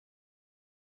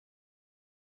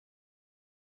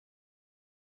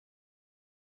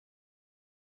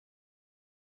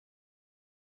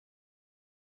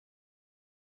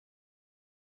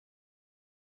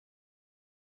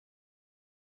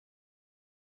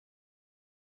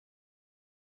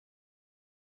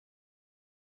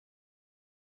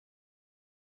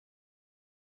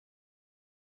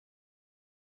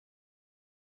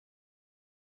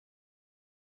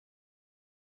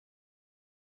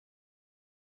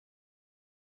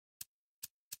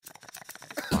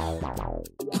All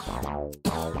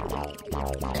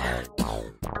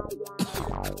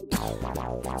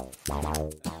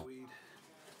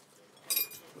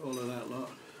of that lot.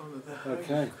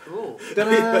 Okay. Cool.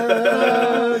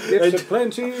 Ta-da! Gifts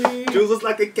aplenty. Jules was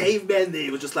like a caveman there.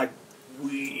 He was just like,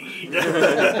 weed.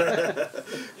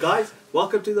 Guys,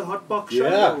 welcome to the Hot Box Show.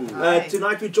 Yeah.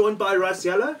 Tonight we're joined by Rice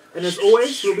Yellow. And as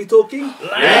always, we'll be talking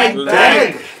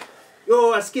Lang.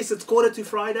 Yo, I guess it's quarter to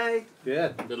Friday.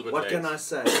 Yeah. A little bit What late. can I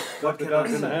say? Got the dog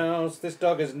in the house. This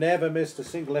dog has never missed a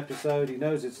single episode. He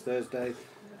knows it's Thursday.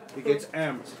 He gets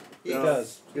amped. He Yes.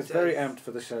 does. He gets very amped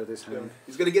for the show this time.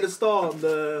 He's gonna get a star on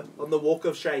the Walk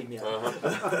of Shame, yeah.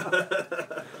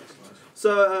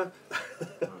 So,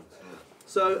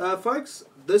 folks,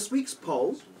 this week's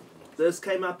poll, this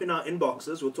came up in our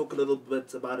inboxes. We'll talk a little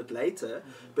bit about it later.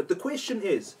 But the question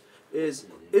is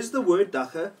the word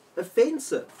dacha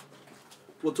offensive?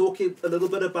 We'll talk a little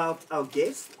bit about our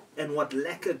guest and what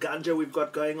lekker ganja we've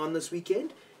got going on this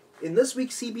weekend. In this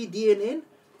week's CBDNN,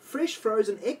 fresh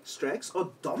frozen extracts are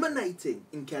dominating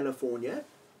in California.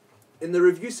 In the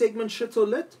review segment Shit or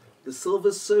Lit, the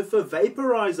Silver Surfer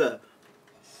Vaporizer.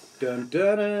 Dun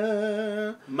dun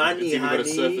dun. Money, It's even got a honey.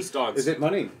 surface dance. Is it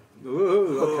money?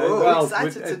 Ooh, okay. Oh, well,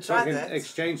 excited with to try fucking that.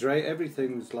 exchange rate,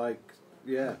 everything's like,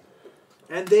 yeah.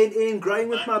 And then in Growing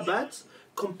With My Buds,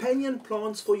 companion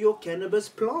plants for your cannabis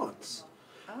plants.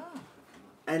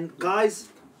 And guys,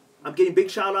 I'm getting big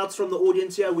shout outs from the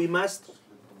audience here. We must,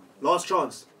 last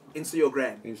chance,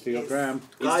 Instagram. Instagram.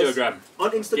 Guys, Instagram.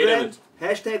 on Get in Instagram, it.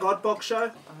 hashtag Hotbox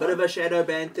Show. Bit of a shadow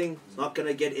ban thing. Not going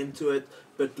to get into it.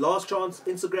 But last chance,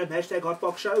 Instagram, hashtag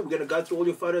Hotbox Show. We're going to go through all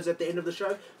your photos at the end of the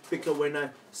show. Pick a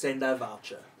winner, send a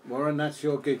voucher. Warren, that's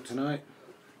your gig tonight.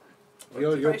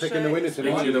 You're picking the winner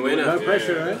tonight. Picking the winner. No Yeah,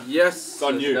 pressure, yeah. right? Yes, It's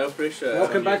on you. No pressure.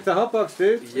 Welcome back to Hotbox,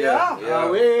 dude. Yeah.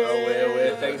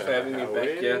 Away. Thanks for having me back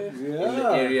here in the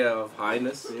Yeah. area of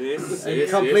highness. Yes, A yes,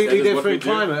 completely that is what we different do.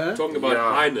 climate, huh? Talking about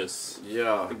Yeah. highness. I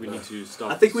Yeah. think we need to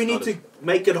start. I think we need to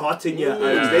make it hot in here.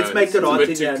 Yeah, Let's make it's it a hot bit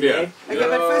in too here. clear. eh? Okay,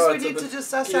 but first we it's a need to bit just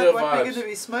suss killer out what we're vibes. going to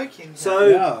be smoking. So,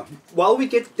 Yeah. while we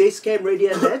get desk cam ready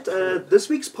and that, this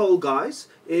week's poll, guys,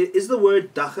 is the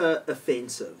word dacha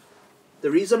offensive? The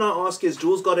reason I ask is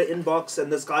Jules got an inbox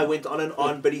and this guy went on and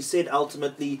on, but he said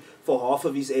ultimately for half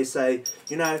of his essay,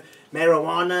 you know,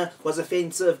 marijuana was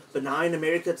offensive, but now in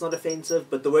America it's not offensive,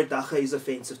 but the word dacha is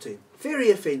offensive to him. Very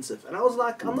offensive. And I was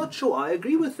like, I'm not sure I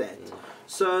agree with that.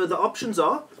 So the options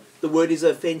are, the word is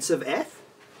offensive af,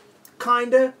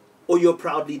 kinda, or you're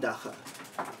proudly dacha.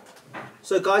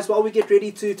 So guys, while we get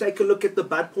ready to take a look at the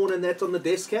bud porn and that on the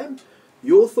desk cam,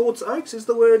 your thoughts, Oaks, is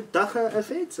the word dacha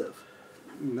offensive?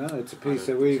 No, it's a piece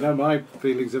that we know my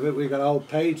feelings of it. We got a whole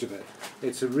page of it.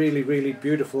 It's a really, really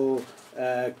beautiful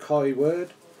Khoi word,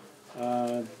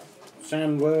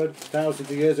 San word, thousands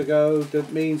of years ago,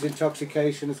 that means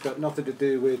intoxication. It's got nothing to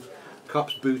do with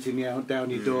cops booting you out down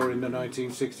your door in the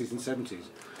 1960s and 70s.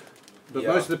 But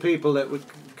Yeah. most of the people that would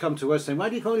come to us saying, "Why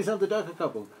do you call yourself the Dacha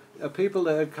couple?" are people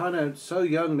that are kind of so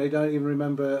young they don't even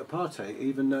remember apartheid,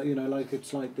 even though, you know, like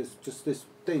it's like this, just this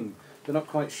thing. They're not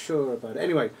quite sure about it.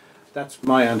 Anyway. That's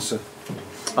my answer.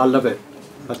 I love it.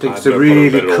 I think it's a no problem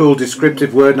really at all. cool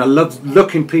descriptive word, and I love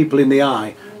looking people in the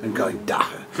eye and going,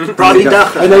 dacha. Proudly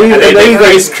dacha. And they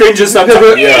face cringes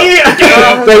sometimes.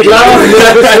 Yeah. they laugh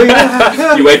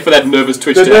nervously. You wait for that nervous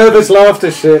twitch The to nervous laughter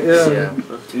shit, yeah. Yeah.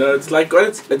 No, it's like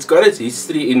it's got its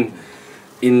history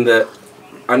in the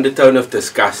undertone of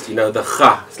disgust. You know, the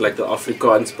cha. It's like the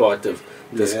Afrikaans part of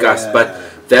disgust, Yeah. but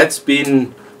that's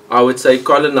been, I would say,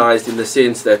 colonized in the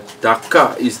sense that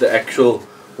dacha is the actual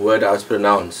word how it's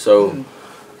pronounced. So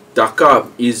dacha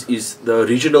is the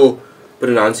original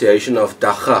pronunciation of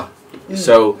dacha.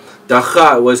 So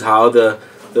dacha was how the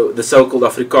so-called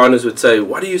Afrikaners would say,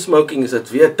 "What are you smoking?" Is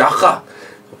it weer dacha?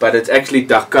 But it's actually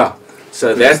dacha.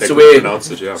 So that's They where. couldn't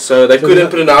pronounce it, yeah. So they couldn't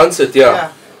pronounce it.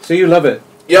 Yeah. So you love it.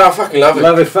 Yeah, I fucking love it.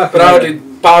 Love it, fucking Proudly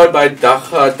powered by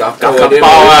Dacha Dacha whatever.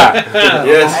 power.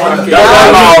 Yes, fucking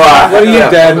What are you, Yeah.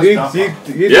 Dan?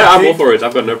 Yeah, I'm all for it.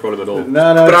 I've got no problem at all.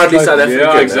 No, Proudly it's South like,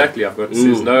 African. Yeah, exactly. I've got.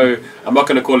 There's no. I'm not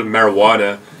going to call it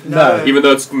marijuana. no. Even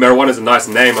though marijuana is a nice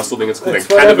name, I still think it's cool. It's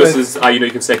And cannabis whatever. is, you know,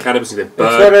 you can say cannabis is a It's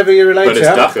bird, whatever you relate but it's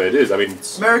to. dacha. It is. I mean,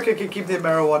 it's, America can keep their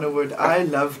marijuana word. I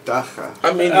love dacha.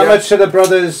 I mean, How yeah. much do the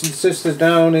brothers and sisters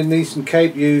down in the Eastern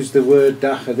Cape use the word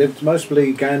dacha? They're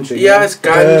mostly ganja. you Yeah, know? it's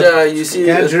ganja. You see,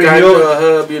 Ganja it's in ganja York,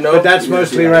 herb. You know. But that's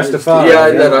mostly Rastafari. Yeah,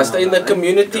 in the Rasta, in the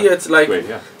community, it's like great,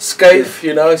 yeah. scafe.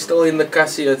 You know, still in the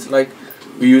cassie. It's like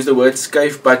we use the word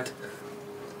scafe, but.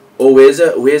 Or where's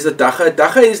the dacha?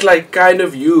 Dacha is like kind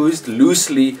of used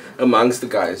loosely amongst the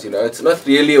guys, you know. It's not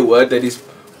really a word that is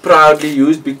proudly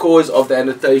used because of the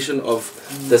annotation of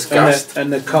disgust.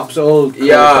 And the cops all call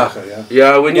Yeah. it dacha,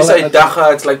 Yeah, when you Well, say I-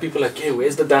 dacha, it's like people are like, hey,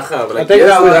 where's the dacha? We're I like, think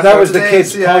 "Yes, that was dacha." the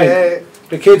kid's Yeah, point. yeah.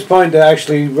 The kid's point that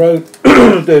actually wrote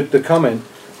the comment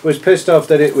was pissed off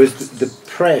that it was the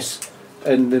press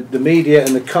and the media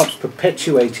and the cops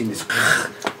perpetuating this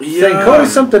thing. Call it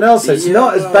something else that's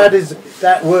not as bad as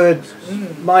that word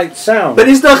might sound. But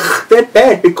it's not that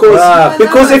bad because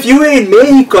Ah. if you were in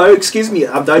Mexico, excuse me,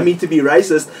 I don't mean to be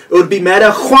racist, it would be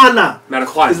marijuana.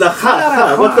 Marijuana. Is the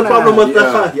ha? What's the problem with the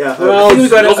ha? Yeah. Well, I think we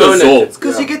got to also own Zol. it. It's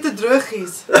because you get the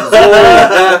drogies.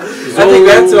 I think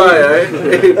that's why,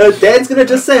 eh? Dan's gonna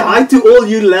just say hi to all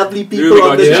you lovely Who people we on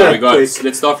got the here? chat. We got. quick.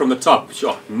 Let's start from the top.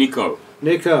 Sure. Nico,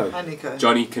 Nico. Hi, Nico.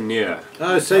 Johnny Kinnear,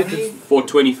 Oh, say Johnny.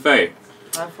 420 Faye.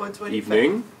 Hi, 420.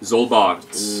 Evening. Zolbart.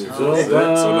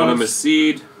 Zolbart. So Anonymous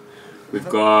Seed. We've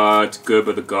got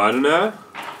Gerber the Gardener.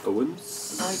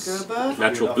 Owens. Hi, Gerber.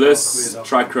 Natural Bliss.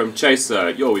 Trichrome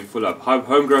Chaser. Yo, we full up.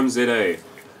 Homegrown ZA.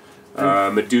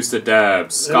 Medusa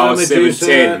Dabs. Hello, Scour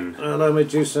 710. Hello,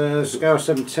 Medusa. Scour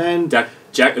 710.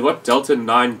 Jack, what? Delta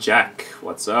 9 Jack.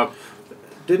 What's up?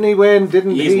 Didn't he win?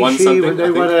 Didn't He's he? won She? something, They I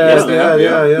think. won Yes, they have,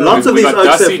 yeah. Lots of we these got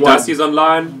oaks Dusty. have won. Dusty's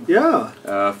online. Yeah.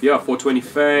 Yeah, 420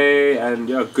 Faye. And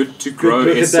yeah, good to grow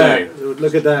Look at SA. that.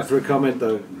 Look at that for a comment,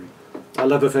 though. I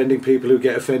love offending people who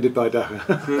get offended by dacha.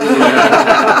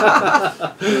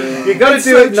 You got to It's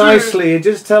do so it nicely and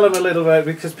just tell them a little bit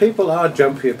because people are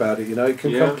jumpy about it. You know, it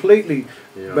can Yeah. completely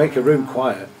make a room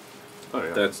quiet. Oh,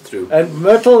 yeah. That's true. And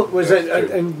Myrtle was That's true.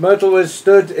 and Myrtle was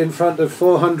stood in front of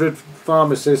 400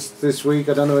 pharmacists this week.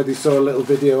 I don't know whether you saw a little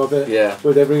video of it. Yeah.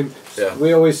 With everyone, Yeah.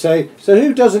 we always say, so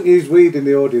who doesn't use weed in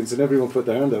the audience? And everyone put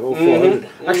their hand up. All 400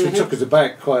 actually took us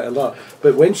aback quite a lot.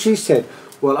 But when she said,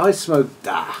 "Well, I smoke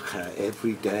dacha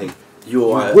every day,"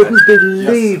 You are. wouldn't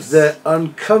believe the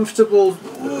uncomfortable.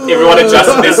 Everyone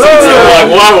adjusted their seats. They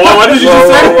were like, what did you just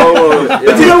say?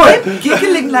 But you know what?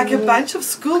 Giggling like a bunch of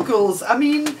schoolgirls. I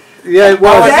mean, Yeah,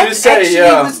 well, I that do say, actually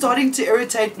yeah. was starting to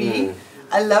irritate me.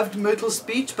 I loved Myrtle's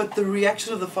speech, but the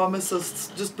reaction of the pharmacists,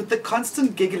 just with the constant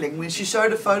giggling, when she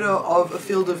showed a photo of a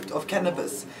field of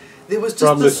cannabis, there was just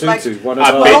from this like Lesotho, one of I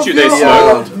our- bet you they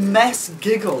 12-year-old mass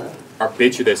giggle. I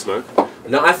bet you they smoke.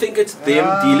 No, I think it's them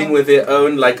dealing with their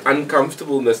own like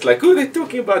uncomfortableness. Like, oh, they're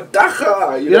talking about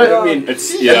dacha. You know what I mean? It's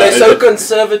And they're so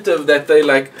conservative that they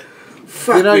like,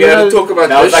 fuck, You know- we you gotta know- talk about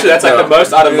that was this like, shit that's like now. the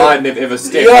most out of line they've ever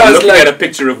stepped. Yeah, I'm it's looking like- at a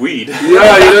picture of weed.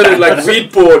 Yeah, you know, like weed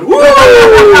porn. Woo!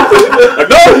 Like,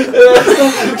 no!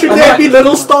 Should there be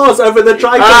little stars over the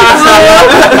tripod?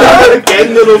 Gang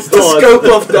little The stars. scope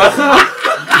of dacha.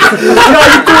 Yeah,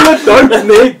 you call it dope,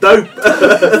 Nick. Dope.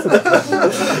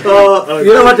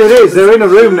 You know what it is? They're in a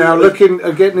room now, looking,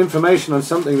 getting information on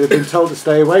something they've been told to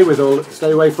stay away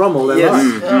from all their Yes.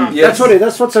 life. Yes.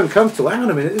 That's what's uncomfortable. Hang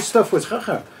on a minute, this stuff was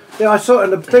chacha. Yeah, I saw it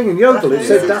in the thing in Yodel. It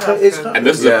said dacha is chacha. And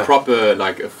this is Yeah. a proper,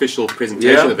 like, official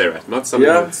presentation Yeah. that they're at, not something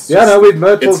Yeah. that's Yeah, no, with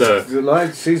Myrtle, It's a-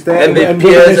 like she's there, And their with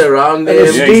peers this- around and them.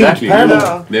 it's- Yeah, Steamed exactly.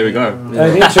 panel. There we go.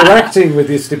 and interacting with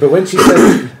this. But when she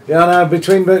said, "Yeah, no,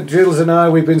 between Jules and I,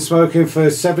 we've been smoking for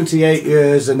 78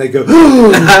 years," and they go,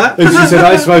 and she said,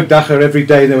 "I smoke dacha every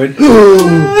day," and they went,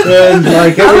 and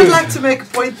like I would every, like to make a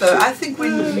point though. I think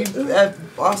when you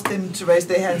asked them to raise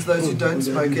their hands, those who don't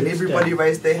smoke, and everybody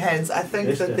raised their hands, I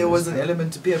think that there was an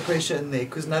element of peer pressure in there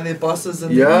because now they're bosses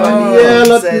and Yeah. yeah,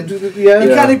 colleagues like, and yeah.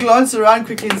 you kind of glance around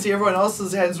quickly and see everyone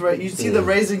else's hands raised. You see the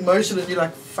raising motion and you're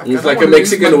like, fuck, I It's don't like a wanna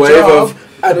lose Mexican my wave job. of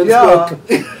I don't Yeah. smoke.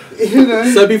 You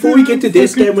know? So before we get to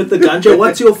this game with the ganja,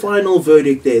 what's your final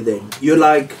verdict there then? You're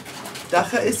like,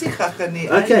 Dacha is die gacha nie.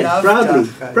 okay, I love proudly.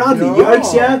 dacha. Proudly. Ja. You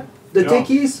oaks, yeah? The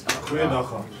techies? Goeie dag.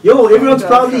 Yo, everyone's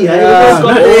proudly, hey? Yeah. Everyone's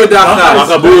got More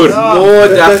dacha. Akaboer. More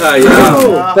dacha, yeah.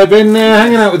 Oh. They've been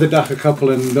hanging out with the dacha couple,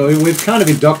 and we've kind of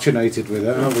indoctrinated with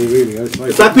it, aren't we? Really, It's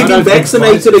like we've I been don't think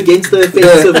vaccinated against the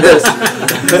offensiveness.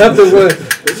 But of the word.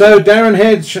 So Darren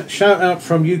Head, shout out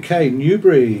from UK,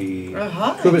 Newbury.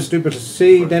 Hi. Kubas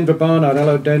Duplessis, Denver Barnard,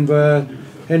 hello Denver.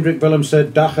 Hendrik Willem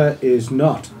said dacha is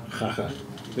not chacha.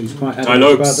 He's quite I adamant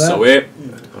know, about that. so it.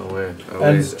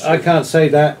 And I can't say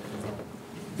that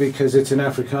because it's in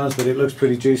Afrikaans, but it looks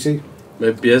pretty juicy.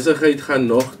 My besigheid gaan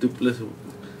nog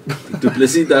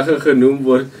Duplessis dacha genoem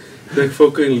word. Ek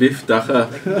fucking lief dacha.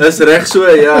 Dis reg so,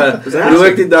 ja. Hoe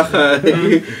ek die dacha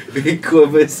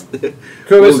Kobus.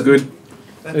 Kubas, Oh, good.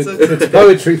 That's it's it.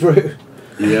 poetry brew.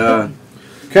 Yeah.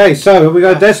 Okay, so we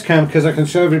got a desk cam because I can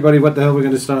show everybody what the hell we're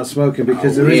going to start smoking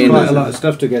because there is quite a lot of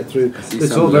stuff to get through.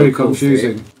 It's all very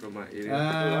confusing. From my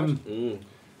area.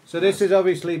 So this is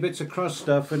obviously bits of cross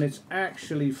stuff, and it's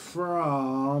actually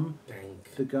from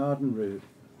the garden route.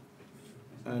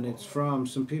 and it's from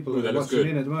some people Ooh, that are that looks watching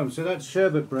good. in at the moment. So that's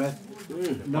sherbet breath,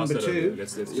 number Pass that 2. over.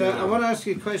 Let's So I want to ask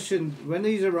you a question. When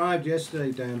these arrived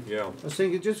yesterday, Dan, Yeah. I was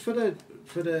thinking just for the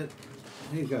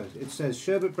here you go. It says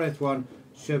sherbet breath 1,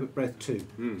 sherbet breath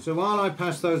 2. So while I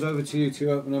pass those over to you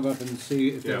to open them up and see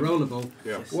if they're Yeah. rollable,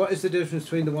 Yeah. what is the difference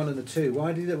between the 1 and the 2?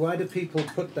 Why do people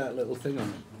put that little thing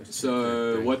on it?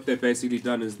 So what they've basically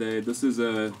done is this is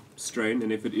a strain,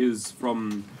 and if it is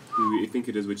from who you think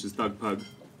it is, which is Thug Pug's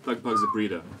a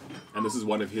breeder, and this is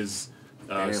one of his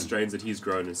strains that he's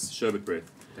grown is sherbet breath.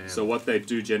 So what they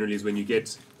do generally is when you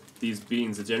get these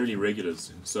beans, they're generally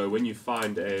regulars. So when you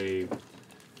find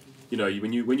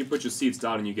when you put your seeds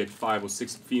down and you get 5 or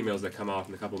 6 females that come out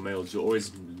and a couple of males, you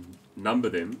always number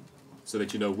them so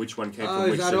that you know which one came from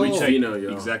is which. that So we all? check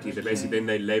Pheno, exactly. They're basically then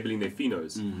they're labeling their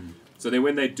phenos. So then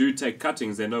when they do take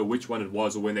cuttings, they know which one it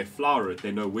was, or when they flower it,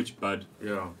 they know which bud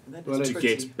Yeah. That Well, is it's to pretty.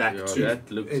 get back Yeah, to.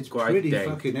 that looks It's quite pretty dang.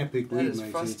 fucking epic That weed, is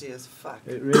matey. frosty as fuck.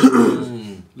 It really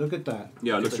is. Look at that.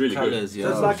 Yeah, it looks The really good. colours, yeah.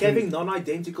 So it's like having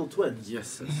non-identical twins.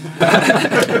 Yes.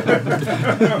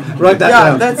 Write that Yeah,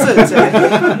 down. that's it.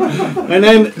 Eh? And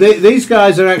then these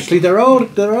guys are actually they're old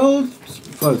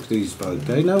folk. These folk,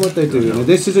 they know what they're doing. And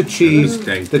this is a cheese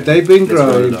that they've been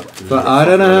growing for I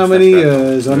don't know how many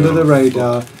years under the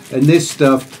radar, and this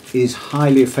stuff is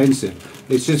highly offensive.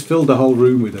 It's just filled the whole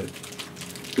room with it.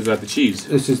 Is that the cheese?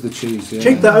 This is the cheese. Yeah.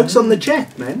 Check the oaks on the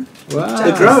chat, man. Wow.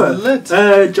 The grower.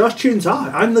 lit. Josh tunes high.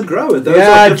 I'm the grower. Those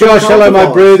Yeah, are different Josh. Hello, my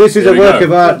cultivars. brew. This is There a we work go.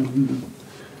 of art.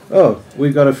 Oh, we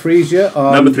got a freezer.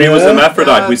 Number 3 was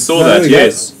hermaphrodite. We saw There that. we go.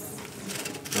 Yes.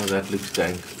 Oh, that looks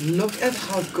dank. Look at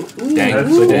how good. Dank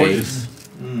for days.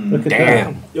 Look at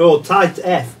Damn. Yo, tight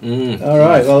F. that. All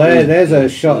right. Well, there's a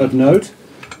shot of note,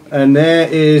 and there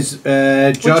is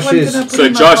Josh's. So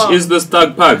Josh is this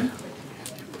Thug Pug.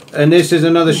 And this is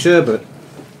another sherbet.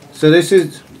 So this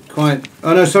is quite...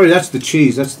 Oh no, sorry, that's the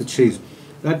cheese. That's the cheese.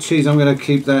 That cheese, I'm going to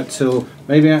keep that till...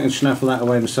 Maybe I can snaffle that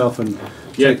away myself and...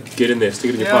 Yeah, get in there.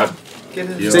 Stick it in your Yeah. pipe. Get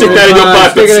it. Yeah. Stick that in your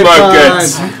pipe Stick and it in smoke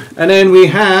pipe. it. And then we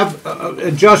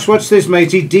have... Josh, what's this,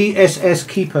 matey? DSS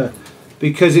Keeper.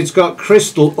 Because it's got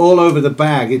crystal all over the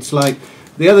bag. It's like...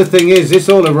 The other thing is, this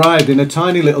all arrived in a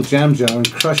tiny little jam jar and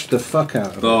crushed the fuck out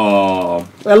of it. Oh,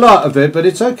 A lot of it, but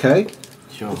it's okay.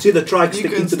 Sure. See the trike You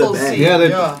sticking can to the still bag. see. Yeah, they-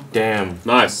 Yeah. Damn.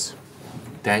 nice.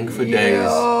 Dank for days.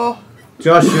 Yeah.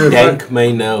 Josh, you're a Dank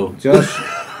may know. Josh,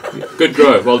 Good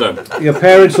grow. Well done. your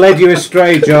parents led you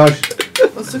astray, Josh.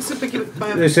 Wat zoek ze pikkie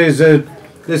by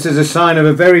This is a sign of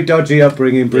a very dodgy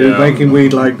upbringing, Brew, Yeah. making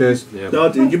weed like this.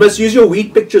 No, dude, you must use your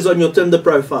weed pictures on your Tinder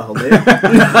profile, man.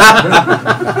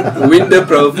 Window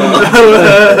profile.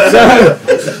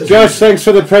 So, Josh, thanks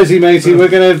for the prezi, matey. We're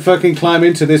going to fucking climb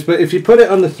into this, but if you put it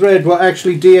on the thread, what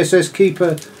actually DSS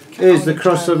Keeper is, the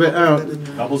cross of it out.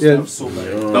 Double Yeah. stuff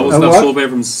sorbet. Double A stuff what? sorbet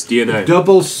from DNA.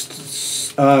 Double...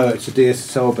 Oh, it's a DS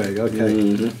sorbet,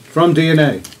 okay. From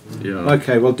DNA. Yeah.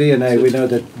 Okay, well, DNA, we know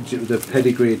the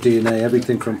pedigree of DNA,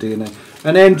 everything from DNA.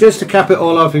 And then, just to cap it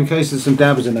all off, in case there's some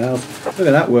dabbers in the house, look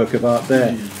at that work of art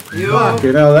there. Yeah.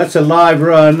 You know, that's a live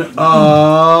run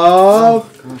of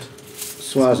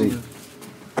Swazi.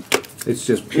 It's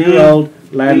just pure old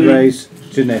landrace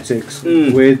genetics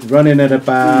with running at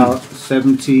about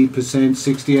 70%,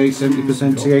 68,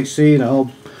 70% THC and a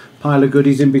whole pile of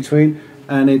goodies in between.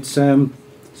 And it's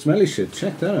smelly shit.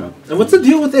 Check that out. And what's the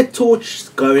deal with that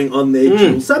torch going on there,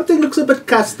 Jules? Something looks a bit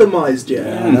customized here.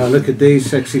 Yeah, no, look at these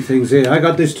sexy things here. I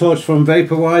got this torch from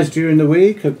Vaporwise during the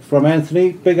week from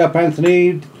Anthony. Big up,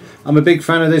 Anthony. I'm a big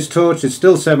fan of this torch. It's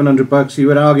still $700. You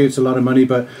would argue it's a lot of money,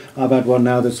 but I've had one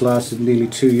now that's lasted nearly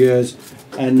 2 years.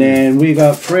 And then we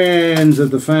got friends of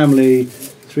the family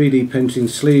 3D printing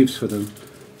sleeves for them.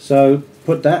 So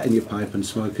put that in your pipe and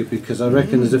smoke it, because I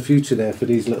reckon there's a future there for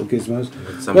these little gizmos.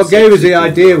 Some What gave us the sexy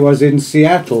idea was in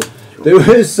Seattle, there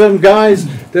was some guys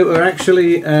that were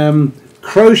actually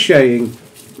crocheting.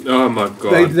 Oh my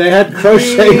god. They had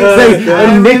crocheting Yes, things I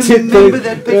and knitted remember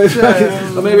things. that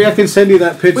picture. Or maybe I can send you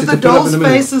that picture With to the put up doll's in a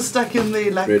minute. faces stuck in the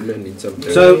like. Redman needs some.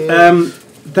 So,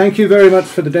 thank you very much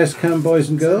for the desk cam, boys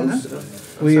and girls.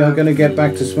 We are going to get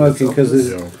back to smoking because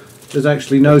there's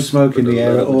actually no smoke in the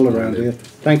air all around here.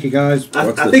 Thank you, guys.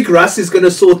 I think Russ is going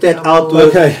to sort that out with,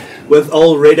 Okay. with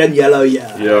all red and yellow,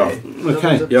 yeah. Yeah.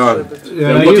 Okay. Yeah. Yeah,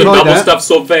 And you put the hold double that. stuff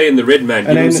sorbet in the red man. Give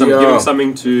And him, then- some, give Yeah. him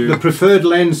something The to. preferred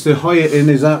lens to hoy it in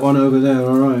is that one over there,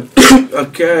 alright.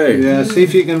 Okay. Yeah, see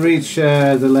if you can reach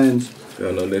the lens.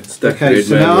 Yeah, no, let's stack Okay, Redman.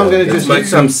 so now I'm gonna Let's just make use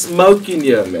some smoke in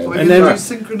here, man. Or And and then- then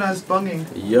synchronized bonging.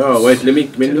 Yeah, wait, let me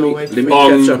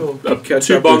Bong, catch up. Catch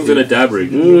two up bongs with and a you. dab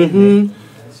rig. Mm-hmm.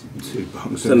 2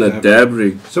 bongs And a dab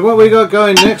rig. So what we got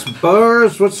going next,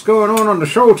 Burrs? What's going on the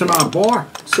show tonight, boy?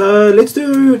 So let's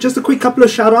do just a quick couple of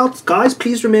shout outs. Guys,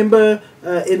 please remember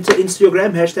enter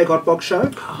Instagram,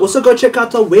 #HotboxShow. Also go check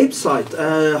out our website,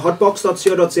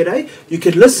 hotbox.co.za. You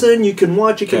can listen, you can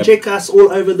watch, you can check us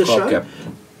all over the show.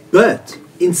 But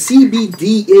in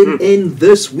CBDNN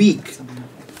this week,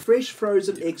 fresh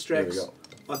frozen extracts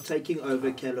are taking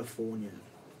over California.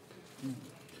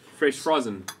 Fresh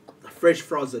frozen. Fresh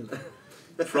frozen.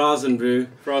 Frozen, bro.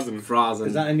 Frozen. Frozen.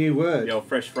 Is that a new word? Yeah,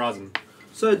 fresh frozen.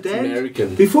 So Dan,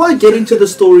 American. before I get into the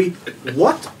story,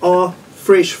 what are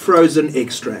fresh frozen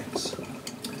extracts?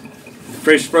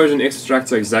 Fresh frozen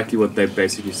extracts are exactly what they're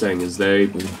basically saying. Is they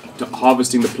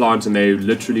harvesting the plant and they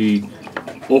literally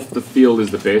off the field is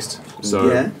the best.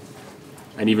 So Yeah.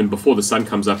 and even before the sun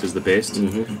comes up is the best.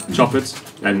 Chop it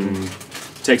and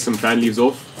take some fan leaves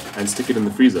off and stick it in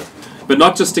the freezer. But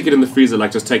not just stick it in the freezer,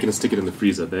 like just take it and stick it in the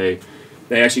freezer. They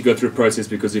actually go through a process,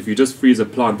 because if you just freeze a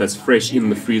plant that's fresh in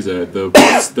the freezer,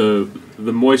 the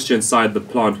moisture inside the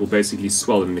plant will basically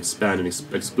swell and expand and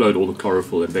explode all the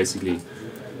chlorophyll, and basically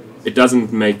it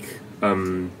doesn't make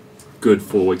good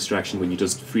for extraction when you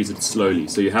just freeze it slowly.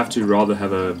 So you have to rather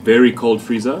have a very cold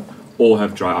freezer or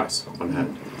have dry ice on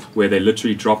hand, where they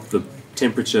literally drop the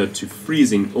temperature to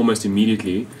freezing almost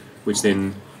immediately, which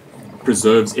then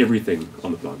preserves everything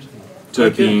on the plant.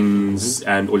 Terpenes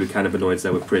and all your cannabinoids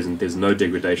that were present, there's no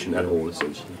degradation at all,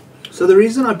 essentially. So the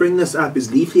reason I bring this up is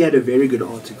Leafly had a very good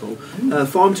article,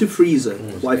 Farm to Freezer,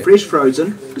 why fresh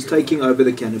frozen is taking over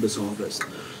the cannabis harvest.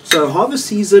 So harvest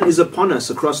season is upon us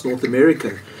across North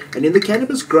America, and in the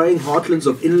cannabis growing heartlands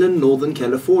of inland Northern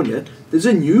California, there's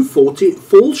a new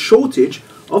fall shortage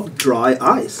of dry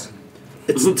ice.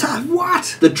 It's tough.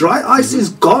 What? The dry ice is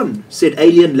gone, said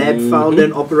Alien Lab founder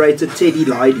and operator Teddy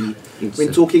Leidy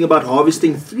when talking about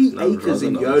harvesting 3 acres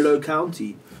in Yolo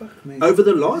County. Over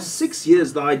the last 6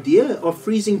 years, the idea of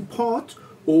freezing part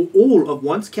or all of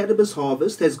one's cannabis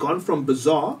harvest has gone from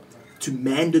bizarre to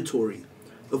mandatory.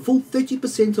 A full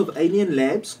 30% of Alien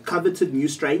Lab's coveted new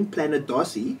strain, Planet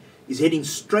Darcy, is heading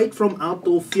straight from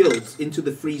outdoor fields into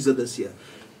the freezer this year.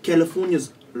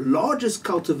 California's largest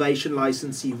cultivation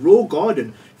licensee, Raw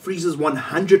Garden, freezes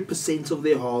 100% of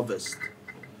their harvest.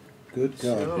 Good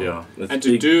God. Yeah. And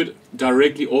to do it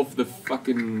directly off the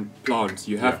fucking plant,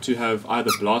 you have to have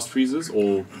either blast freezers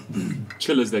or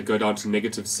chillers that go down to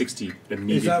 -60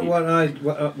 immediately. Is that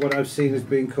what I've seen as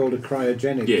being called a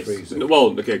cryogenic Yes. freezer?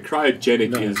 Well, okay, cryogenic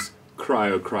No. is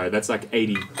cryo. That's like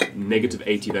 80,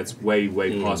 -80. That's way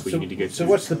past where you need to get So to.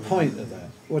 what's the point of that?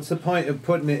 What's the point of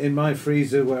putting it in my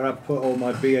freezer where I put all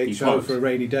my BHO can't. for a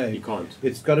rainy day? You can't.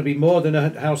 It's got to be more than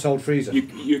a household freezer.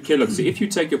 You can look. So if you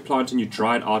take your plant and you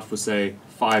dry it out for say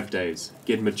 5 days,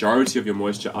 get majority of your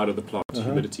moisture out of the plant,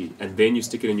 humidity, and then you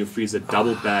stick it in your freezer,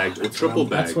 double bagged or triple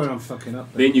That's bagged. where I'm fucking up.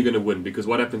 Then you're going to win, because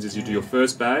what happens is you do your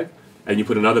first bag and you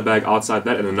put another bag outside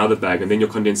that and another bag, and then your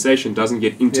condensation doesn't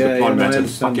get into the plant no, I matter and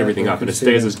understand fuck that, everything I up, can and it see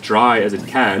stays that. as dry as it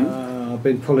can. I've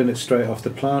been pulling it straight off the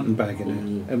plant and bagging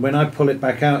it, and when I pull it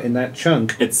back out in that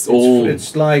chunk, It's all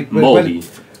it's like moldy.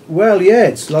 Well, yeah,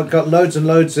 it's like got loads and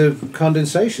loads of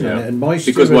condensation in Yeah. it and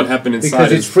moisture. Because what and- happened inside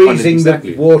because it's is freezing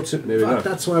exactly. the water. There we Fuck, go.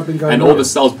 that's where I've been going. And wrong. all the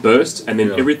cells burst, and then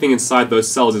Yeah. everything inside those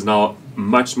cells is now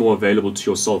much more available to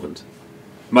your solvent.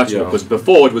 Much more, Yeah. because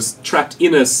before it was trapped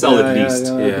in a cell at least.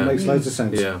 Yeah, Yeah. It makes loads of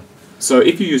sense. Yeah. So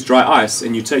if you use dry ice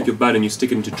and you take your bud and you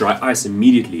stick it into dry ice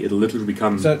immediately, it'll literally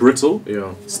become So- brittle.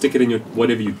 Yeah. Stick it in your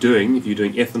whatever you're doing. If you're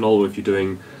doing ethanol or if you're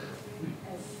doing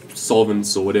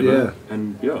solvents or whatever, Yeah.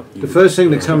 and yeah, The first thing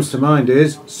that comes to mind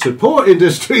is support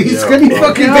industries. Yeah. Can you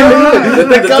fucking believe it?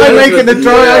 The guy the- making the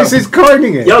dry yeah. ice is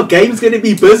coining it. Yo, game's gonna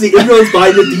be busy. Everyone's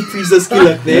buying the deep freezer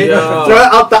skillet there. Yeah. Throw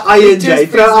out the iron, Just Jay.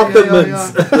 Throw out the yeah, mints.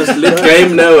 Just let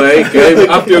game know, eh? Game,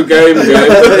 up your game.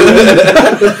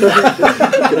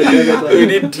 We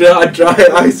need dry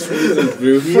ice freezers,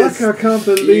 bro. Fuck, I can't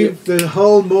believe the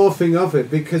whole morphing of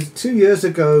it, because 2 years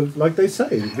ago, like they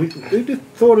say, who'd have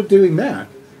thought of doing that?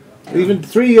 Even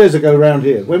 3 years ago around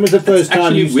here. When was the first time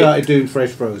actually you started doing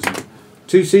fresh frozen?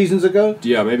 2 seasons ago?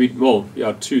 yeah, maybe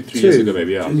 2-3 years ago,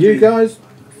 maybe yeah. And you guys?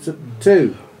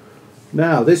 2.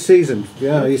 Now, this season.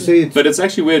 Yeah, you see it's... But it's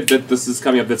actually weird that this is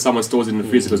coming up that someone stores it in the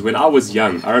freezer, because when I was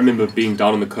young, I remember being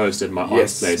down on the coast at my aunt's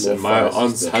Yes, place, small and my fires,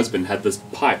 aunt's yeah. husband had this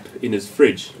pipe in his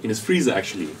fridge, in his freezer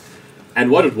actually. And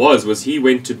what it was he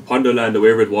went to Pondoland or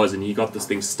wherever it was, and he got this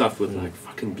thing stuffed with like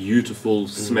fucking beautiful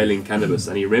smelling cannabis.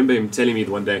 And he remember him telling me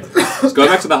one day, just go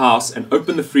back to the house and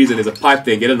open the freezer, and there's a pipe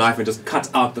there, and get a knife and just cut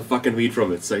out the fucking weed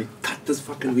from it. So he cut this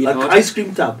fucking weed Like out. ice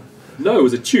cream tub. No, it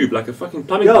was a tube, like a fucking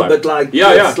plumbing Yeah, pipe. but like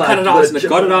Yeah, it's like cut it out, and the it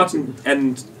got it out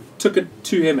and took it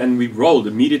to him and we rolled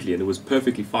immediately and it was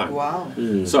perfectly fine. Wow.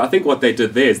 So I think what they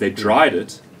did there is they dried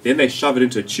it, then they shove it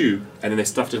into a tube and then they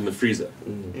stuffed it in the freezer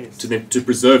Yes. to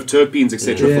preserve terpenes,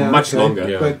 etc. Yeah, for much okay. longer.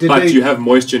 Yeah. But did But they, you have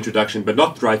moisture introduction, but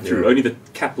not right through. Yeah. Only the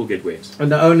cap will get wet.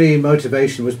 and the only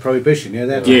motivation was prohibition, yeah?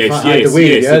 They had to Yes, hide yes, the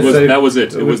weed, yes. yeah? It was, So- that was it.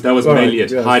 That was Right, mainly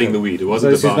it. yeah, hiding so- the weed. It So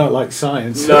wasn't this is about. not like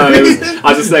science. No, it was, I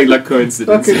was just saying like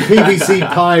coincidence. Fucking PVC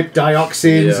pipe,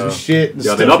 dioxins Yeah. and shit. And Yeah,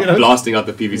 stuff, they're not you know? blasting out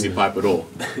the PVC pipe at all.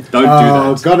 Don't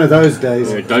Oh, do that. gone are those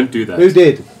days. Yeah, don't do that. Who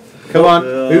did? Come on,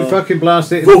 who fucking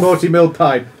blasted it in a 40 mil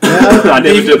pipe? I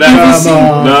never did that. Come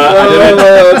on. No, I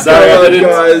didn't. Sorry, I didn't.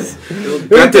 guys. Who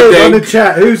Got the did on the tank.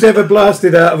 chat? Who's ever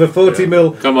blasted out of a 40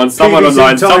 mil? Come on, someone PVC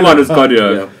online, toilet someone has got pipe?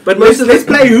 you. Yeah. But Let's, most of let's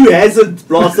this play who hasn't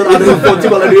blasted out of a 40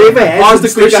 mil and whoever has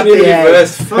ask the question in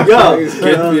reverse. Fuck, Yeah.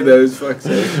 get me those fucks.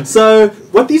 Eh? So,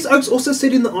 what these oaks also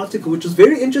said in the article, which was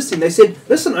very interesting, they said,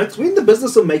 listen, oaks, we're in the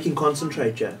business of making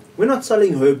concentrate, yeah. We're not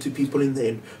selling herb to people in the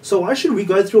end. So, why should we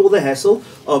go through all the hassle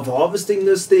of harvesting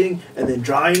this thing and then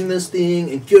drying this thing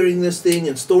and curing this thing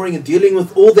and storing and dealing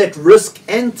with all that risk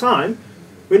and time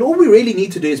when all we really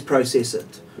need to do is process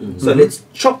it? So, let's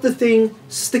chop the thing,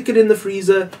 stick it in the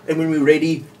freezer, and when we're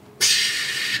ready,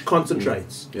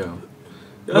 concentrates. Yeah.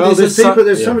 Well, there's yeah.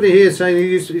 somebody here saying he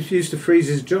used to freeze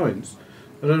his joints.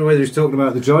 I don't know whether he's talking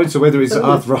about the joints or whether it's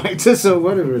arthritis or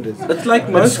whatever it is. It's like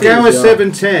And most Scour things, yeah.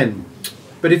 710.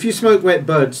 But if you smoke wet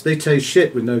buds, they taste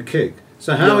shit with no kick.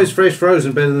 So how is fresh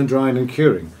frozen better than drying and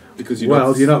curing? Because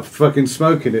You're not fucking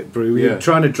smoking it, brew. Yeah. You're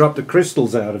trying to drop the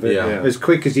crystals out of it Yeah. Yeah. as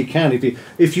quick as you can.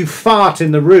 If you fart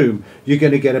in the room, you're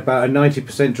going to get about a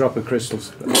 90% drop of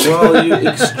crystals. Well, you're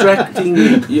extracting.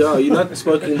 Yeah, you're not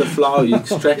smoking the flour. You're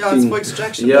extracting. Yeah, it's for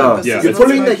extraction Yeah. purposes. Yeah. It's You're not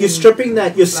pulling that, smoking you're stripping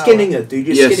that, you're flour. skinning it, dude.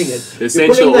 You're Yes. skinning it. The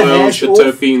essential pulling the oils, hash the off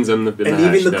terpenes, and the and hash,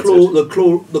 leaving the that's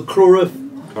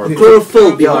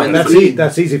chlorophyll behind.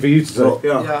 That's easy for you to say.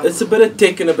 Yeah. Yeah. It's a bit of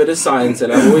tech and a bit of science,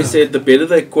 and I've always said the better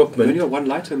the We only equipment, got one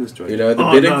lighter in this joint. you know, the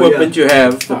Oh, better no, equipment you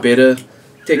have, the better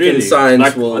tech Really? and science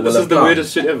Like, will this is the apply.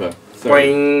 weirdest shit ever. Sorry.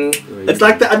 Boing. It's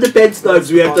like the underbed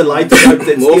stoves, we have the lighter stoves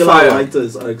that More steal our fire.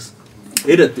 lighters, Oaks.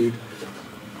 Hit it, dude.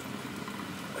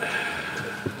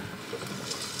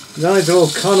 Nigel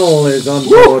Connell is on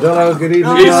board. Hello, good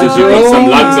evening, Jesus, Nigel. you've got some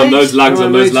lungs on those lungs Come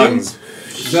on on, those matey. lungs.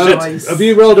 So, Nice. have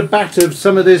you rolled a bat of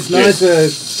some of this Yes.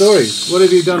 nice stories? What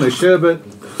have you done? A sherbet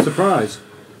surprise?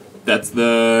 That's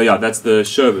the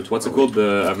sherbet. What's it called?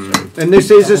 The And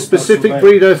this is a specific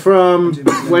breeder from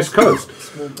West Coast.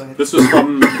 Small bag. this was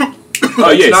from.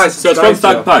 Oh yes, nice, so it's it's from nice,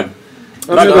 Thug yeah. Pug. I've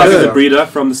Thug never Pug is heard. a breeder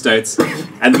from the States,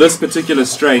 and this particular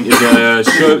strain is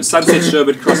a Sunset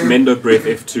Sherbet cross Mendo Breath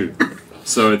F2.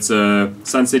 So it's a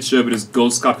Sunset Sherbet is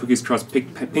Gold Scout Cookies cross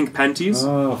Pink Panties.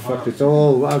 Oh, fuck, it's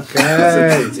all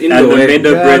okay. It's in And the the way.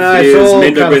 Mendo Yeah, Breath no, it's is all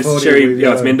Mendo Breath California Cherry. weed,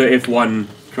 Yeah, it's yeah. Mendo F1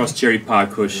 cross Cherry Pie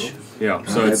Kush. Yeah,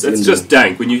 so that's it's Indo. just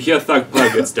dank. When you hear Thug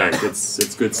Pug, it's dank.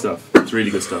 It's good stuff. It's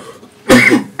really good stuff.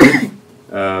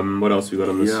 What else we got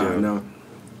on this? Yeah, no.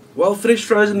 Well, fresh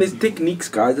frozen, there's techniques,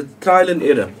 guys. It's trial and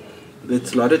error.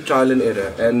 It's a lot of trial and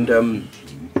error, and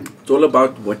it's all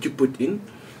about what you put in,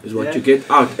 is what Yeah. you get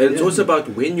out, and it's also about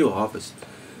when you harvest.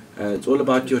 It's all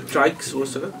about your trikes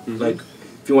also. Like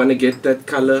if you want to get that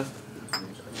color,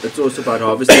 it's also about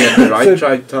harvesting at the right So-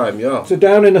 trike time. Yeah. So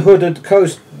down in the hooded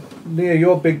coast, near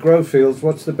your big grow fields,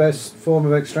 what's the best form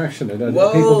of extraction? Are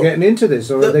Well, people getting into this,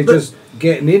 or are they the- just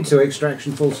getting into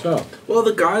extraction full stop? Well,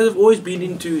 the guys have always been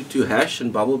into hash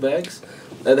and bubble bags.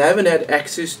 And they haven't had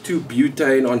access to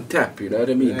butane on tap. You know what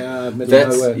I mean? Yeah, middle of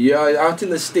That's nowhere. yeah, out in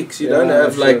the sticks. You Yeah, don't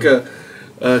have sure. like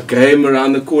a game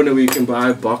around the corner where you can buy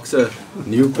a box of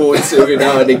Newports every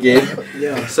now and again.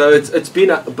 Yeah. So it's been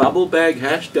a bubble bag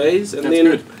hash days, and That's then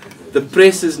good. the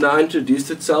press has now introduced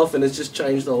itself, and it's just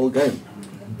changed the whole game.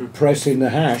 Pressing the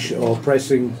hash or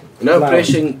pressing No, flour?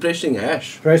 pressing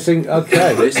hash, Pressing,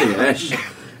 okay. pressing hash,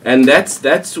 and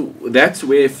that's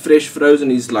where fresh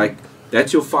frozen is like.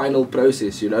 That's your final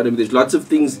process, you know what I mean? There's lots of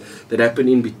things that happen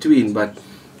in between, but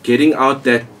getting out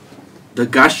the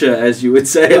gusher, as you would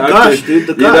say. The out gush, there, dude,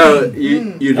 the you know, gush.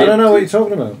 you I don't know what you're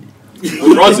talking about.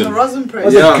 The Rosin. rosin Oh,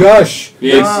 press. the Yeah. gush.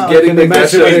 Yes. Ah. getting the Can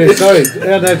gusher. imagine it, sorry,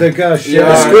 yeah, no, the gush. Yeah,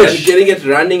 Yeah, and getting it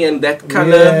running and that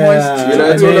colour. Yeah, You know,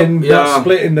 and it's all then up- not yeah.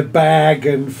 splitting the bag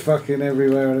and fucking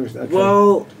everywhere. And everything. Okay.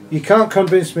 Well, You can't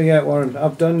convince me yet, Warren.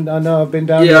 I know I've been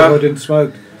down Yeah. the wood and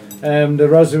smoked. The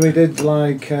rosin we did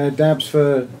like dabs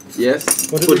for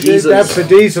yes. what did For we do? diesels. Dabs for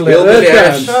diesel at Hillbilly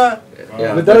Earthbound. hash.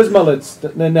 Yeah. With those mullets,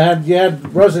 then you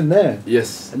had rosin there.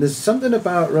 Yes. And there's something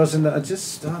about rosin that I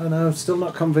don't know, I'm still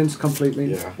not convinced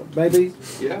completely. Yeah. Maybe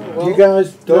Yeah. you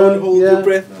guys Don't no, hold yeah. your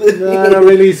breath. No, not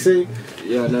really. See,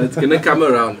 Yeah, no, it's gonna come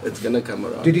around. It's gonna come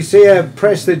around. Did you see a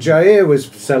press that Jair was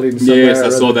selling somewhere? Yes, I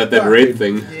saw that red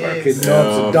thing. Fucking knobs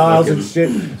Yeah, and dials fucking- and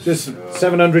shit. Just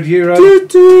 €700.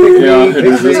 Yeah,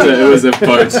 it was a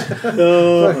boat.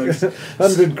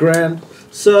 100 grand.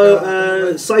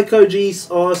 So, Psycho G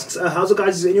asks, how's it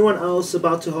guys, is anyone else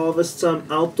about to harvest some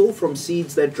outdoor from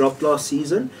seeds that dropped last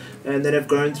season and that have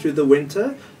grown through the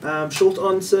winter? Short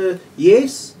answer,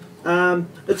 yes.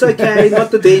 It's okay,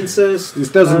 not the densest.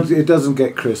 It doesn't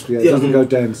get crisp, it doesn't go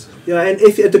dense. Yeah, and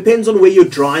if it depends on where you're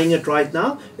drying it right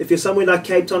now. If you're somewhere like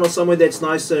Cape Town or somewhere that's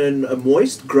nice and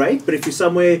moist, great. But if you're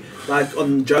somewhere like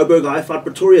on Joburg, Highfight,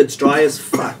 Pretoria, it's dry as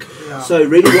fuck. Yeah. So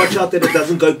really watch out that it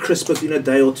doesn't go crisp within a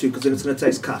day or two, because then it's going to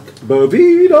taste cuck.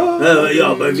 Bovida!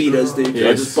 Yeah, Bovidas, dude.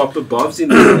 Yeah, just pop a bobs in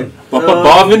there. Pop a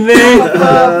bob in there.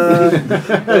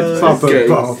 Papa Okay.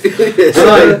 Bob.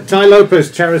 Ty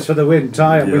Lopez, Charis for the win.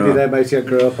 Ty, I'm with you there, matey. I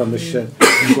grew up on this shit.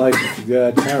 It's like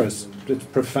Charis. It's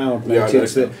profound, mate. Yeah,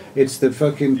 it's the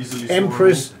fucking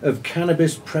empress of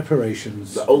cannabis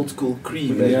preparations. The old school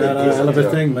cream. Yeah, no, hell of a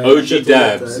thing, mate. OG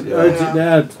dabs.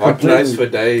 Yeah, Hot nights for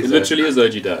days. It literally is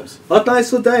OG dabs. Hot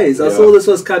nice for days. I Yeah. saw this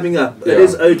was coming up. It Yeah.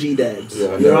 is OG dabs.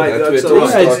 Yeah, You're no, right. that's That's where it all all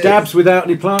right. Yeah, it's started. dabs without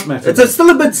any plant matter. It's still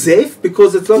a bit safe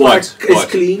because it's not What? like it's What?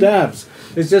 clean. dabs.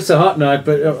 It's just a hot knife,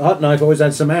 but a hot knife always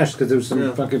had some ash because there was some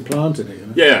Yeah. fucking plant in it. You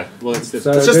know? Yeah, well, it's So It's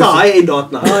just this a is- high-end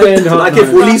hot knife. High-end hot like knife.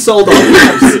 if Willie sold hot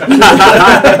knives.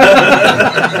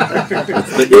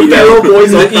 The Your barrel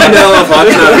boys the email of hot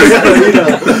knives.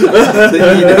 The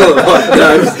email of hot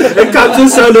knives. It comes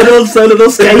with so little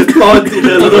skate plant in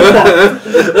a little pot.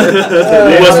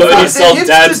 We must only sell hipster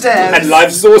dabs dabs. and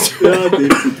live sauce. Yeah,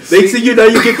 dude. Next thing you know,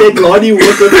 you get that Lani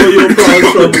water for your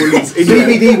plants from Woolies.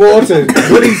 CBD water.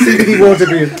 What is CBD water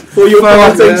being? For your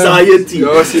plant Yeah. anxiety.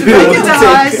 Yours is Make it a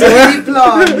high CBD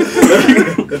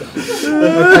plant.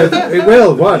 It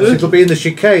will, watch. It'll be in the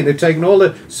chicane. They've taken all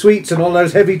the sweets and all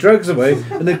those heavy drugs away,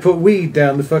 and they put weed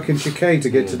down the fucking chicane to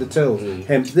get to the tills.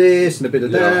 Hemp this and a bit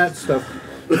of that stuff.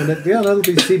 And that'll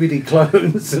be CBD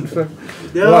clones. And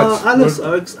Yeah, Watch. Alice,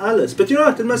 Oaks, Alice. But you know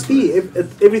what? It must be.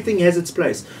 Everything has its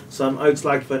place. Some oaks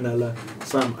like vanilla.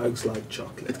 Some oaks like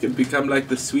chocolate. It can become like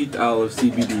the sweet owl of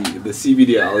CBD. The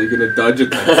CBD owl, you're gonna dodge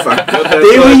it. Fuck.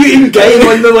 There where you in game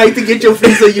on the way to get your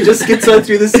freezer, you just get so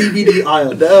through the CBD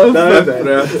aisle. No, man.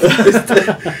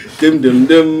 Dim dim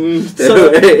dim. Stay So-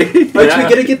 away. Folks, we're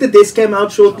going to get the desk cam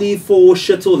out shortly for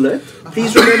Shit or Lit.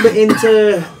 Please remember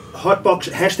enter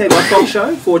 #Hotbox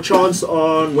Show for a chance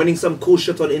on winning some cool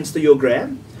shit on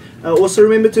Instagram. Also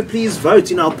remember to please vote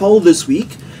in our poll this week.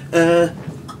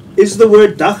 Is the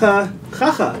word dacha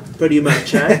chacha pretty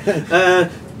much, eh?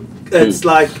 It's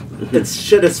like, it's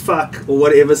shit as fuck or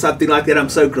whatever, something like that. I'm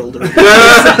so grilled already.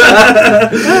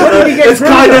 It's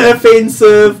kind of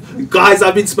offensive. Guys,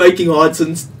 I've been smoking hard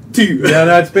since 2. yeah,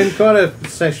 no, it's been quite a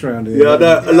session around here. Yeah,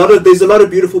 no, there's a lot of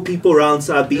beautiful people around,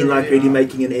 so I've been like really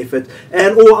making an effort.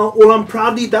 And all I'm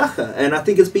proudly dacha, and I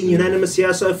think it's been unanimous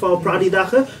here so far, proudly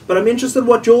dacha. But I'm interested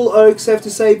what Joel Oaks have to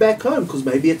say back home, because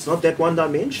maybe it's not that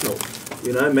one-dimensional.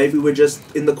 You know, maybe we're just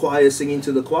in the choir singing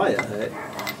to the choir. Hey?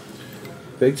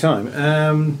 Big time.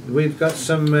 We've got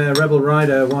some Rebel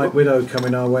Rider White Widow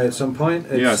coming our way at some point.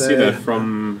 Yeah, I It's, see that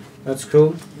from... That's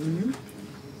cool.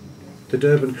 The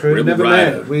Durban crew. Rebel Never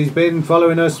Rider. met. We've been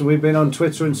following us, and we've been on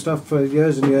Twitter and stuff for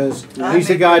years and years. I He's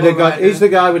the met guy that Rebel got. Rider. He's the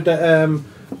guy with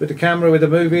the camera with the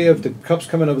movie of the cops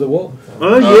coming over the wall.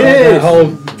 Oh, The yes!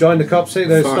 whole join the cops thing,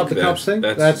 the Fuck stop the that. cops thing.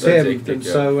 That's him. hectic, And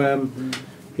yeah. so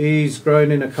he's grown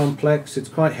in a complex. It's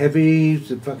quite heavy.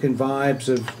 The fucking vibes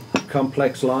of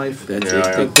complex life. That's Yeah, it.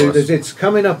 yeah. Of course. It's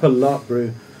coming up a lot,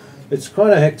 bro. It's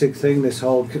quite a hectic thing. This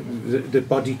whole the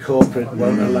body corporate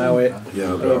won't allow it,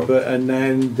 Yeah, bro. and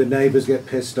then the neighbours get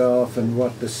pissed off, and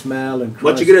what the smell and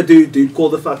What you gonna do, dude? Call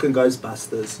the fucking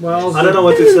Ghostbusters. Well, I don't know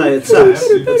what to say. It sucks.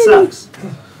 It sucks.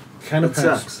 It Canapax.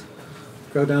 sucks.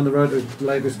 Go down the road with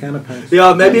Lagos Canapax.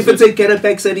 Yeah, maybe if it's a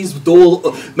Canapax at his door,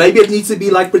 maybe it needs to be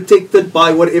like protected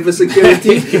by whatever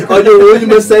security. On your wall, you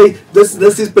must say this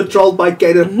is patrolled by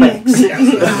Canapax.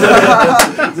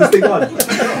 This thing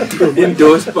on.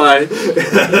 Endorsed by.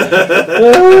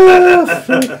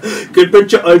 Could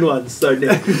print your own ones. So,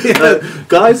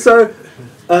 guys, so.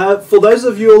 For those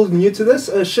of you all new to this,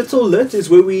 Shit or Lit is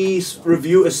where we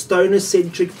review a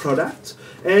stoner-centric product,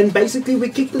 and basically we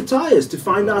kick the tires to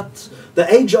find out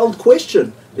the age-old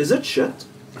question: is it shit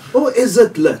or is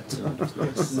it lit?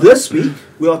 This week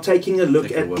we are taking a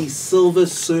look at the Silver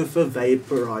Surfer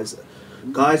Vaporizer.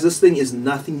 Guys, this thing is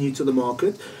nothing new to the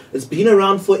market. It's been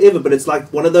around forever, but it's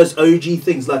like one of those OG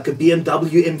things, like a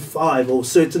BMW M5 or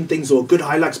certain things, or a good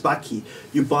Hilux Bucky.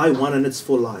 You buy one and it's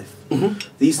for life.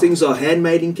 These things are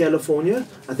handmade in California.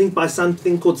 I think by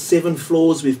something called 7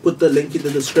 Floors. We've put the link in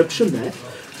the description there.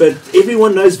 But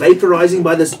everyone knows vaporizing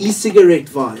by this e-cigarette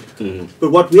vibe.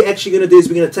 But what we're actually going to do is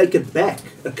we're going to take it back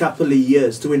a couple of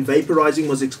years to when vaporizing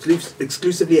was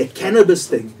exclusively a cannabis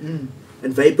thing.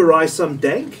 And vaporize some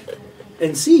dank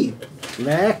and see.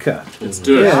 Lekker. Let's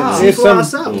do it. Yeah, See here's for some,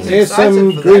 ourselves. here's Excited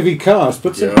some for that. groovy cast.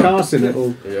 Put some Yeah. cast in it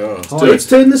all. Yeah. Let's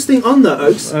turn this thing on though,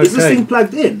 Oaks. Is this Okay. thing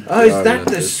plugged in? Oh, is Yeah, that man,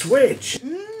 the it's- switch?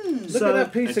 Look So- at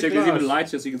that piece And of check, there's even glass.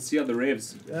 lights here so you can see on the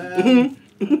revs. Got a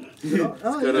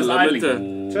It's idling.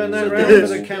 limiter. Turn that So around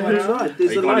there's- for the camera. That's right.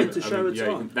 There's You a can't light even- to show it's yeah,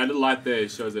 you on. can- that little light there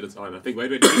shows that it's on. I think, wait,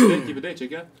 keep it there, keep it there,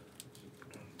 check it.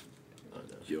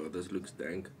 Yo, this looks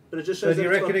dank. But it just So shows do you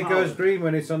that it's reckon it got goes power. green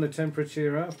when it's on the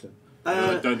temperature after?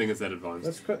 I don't think it's that advanced.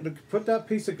 Let's put that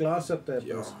piece of glass up there,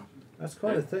 Yeah. boss. That's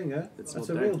quite a thing, eh? It's That's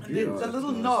not a real dank. And then beauty. the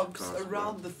little nice knobs cast,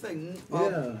 around the thing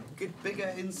Yeah. get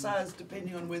bigger in size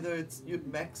depending on whether it's your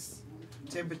max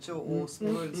temperature or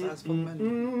smaller in size for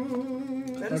manual.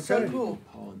 That is so Okay. cool.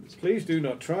 Please do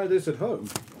not try this at home.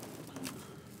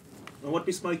 And what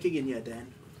we smoking in here, Dan?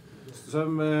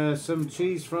 Some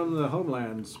cheese from the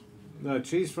homelands. No,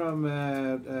 cheese from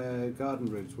garden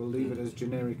roots. We'll leave it as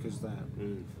generic as that.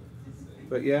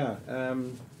 But yeah,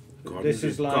 Garden this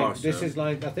is root like cast, yeah.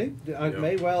 I think I Yeah.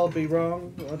 may well be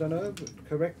wrong. I don't know. But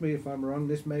correct me if I'm wrong.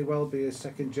 This may well be a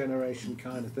second generation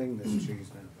kind of thing. This cheese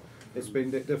now. It's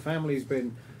been the family's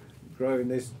been growing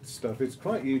this stuff. It's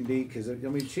quite unique. I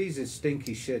mean, cheese is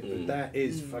stinky shit, but that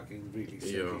is fucking really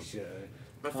stinky Yeah. shit.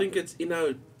 I think it's in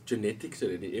our genetics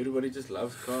already. Everybody just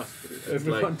loves cast. It's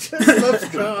Everyone like, just loves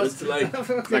cars. it's like,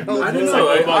 Like, I don't It's know.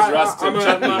 like Boss Rust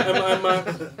and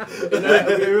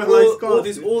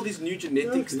There's all these new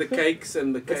genetics, the cakes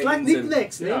and the cakes. It's like and,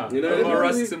 knickknacks, Yeah, ne? You know, more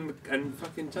rusts and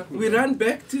fucking chutney. we ran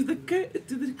back to the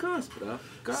cast, bro.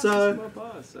 Cast So- is my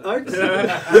boss.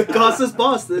 Gas's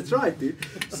boss, that's right, dude.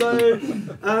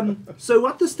 So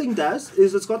what this thing does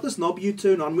is it's got this knob you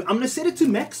turn on. I'm going to set it to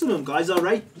maximum, guys. I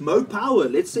rate Mo power.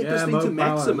 Let's set this thing to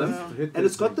maximum. And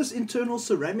it's got this internal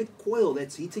ceramic coil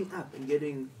that's heating up and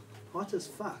getting hot as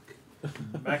fuck.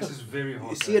 Max is very hot.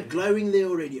 You see it glowing there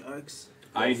already, Oaks.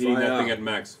 I ain't hitting that Fire. thing at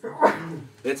max.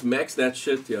 Let's max that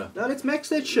shit, yeah. Now let's max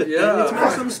that shit. Yeah, man. Let's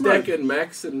make some stack smoke. and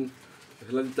max and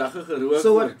laat die gerook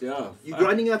So what- word, yeah. You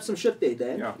grinding up some shit there,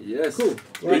 Dan? Yeah. Yes. Cool.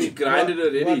 When you grinded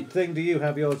it already. What thing do you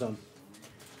have yours on?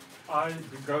 I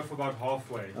go for about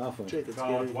halfway. Halfway. Check, it's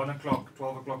About getting, 1 o'clock,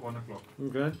 12 o'clock, 1 o'clock.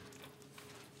 Okay.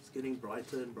 it's getting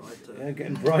brighter and brighter. Yeah,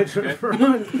 getting brighter and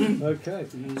brighter. Okay.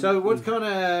 So what kind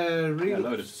of Yeah,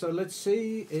 loaded. So let's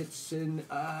see. It's in.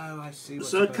 Oh, I see. What's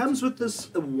So it about comes to- with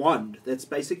this wand that's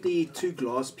basically 2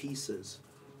 glass pieces.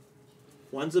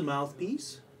 One's a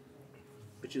mouthpiece,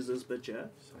 which is this bit here.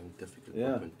 Scientific Yeah.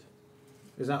 equipment.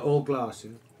 Is that all glass?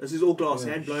 Yeah? This is all glass,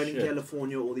 Yeah, hand blown in shit.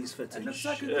 California, all these It fittings. looks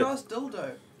like a glass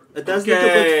dildo. It does look a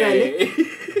bit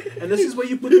phallic. And this is where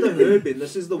you put the herb in.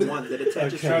 This is the one that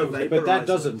attaches to the Okay. vaporizer. But that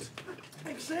doesn't.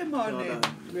 Shame on No, him.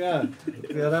 no. Yeah.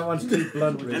 Yeah, that one's too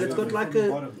blunt. And Really. it's got like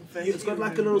it's got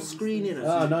like a little screen in it.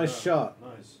 Ah, nice shot.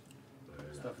 Nice.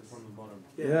 Stuff it from the bottom.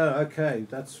 Yeah. Okay.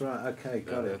 That's right. Okay.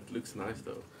 Yeah, Got it. that looks nice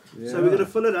though. Yeah. So we're gonna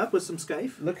fill it up with some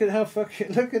scaife. Look at how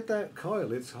fucking. Look at that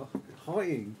coil. It's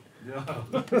high. Yeah.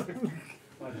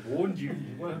 I warned you.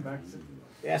 You weren't Max.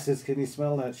 Yes, can you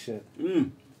smell that shit?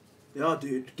 Yeah,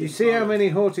 dude. Do you see how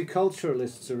many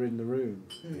horticulturalists are in the room?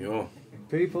 Yeah.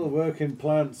 People work in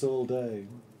plants all day.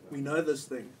 We know this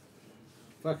thing.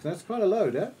 Fuck, that's quite a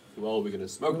load, eh? Well, we're gonna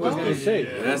smoke What this can you thing.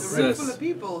 see? That's A room full of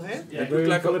people, hey? Yeah. It looked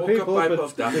like Full an of orca people, pipe but-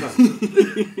 of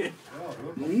Dhaka.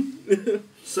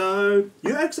 So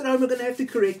you at home are gonna have to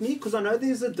correct me because I know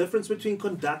there's a difference between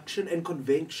conduction and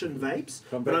convection vapes.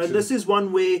 But Convection. this is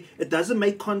one where it doesn't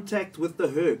make contact with the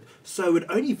herb, so it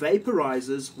only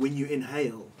vaporizes when you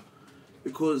inhale.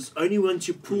 Because only once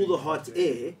you pull the hot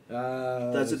air.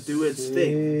 Does it do its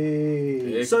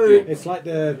thing? So- It's like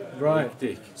the right.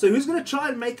 Hectic. So who's gonna try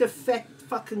and make a fat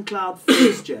fucking cloud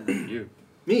first, Jan? You.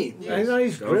 Me?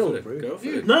 He's Go grilled, for it. bro. Go for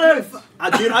it. No,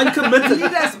 dude, I'm committed.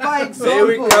 Lead us by example. There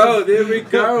we go. There we I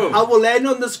go. will land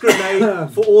on this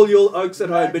grenade for all your oaks at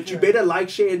home, but you better like,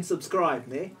 share, and subscribe,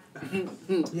 ne?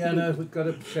 Yeah, no, we've got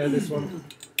to share this one.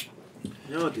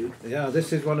 No, dude. Yeah,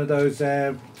 this is one of those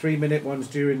 3-minute ones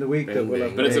during the week that Bang, we'll bang.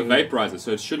 have. But it's a vaporizer,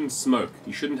 so it shouldn't smoke.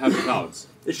 You shouldn't have clouds.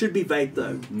 It should be vape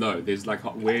though. No, there's like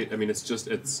where I mean, it's.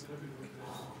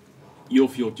 You'll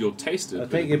taste it. I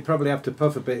but think you'd probably have to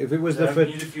puff a bit. If it was the You for,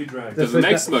 need a few drags. the Does it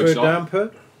make smoke, for Sean?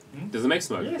 damper, does it make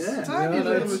smoke? Yes. Yeah. Tiny Yeah,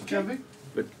 little that's- bit, Kevin.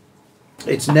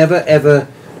 it's never ever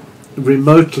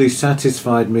remotely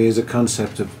satisfied me as a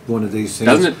concept of one of these things.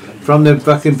 Doesn't it? From the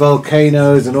fucking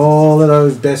volcanoes and all of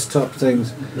those desktop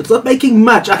things. It's not making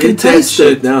much. I can Hit that taste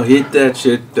shit it. now. Hit that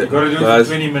shit. You gotta do it Guys.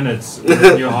 for 20 minutes.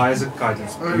 And your high as a kite.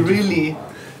 It's Oh, beautiful. really?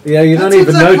 Yeah, you That don't seems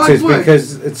even like notice hard work.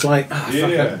 because it's like, ah, fuck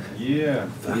it. Yeah.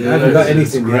 I haven't got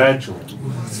anything yet. Gradual.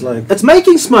 It's like, It's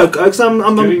making smoke, Oaks.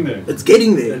 It's getting there. It's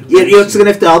getting there. Yeah, you're just gonna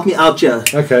have to help me out here.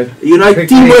 okay. You know, Pick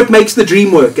teamwork makes the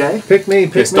dream work, eh? Pick me,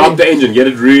 Okay, pick start me. the engine. Get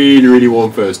it really, really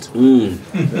warm first.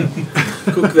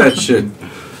 Cook that shit.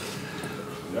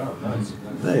 Yeah, nice.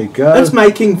 There you go. It's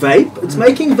making vape. It's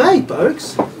making vape,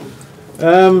 Oaks.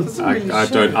 Sorry,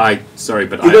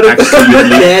 but You I gotta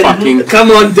absolutely Dan, fucking... come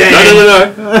on, Dan.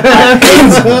 No. I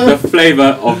hate the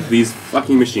flavour of these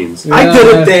fucking machines. I did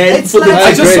it, Dan. It's For the like-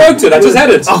 I just smoked it. I just had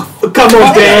it. Oh, come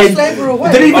on, Dan. Flavor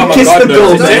away. Didn't even Oh my kiss god, the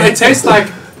no. girl. It tastes like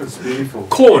It's beautiful.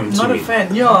 corn to Not a me.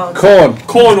 fan, yeah. Corn.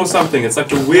 Corn or something. It's like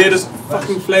the weirdest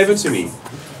fucking flavour to me.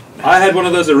 I had one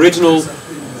of those original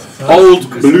old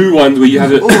blue ones where you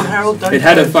have it. Oh, Harold, don't It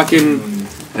had a go. fucking.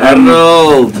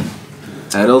 Harold's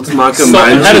maak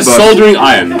It had a soldering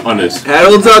iron on it.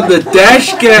 Harold's on the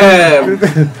dash cam.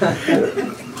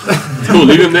 Cool,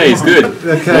 leave him there. He's good.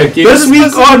 Okay. This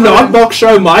week on the Hotbox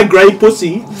Show, my grey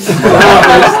pussy.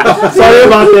 Sorry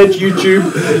about that, YouTube.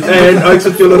 And Oaks,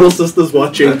 if your little sister's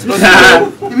watching.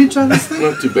 Let me try this thing.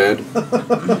 Not too bad.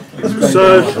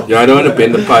 So, Yeah, I don't want to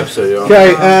bend the pipe, so yeah.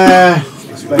 Okay,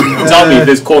 Tell me if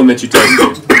there's corn that you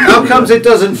tasted. how comes it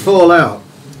doesn't fall out?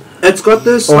 it's got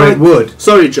this. Or like- it would?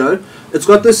 Sorry, Joe. It's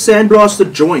got this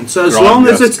sandblasted joint. So as Right, long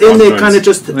as yes, it's in there, joints. kind of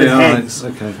just it Yeah, hangs.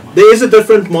 okay. There is a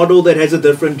different model that has a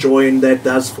different joint that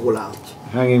does fall out.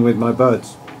 Hanging with my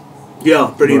buds. Yeah,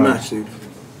 pretty Right. much, dude.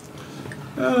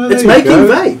 There It's you making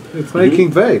go. vape. It's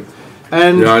making vape.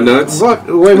 And Yeah, I know it's-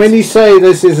 when you say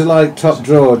this is like top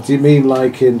drawer, do you mean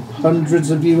like in hundreds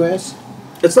of US?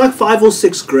 It's like 5 or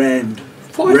 6 grand.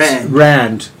 Rand.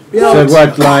 Rand. Yeah, So it's-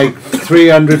 what, like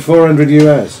 300, 400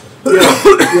 US?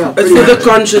 Yeah, It's for the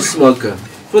conscious smoker.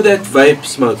 For that vape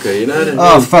smoker, you know what I mean?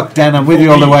 Oh, fuck, Dan, I'm with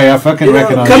you all the way. I fucking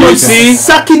recognise Come you. on, Dan. see?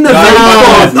 Sucking the No, vape no,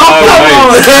 off. no, Oh,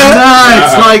 come No,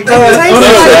 it's like...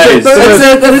 It's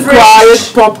a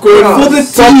quiet popcorn. For the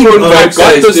team. Popcorn I vape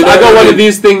got taste, this. you know I got what one I of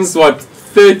these things. What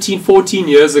 13, 14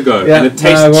 years ago, Yeah, and it no,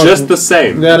 I tastes wasn't- just the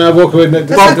same. Yeah, no, walk away.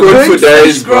 That's Popcorn like for burnt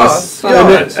days, fresh grass. boss.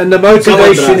 Yeah. And the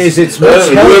motivation is it's much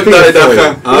Work healthier daar, for you.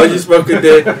 Dagga. How you smoking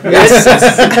there?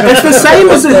 It's the same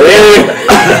as it. Come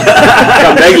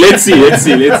back. Let's see.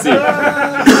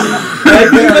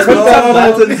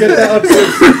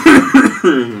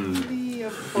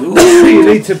 You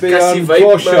need to be Cassie on vape,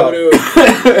 floor shot.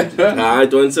 bro. Nah, I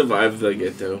don't survive the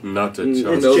ghetto. Not a It's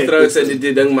chance. Nou check, trouwens, it's-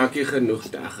 die ding maak jy genoeg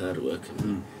dagga rook.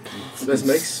 That's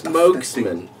make smokes,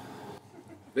 man.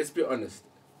 Let's be honest.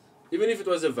 Even if it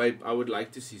was a vape, I would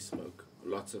like to see smoke.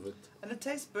 Lots of it. And it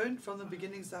tastes burnt from the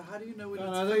beginning, so how do you know when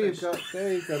Oh, it's there you finished? go.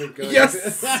 There you got it going.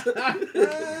 Yes!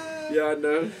 Yeah,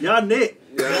 no. Yeah, Nick.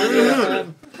 Yeah.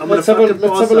 I'm Let's gonna have a fucking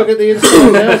pass look up. at the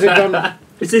inside now. Is it gone?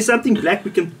 Is there something black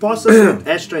we can pass us an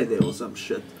ashtray there or some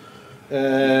shit?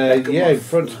 Yeah, in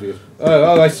front of you.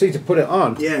 Oh, I see. To put it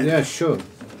on. Yeah. Yeah, sure.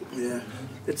 Yeah.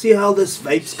 Let's see how this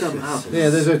vapes come out. Yeah,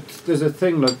 there's a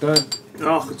thing. Look, don't.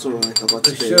 Oh, it's alright. I got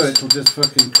For spares. sure, it'll just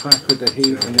fucking crack with the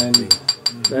heat, and then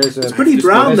there's a. It's pretty Just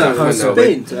brown there's though. a It's kind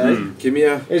of- spent, eh? Give me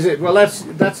a... Is it? Well,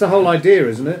 that's the whole idea,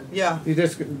 isn't it? Yeah. You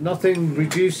just nothing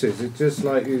reduces. It just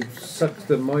like you suck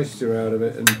the moisture out of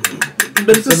it, and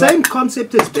But it's the So same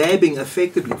concept as dabbing,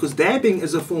 effectively, because dabbing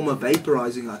is a form of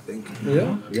vaporizing, I think.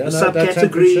 yeah, A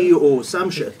subcategory or some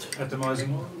shit. Atomizing.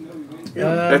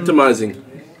 Atomizing.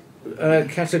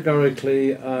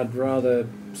 Categorically, I'd rather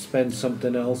spend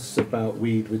something else about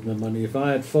weed with my money. If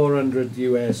I had 400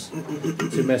 US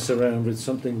to mess around with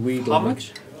something weed. How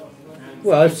much?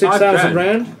 Well, 6,000 grand.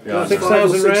 rand. Yeah,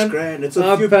 6,000 rand. grand. It's a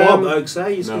Up, few bob um, oaks, eh?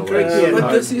 You no can correct way. me. Uh, But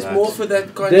But this is That- more for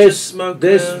that conscious smoker.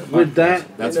 This with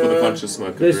that. That's You for the know, conscious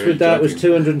smoker. This really with that was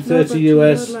joking. 230 No, but you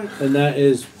know, US, like- and that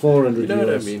is 400 You know what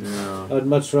I US. mean? Yeah. I'd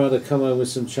much rather come home with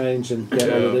some change and get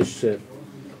all of Yeah. this shit.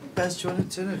 Baz, do you want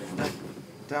to turn it like,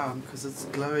 down because it's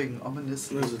glowing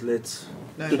ominously? let's.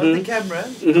 No, not the camera.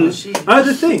 The machine. Oh,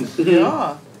 the thing.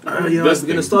 Yeah. Oh, yeah, This we're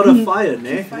gonna thing. start a fire,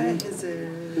 ne? Fire is it?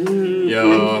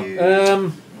 Yeah.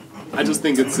 Um, I just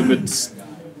think it's a bit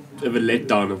of a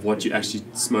letdown of what you're actually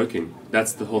smoking.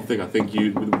 That's the whole thing. I think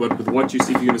with what you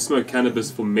see, if you're going to smoke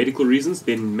cannabis for medical reasons,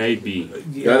 then maybe.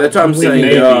 Yeah, that's what I'm with saying. you.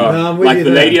 Maybe. Yeah. No, I'm with Like you the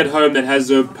there. lady at home that has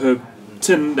her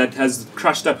tin that has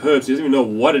crushed up herbs. She doesn't even know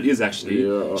what it is actually.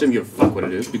 Yeah. She doesn't give a fuck what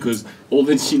it is because all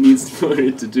that she needs for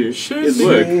it to do is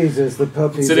work. Jesus, the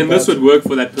puppies. So then this would work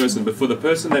for that person, but for the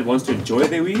person that wants to enjoy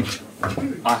their weed,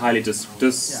 I highly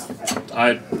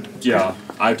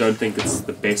I don't think it's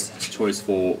the best choice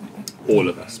for all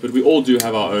of us. But we all do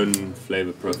have our own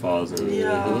flavor profiles.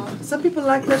 And Some people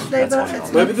like that flavor.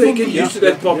 It's Maybe not they for get me. used to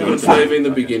that popcorn flavor in the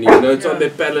beginning. You know, it's on their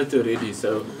palate already.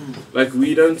 So, like,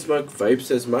 we don't smoke vapes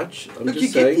as much. I'm But you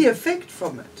just get saying. the effect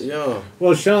from it. Yeah.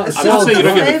 Well, I'm not saying you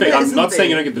don't get the effect. I'm Isn't not saying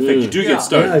you don't get the effect. You do Yeah. get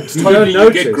stoned. No, you Totally, don't you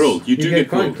notice. get grilled. You do get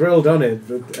quite grilled. grilled on it.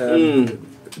 But,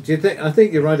 do you think? I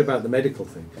think you're right about the medical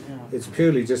thing. It's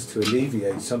purely just to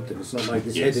alleviate something. It's not like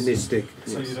this Yes. hedonistic.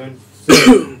 So you don't.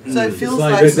 So it feels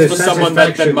like like, there's For someone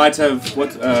that satisfaction. might have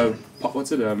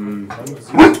what's it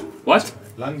what?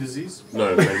 Lung disease?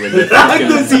 No, when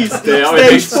they're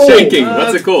Stage 4. shaking.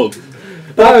 What's it called?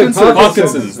 Parkinson's.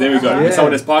 Parkinson's. There we go. Yeah. When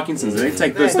someone has Parkinson's, they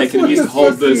take this. They can at least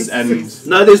hold this and.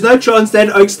 No, there's no chance that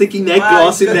Oak sticking that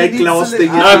glass in gonna that need glass to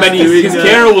thing. live- No, man, his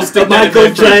carer will stick that in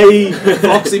Michael there. J.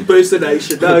 Fox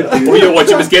impersonation. No, dude. Or you watch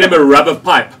him, just get him a rubber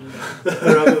pipe.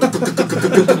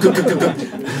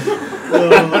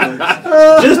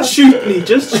 Just shoot me.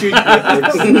 Just shoot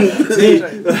me.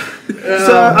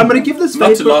 So I'm going to give this Not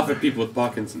to vapor. laugh at people with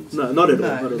Parkinson's. No, not at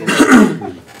all. No. Not at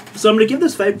all. So I'm going to give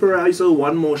this vaporizer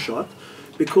one more shot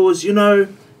because, you know,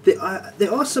 there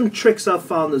are some tricks I've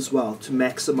found as well to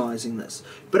maximizing this.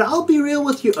 But I'll be real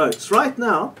with you, Oaks. Right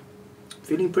now,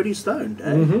 feeling pretty stoned,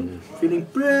 eh? Feeling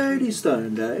pretty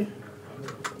stoned, eh?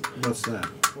 What's that?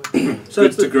 So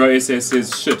Good to grow SS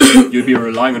says shit. You'd be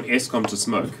relying on Escom to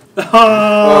smoke.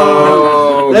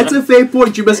 Oh, that's a fair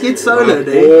point. You must get solar, eh?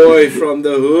 boy from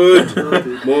the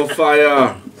hood. More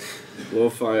fire. More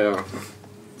fire.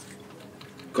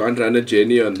 Can't run a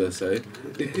Jenny on this, eh?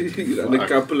 Run a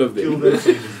couple of them.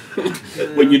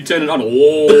 When you turn it on,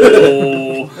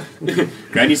 oh,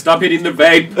 Granny, stop hitting the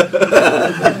vape.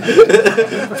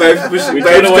 Vape's We're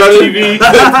trying to watch TV.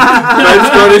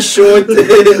 got a short.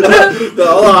 The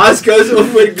whole house goes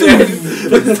off when Glenn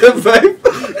puts the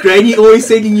vape. Granny always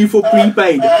sending you for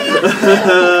prepaid.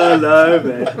 No,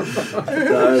 man.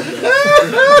 No, man.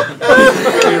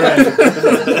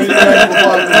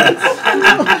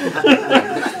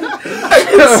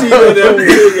 I see what I'm doing.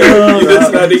 You're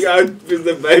just running out with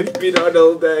the vape been on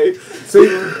all day. So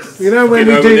you know when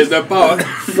You know, we when do there's no power.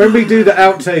 when we do the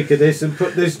outtake of this and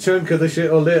put this chunk of the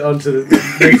shit all lit onto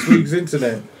the next week's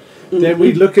internet, then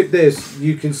we look at this.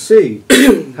 You can see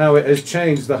how it has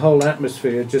changed the whole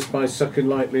atmosphere just by sucking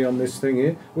lightly on this thing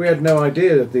here. We had no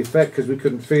idea of the effect because we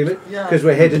couldn't feel it Yeah. because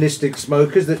we're hedonistic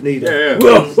smokers that need it. Yeah.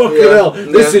 Well, fucking Yeah. hell,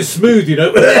 this is smooth, you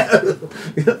know.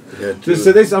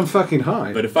 So this, I'm fucking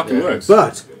high. But it fucking works.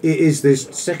 But it is this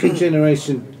second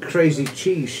generation crazy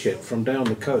cheese shit from down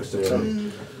the coast. I tell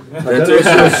you. I don't know if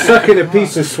you're sucking a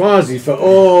piece of Swazi for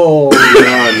all. No.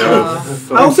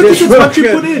 I also think it's what you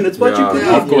put in. It's what you Yeah. put in.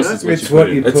 Of course, you know? it's what It's you what put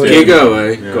in. you It's put in. gigo,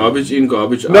 eh? Yeah. Garbage in,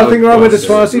 garbage out. Nothing wrong with the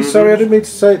process. Swazi. Sorry, I didn't mean to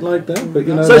say it like that. But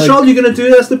you know, So, like, Charles, you're going to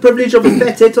do us the privilege of a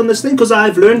fat hit on this thing? Because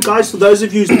I've learned, guys, for those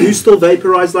of you who do still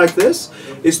vaporize like this,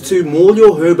 is to maul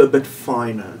your herb a bit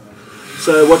finer.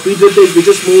 So what we did is we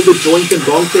just mauled the joint and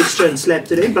bong texture and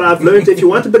slapped it in. But I've learned if you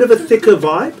want a bit of a thicker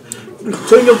vibe,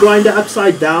 turn your grinder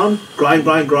upside down,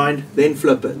 grind, then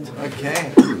flip it.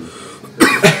 Okay.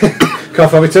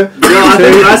 coughometer. Yeah, I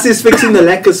think Russ is fixing the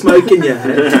lack of smoke in here.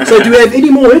 eh? So do we have any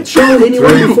more hits, Sean?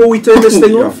 Anyone before we turn this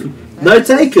thing off? No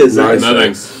takers. eh? Nice. No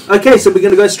thanks. Okay, so we're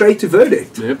going to go straight to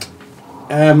verdict. Yep.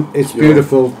 It's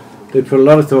beautiful. They put a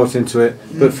lot of thought into it.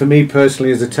 But for me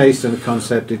personally, as a taste and a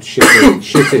concept, it's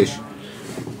shittish.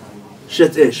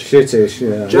 Shit-ish. Shittish.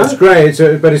 Yeah, Joe? it's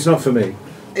great, but it's not for me.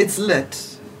 It's lit.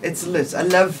 It's lit. I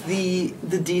love the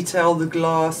detail, the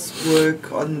glass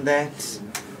work on that.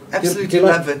 Absolutely do you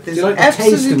like, love it. Do you like the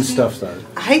taste and stuff though?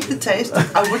 I hate the taste.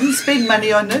 I wouldn't spend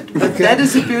money on it, but that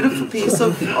is a beautiful piece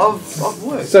of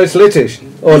work. So it's litish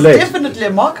or There's lit. definitely a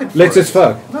market for Lit it. as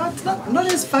fuck. No, it's not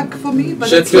as fuck for me, but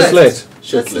Shit it's Just lit. lit.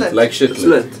 Shit It's lit. lit. Like shit It's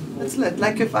lit. lit. It's lit.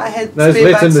 Like if I had There's spare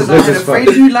lit bucks and and there's I lit had a as fuck. friend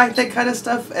who liked that kind of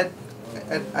stuff,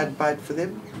 I'd buy it for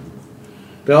them.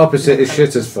 The opposite is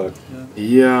shit as fuck.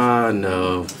 Yeah,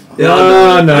 no.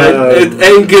 No. It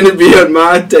ain't gonna be on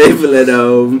my table at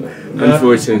home,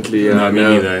 unfortunately. Yeah, No, me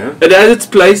no. neither, yeah. It has its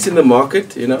place in the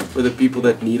market, you know, for the people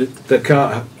that need it. That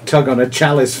can't tug on a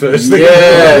chalice first thing.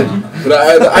 Yeah, but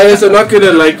I also not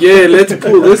gonna like, yeah, let's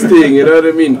pull this thing, you know what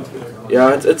I mean?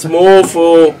 Yeah, it's more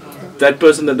for that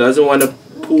person that doesn't want to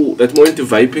pull, that's more into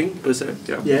vaping, per se.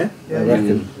 Yeah. Yeah. I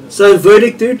reckon. So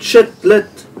verdict, dude, shit lit.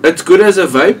 It's good as a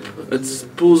vape,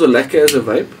 it pulls a lekker as a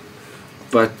vape,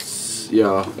 but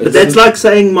yeah. But that's like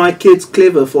saying my kid's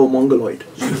clever for a mongoloid.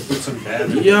 Put some dab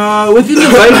in. Yeah, within the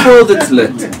vape world it's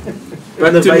lit.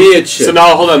 But to me it's shit. So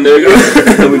now, hold on, there we go.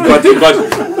 we've got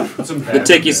Put some the dab.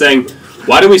 techie saying,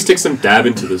 why don't we stick some dab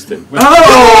into this thing? Oh!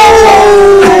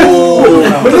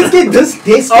 But let's get this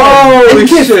desk. Oh,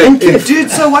 shit.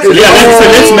 Dude, so what? So,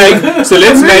 so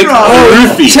let's make a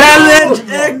roofie. Challenge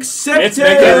accepted. Let's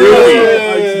make a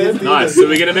roofie. Nice. So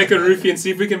we're gonna make a roofie and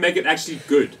see if we can make it actually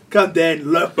good Come Dan,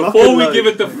 look. before we give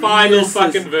it the final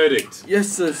fucking verdict. Yes,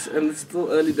 sis, and it's still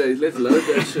early days. Let's load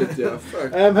that shit, yeah.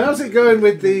 Fuck. How's it going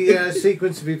with the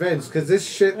sequence of events? Because this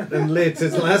shit and lit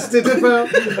has lasted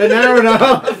about an hour and a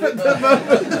half at the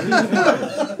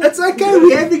moment. It's okay,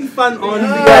 we're having fun on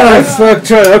Yeah, fuck.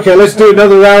 Okay, let's do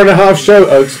another hour and a half show,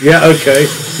 Oaks. Yeah, okay.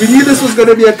 We knew this was going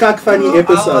to be a cuck funny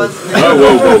episode. Oh,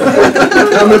 whoa, whoa.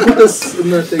 I'm going to put this in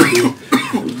the thing.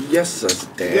 Yes, sis,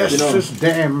 damn. Yes, just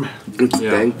damn. It's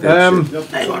Yeah. dank that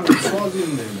shit.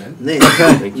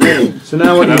 Thank you. So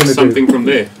now what Can are you have going to do? something from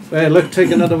there. Look,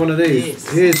 take another one of these. Yes.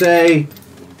 Here's a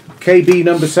KB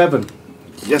number 7.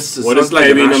 Yes, sis. What is sounds like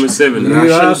KB Russian- number 7? You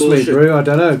Russian asked me, bullshit. Brew. I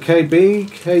don't know.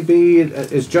 KB,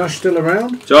 is Josh still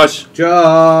around? Josh.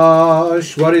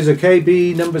 Josh, what is a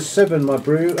KB number 7, my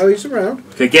brew? Oh, he's around.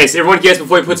 Okay, guess. Everyone guess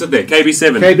before he puts it there.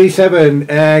 KB7. KB7,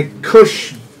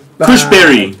 Kush.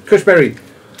 Kushberry. Kushberry.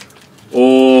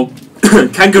 Or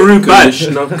Kangaroo Butt.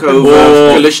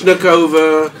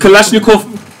 Kalashnikova. Kalashnikov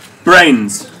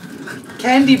Brains.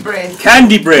 Candy breath.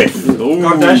 Candy Breath. Ooh.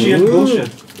 Kardashian bullshit.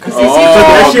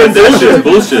 Oh, Kardashian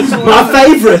bullshit. My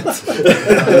favourite.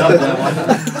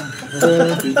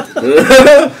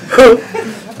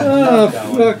 Oh,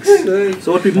 fuck's sake.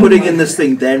 So what we're putting in this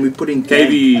thing, Dan? We're putting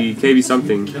KB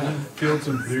something. Fields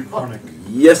and blue chronic.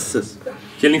 Yes, sis.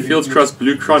 Killing Fields Cross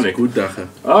Blue Chronic. Good dagen.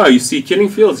 Oh, you see, Killing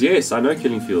Fields. Yes, I know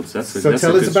Killing Fields. That's So that's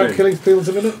tell a us good about strain. Killing Fields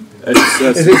a minute. It's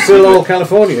Is it still all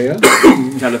California, yeah?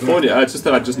 California. It's just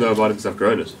that I just know about it because I've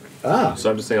grown it. Ah.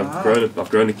 So I'm just saying I've grown it. I've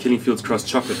grown a Killing Fields Cross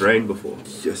Chocolate Rain before.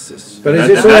 Yes, sis. But is And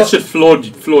this that all... shit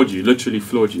floored you. Literally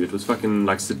floored you. It was fucking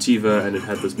like sativa, and it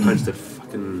had this punch that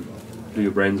fucking blew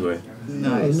your brains away.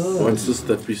 Nice. What's this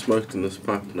that we smoked in this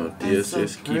pipe now?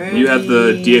 DSS keep. great. You had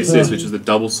the DSS, which was the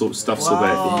double stuffed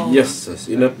sorbet. Wow. Yes, sis.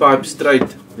 In a pipe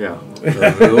straight. Yeah.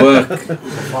 Work.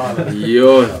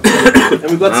 Yo.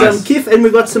 And we got Nice. some kif and we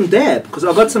got some dab. Because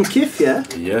I got some kif here.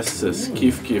 Yes, sis.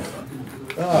 Kif.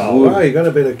 Oh, wow, you got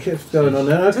a bit of kiff going on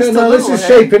there. Okay, Just a now this little, is eh?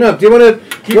 shaping up. Do you want to...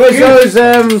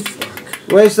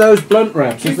 Where's those blunt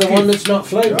wraps? Is the one that's not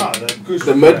flavoured? Ah, the kush.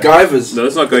 The MacGyvers. No,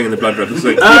 that's not going in the blood wrap. It's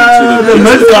like The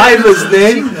midlifers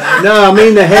then. No, I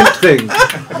mean the hemp thing.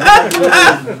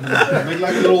 Make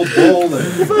like a little ball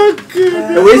there.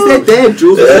 And where's that dab,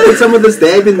 Jules? Let's put some of this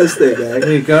dab in this thing, eh?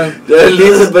 There you go. There's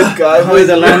the Play MacGyvers.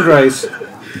 the landrace.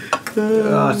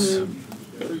 Yes.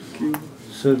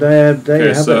 So there you okay,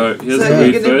 have so it. here's So the you're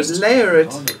weed gonna first. layer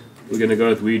it. We're gonna go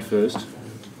with weed first.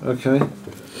 Okay.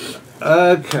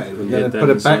 Okay, we're Get going to that put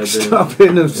a inside backstop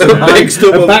in of some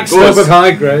backstop of course. of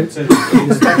high grade. So you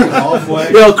stack it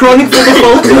halfway. Well, chronic for the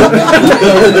filter.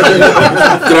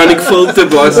 Chronic filter,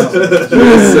 boss. Yes,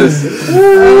 sis.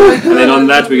 And then on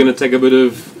that, we're gonna take a bit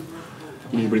of.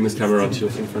 Can you bring this camera onto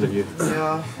in front of you?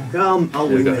 Yeah. I'll There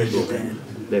we win go. that, Dan.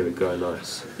 There we go.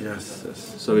 Nice. Yes,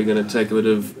 sis. So we're gonna take a bit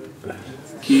of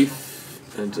keef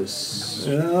and just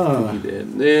Yeah. put it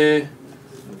in there,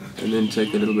 and then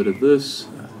take a little bit of this.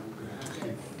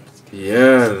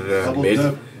 Yeah, Double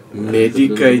dip.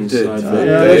 medicated. Inside Yeah,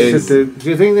 there. this should do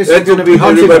you think this is That going to would be put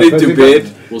hot everybody enough? to Is it-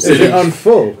 bed. We'll Is set it it, on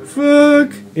full? Fuck.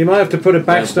 You might have to put a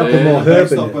backstop and more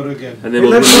herb in Backstop it. it again. and then It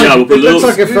we'll looks put, yeah, like, we'll put it a looks little.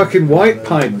 like a fucking white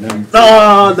pipe now.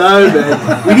 Oh, no,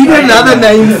 man. We need another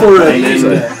name for it.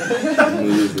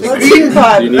 Green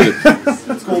pipe. You need it.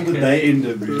 It's called the day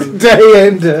ender, bro. Day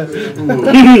ender.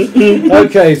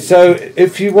 Okay, so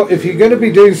if you're going to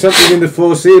be doing something in the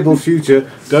foreseeable future,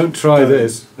 don't try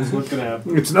this. It's not gonna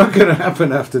happen. It's not going to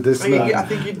happen after this I night.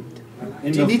 think you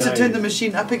End do you of need to day. turn the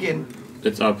machine up again.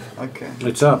 It's up. Okay.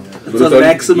 It's up. It's on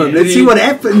maximum. Let's see what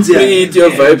happens here. Preheat your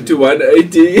vape to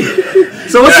 180.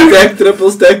 So what's your Stack,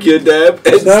 triple stack your dab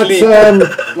and That's sleep.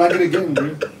 Plug it again,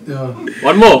 bro.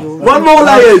 One more. one more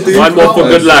layer, dude? One more for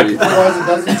good luck. Otherwise it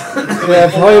doesn't.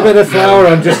 Yeah, pour a bit of flour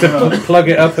on just to plug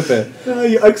it up a bit.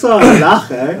 You oaks are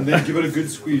lach, eh? And then give it a good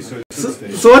squeeze so it sits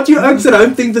there. So what you oaks at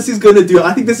home think this is going to do?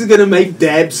 I think this is going to make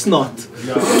dab snot.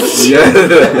 Yeah.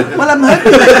 Well, I'm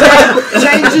hoping that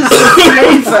changes the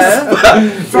flavour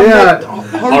from Yeah. that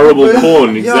Horrible burn.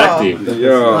 corn, Yeah. exactly.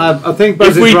 Yeah. I think Buzz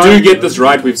If is we right. do get this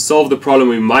right, we've solved the problem.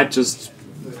 We might just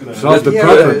Solve the Yeah,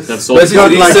 problem. it is. have solved This the is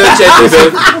problem. research at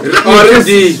the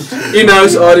R&D.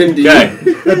 In-house R&D. Okay.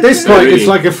 At this point, Really? it's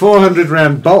like a 400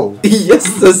 rand bowl. Yes,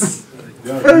 this.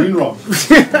 Moon rock.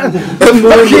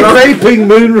 Vaping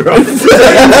moon rock.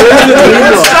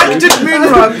 Constructed moon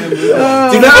rock.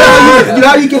 Do you know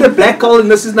how you get a black hole and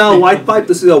this is now a white pipe?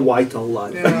 This is a white hole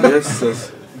light. Yeah.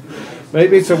 Yes.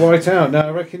 Maybe it's a white out. Now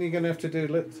I reckon you're going to have to do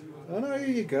lit. Oh no, here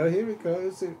you go. Here it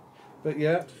goes. But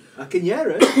yeah. I can hear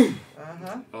it.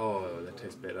 Uh-huh. Oh, that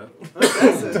tastes better.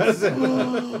 Does it?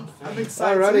 I'm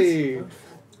excited. Alrighty.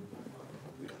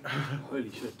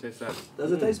 Holy shit, taste that.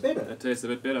 Does it taste better? That tastes a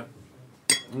bit better.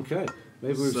 Okay.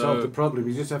 Maybe we've So- solved the problem.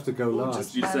 You just have to go Or large.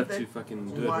 just You just add have to that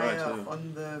fucking do it wire right. Yeah.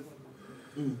 on the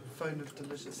phone of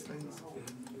delicious things.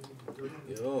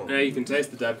 Yeah, you can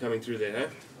taste the dab coming through there,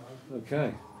 huh?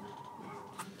 Okay.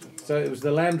 So it was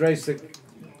the land race that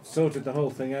sorted the whole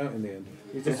thing out in the end.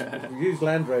 You just use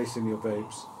land race in your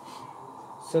vapes.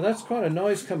 So that's quite a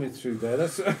noise coming through there.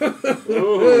 That's It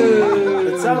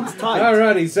sounds tight.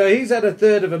 Alrighty, so he's had a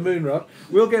third of a moon rock.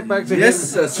 We'll get back to him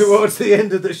towards the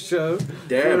end of the show.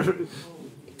 Damn.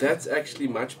 That's actually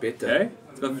much better. Okay?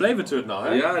 It's got flavour to it now,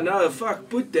 huh? Yeah, no, fuck.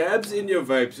 Put dabs in your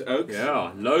vapes, Oaks.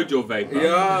 Yeah, load your vape.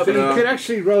 Yeah, So you bro. can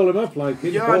actually roll them up like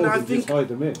in Yeah, balls no, I and think- just hide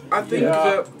them in. I think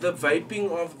Yeah. the vaping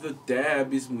of the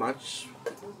dab is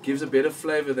gives a better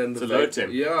flavor than It's the a low vape.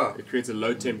 temp. Yeah. It creates a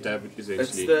low temp dab,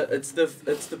 essentially. It's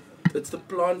the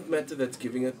plant matter that's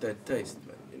giving it that taste,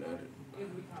 man. You know.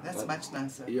 That's much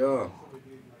nicer. Yeah.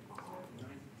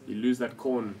 You lose that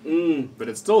corn, Mm. but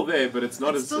it's still there. But it's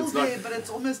not It's as still it's there, not but it's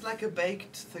almost like a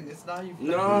baked thing. It's now you've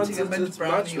No, eating a mint it's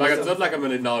brownie. much or like it's something. not like I'm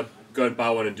gonna now go and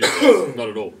buy one and do this. Not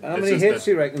at all. How It's many just hits that-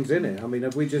 do you reckon's in it? I mean,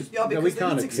 have we just... Yeah, no, because we then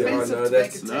can't it's have expensive no, to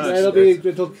that's- make it no, taste.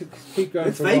 it'll keep going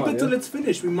Let's for a vape while, it till yeah? it's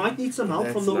finished. We might need some help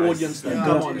That's from the nice. audience. Then. Yeah.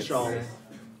 Come on, Charles.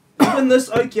 Even this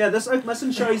oak, this oak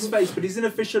mustn't show his face, but he's an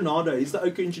aficionado. He's the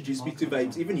oak who introduced me to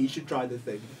vapes. Even he should try the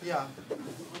thing. Yeah.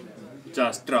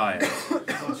 Just try it.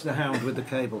 It's the hound with the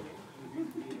cable.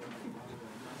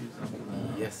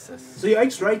 Yes. So your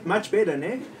oak's rate much better,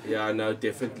 ne? Yeah, no,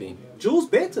 definitely. Jules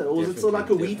better, or is it still like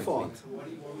a weed fart?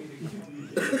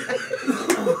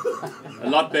 A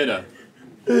lot better.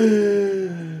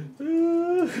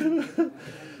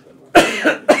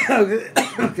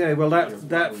 Okay, well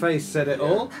that face said it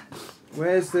all.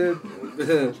 Where's the...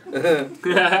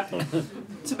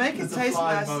 To make it taste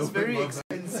nice is very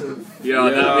expensive. Yeah,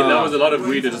 that was a lot of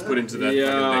weed to just put into that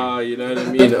Yeah, you know what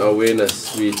I mean? Awareness,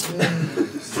 sweet.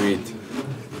 Sweet.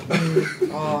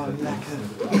 Oh, lekker.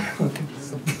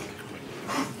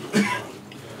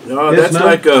 No, Yes, that's ma'am?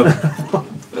 like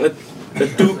a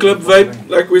two-clip vape,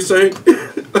 like we say.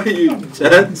 Are you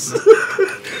chance?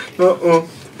 Ain't Cool.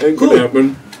 gonna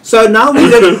happen. So now we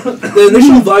did, the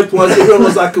initial vote was everyone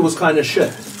was like it was kind of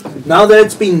shit. Now that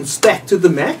it's been stacked to the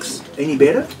max, any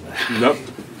better? thing. Nope.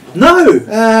 No.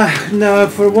 No,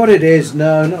 for what it is,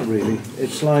 no, not really.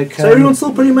 It's like... So everyone's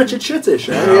still pretty much at shitish,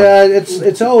 eh? Yeah,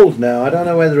 it's old now. I don't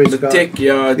know whether it's The got... tech,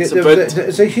 yeah, it's Yeah, a bit...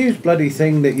 it's a huge bloody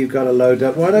thing that you've got to load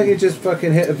up. Why don't you just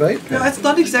fucking hit a vape pen? No, it's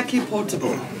not exactly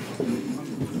portable.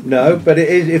 No, but it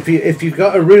is if you've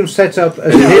got a room set up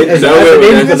as, Yeah, as no, an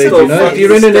yeah, invalid, still you know, if fucking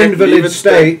you're in an stack, leave invalid it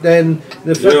state, then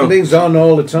the fucking Yeah. thing's on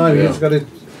all the time. You Yeah. just got to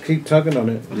keep tugging on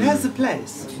it. It has a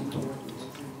place.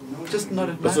 Just not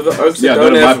at my So the oaks Yeah, that not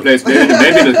don't in my have... place.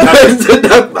 Maybe in a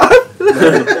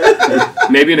cupboard.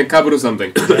 Maybe in a cupboard or something.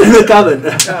 In the cupboard.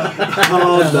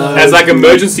 Oh no. As like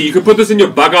emergency, you could put this in your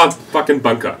bug out fucking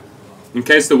bunker. In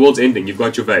case the world's ending, you've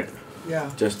got your vape.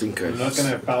 Yeah. Just in case. You're not going to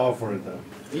have power for it though.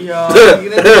 Yeah. You're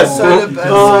gonna do a solar.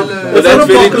 But It's that's not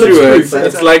very apocalypse true. proof,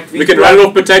 It's like We can run it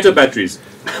off potato batteries.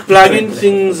 plug-in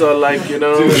things are like, you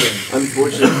know,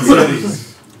 unfortunately.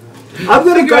 I'm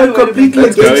going to go completely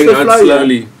It's against going the out flow.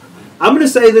 slowly. I'm going to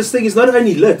say this thing is not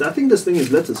only lit, I think this thing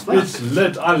is lit as fuck. It's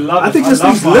lit. I love it. I think this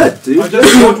love thing's mine. lit, dude. I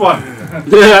just bought one.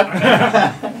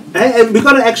 And we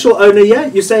got an actual owner here.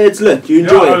 You say it's lit. You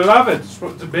enjoy Yeah, I it. love it. It's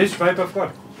the best vape I've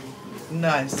got.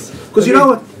 Nice. Because you know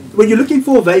what? When you're looking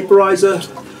for a vaporizer,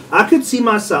 I could see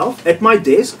myself at my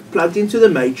desk, plugged into the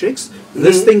matrix,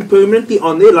 this thing permanently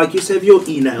on there, like you have your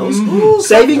e-nails,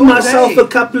 saving all myself day. a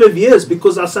couple of years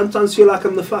because I sometimes feel like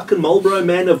I'm the fucking Marlboro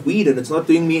man of weed and it's not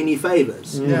doing me any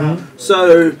favors. Yeah.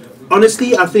 So,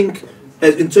 honestly, I think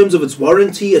in terms of its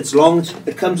warranty, it's long,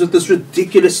 it comes with this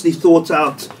ridiculously thought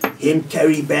out hemp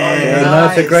carry bag. Yeah,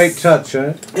 Nice. that's a great touch,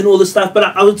 eh? And all this stuff, but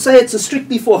I would say it's a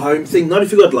strictly for home thing, not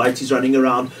if you've got lighties running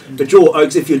around. But your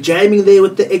Oaks, if you're jamming there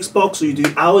with the Xbox or you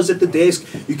do hours at the desk,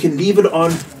 you can leave it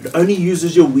on. It only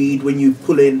uses your weed when you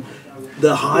pull in.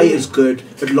 The high is good.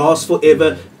 It lasts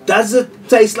forever. Does it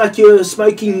taste like you're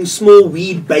smoking small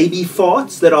weed baby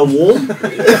farts that are warm?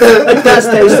 It does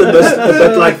taste a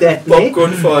bit like that, ne?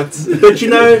 Popcorn farts. But you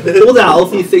know, all the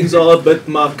healthy things are a bit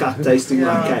marked tasting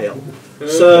like kale.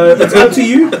 So it's up to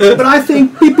you. But I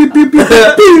think pew, pew, pew, pew,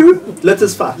 pew, pew, lit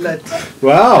as fuck. Lit.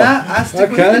 Wow. Yeah, I stick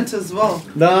with Okay. it as well.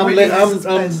 No, I'm Really lit. has its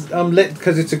place. I'm lit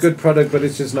because it's a good product, but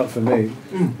it's just not for me.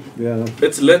 Yeah.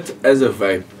 It's lit as a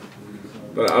vape,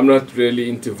 but I'm not really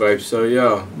into vapes, so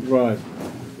yeah, Right.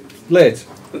 Lit.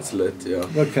 it's lit. Yeah.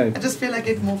 Okay. I just feel I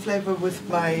get more flavour with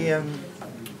my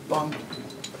bong.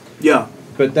 Yeah.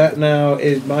 But that now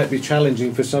it might be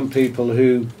challenging for some people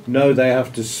who know they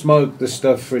have to smoke the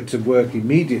stuff for it to work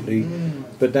immediately.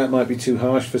 But that might be too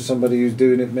harsh for somebody who's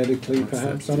doing it medically,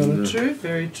 perhaps. I don't know. True,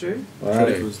 very true. All right.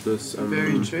 What was this?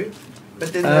 Very true.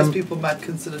 But then Um, those people might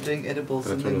consider doing edibles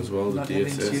that and one then as well, the not having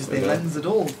to DSS use and their that. lungs at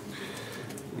all.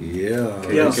 Yeah.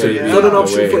 Yeah, Okay, so yeah. not an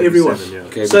option for everyone.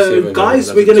 KB7, So, guys,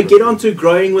 yeah, we're going to that's get on to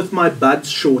growing with my buds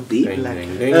shortly. Ding,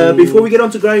 ding, ding. Before we get on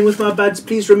to growing with my buds,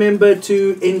 please remember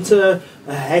to enter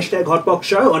hashtag Hotbox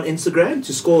Show on Instagram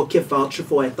to score a gift voucher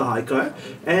for at the Heiko.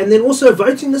 And then also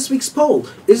voting this week's poll.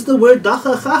 Is the word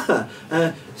dacha chacha?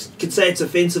 Could say it's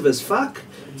offensive as fuck.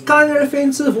 It's kind of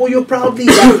offensive, or you're proudly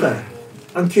dacha.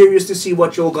 I'm curious to see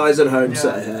what your guys at home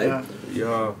say. Hey? Yeah.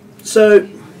 Yeah. So,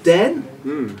 Dan,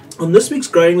 on this week's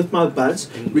Growing with My Buds,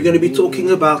 we're going to be talking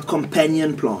about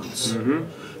companion plants.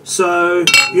 So,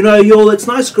 you know, it's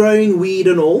nice growing weed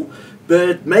and all,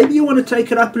 but maybe you want to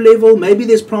take it up a level. Maybe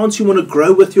there's plants you want to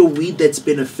grow with your weed that's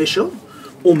beneficial.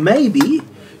 Or maybe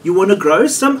you want to grow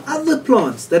some other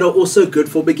plants that are also good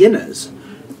for beginners.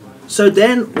 So,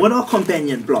 Dan, what are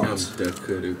companion plants?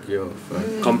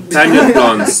 Companion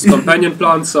plants. Companion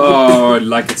plants are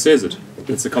like it says it.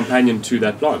 It's a companion to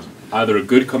that plant. Either a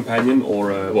good companion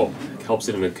or helps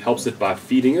it by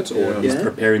feeding it, or at least Yeah.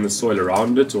 preparing the soil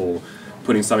around it, or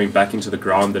putting something back into the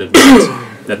ground that it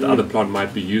might, that the other plant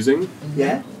might be using,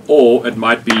 Yeah? or it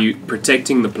might be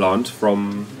protecting the plant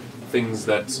from things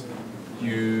that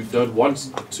you don't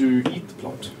want to eat the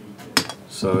plant.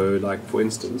 So, like for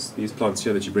instance, these plants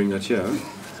here that you bring out here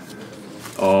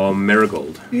are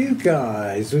marigold. You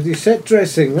guys, with your set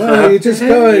dressing, wow, you're just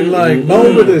going like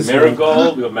mold with this.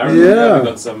 Marigold, we got marigold, Yeah. we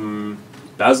got some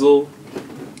basil,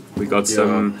 we got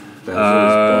some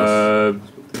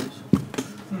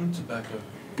Tobacco.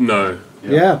 no.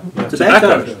 Yeah.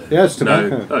 Tobacco. Yes, tobacco.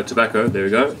 No. Oh, tobacco, there we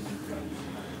go.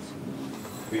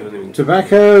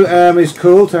 Tobacco is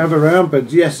cool to have around,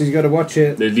 but yes, you got to watch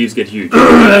it. The leaves get huge.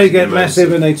 They get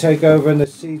massive and they take over, and the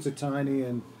seeds are tiny.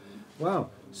 And wow,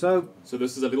 so So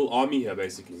this is a little army here,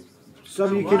 basically.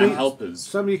 some you And can eat, helpers.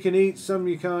 some you can eat, some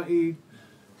you can't eat.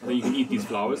 And then you can eat these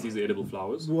flowers. These are edible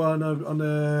flowers. One on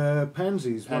the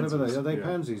pansies, whatever they Pansies, are. They yeah.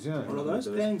 pansies, yeah. What are those?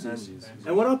 Those Pansies.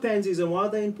 And what are pansies and why are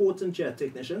they important here,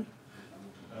 technician?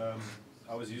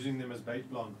 I was using them as bait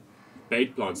plant.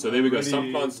 Bait plants. So there we go.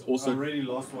 Some plants I also already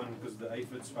lost one because the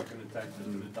aphids fucking attacked it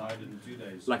and it died in 2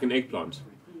 days. like an eggplant.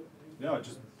 Yeah,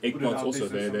 just put it Eggplants out also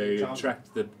there so they something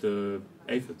attract the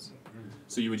aphids.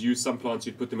 So you would use some plants,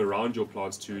 you'd put them around your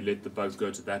plants to let the bugs go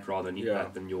to that rather than eat Yeah.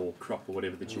 that than your crop or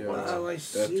whatever that you Yeah. want. Oh, I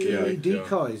see. yeah.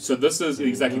 Decoys. So this is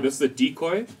exactly this is a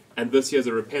decoy, and this here is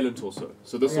a repellent also.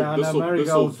 So this Yeah, I will know this will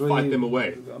marigolds when fight you- them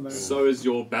away. Marigolds. So is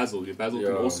your basil. Your basil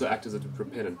can Yeah. also act as a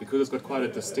repellent because it's got quite a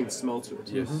distinct smell to it.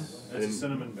 Yes. That's a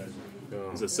cinnamon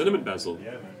basil. It's a cinnamon basil.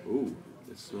 Yeah, man. Ooh,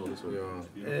 let's smell this one.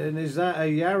 Yeah. And is that a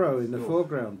yarrow in the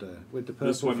foreground there with the purple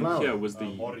This one flower? here was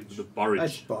borage. the That's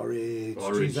borage. borage.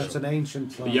 Borage. Jeez, that's an ancient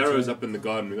The plant. yarrow is yeah. up in the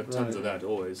garden. We've got tons Right. of that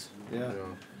always. Yeah.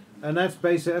 And that's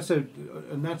basically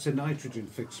that's a nitrogen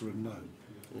fixer of note.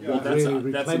 Well, It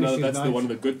really that's replenishes one of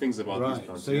the good things about these Right.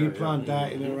 plants. So you plant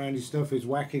that in and around your stuff is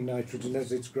whacking nitrogen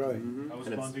as it's growing. I was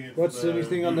And it's- planting it. What's for the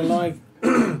anything on the live?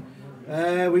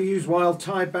 We use wild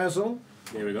Thai basil.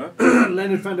 There we go.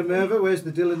 Leonard van der Merwe, where's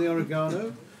the dill and the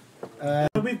oregano?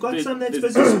 We've got There's- some that's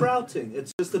there's- busy sprouting.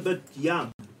 It's just a bit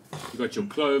young. You've got your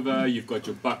clover, you've got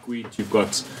your buckwheat, you've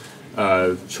got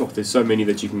there's so many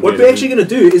that you can What get. we're actually going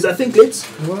to do is I think let's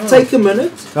take a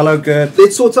minute, Hello, Gert.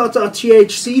 let's sort out our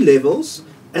THC levels,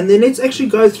 and then let's actually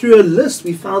go through a list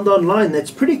we found online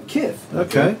that's pretty kiff.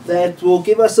 Okay. That will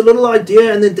give us a little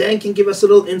idea, and then Dan can give us a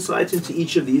little insight into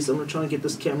each of these. I'm going to try and get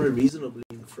this camera reasonably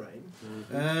in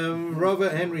frame.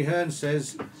 Robert Henry Hearn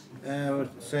says,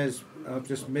 I've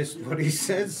just missed what he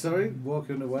says, sorry,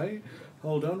 walking away.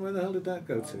 Hold on, where the hell did that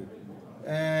go to?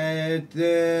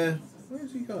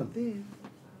 Where's he gone? There.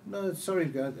 No, sorry,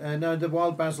 guys. No, the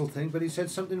wild basil thing, but he said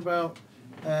something about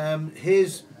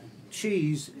his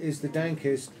cheese is the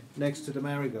dankest next to the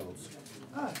marigolds.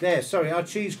 There, sorry, our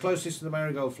cheese closest to the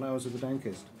marigold flowers are the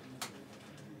dankest.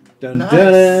 Dun, Nice.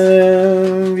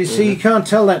 dun. You see, you can't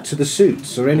tell that to the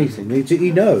suits or anything.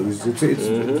 He knows.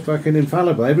 It's fucking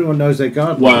infallible. Everyone knows their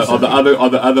garden. Well, are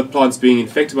the other plants being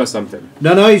infected by something?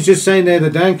 No, he's just saying they're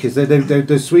the dankest. They're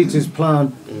the sweetest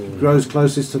plant grows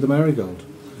closest to the marigold.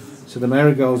 So the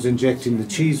marigold's injecting the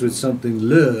cheese with something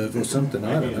love or something,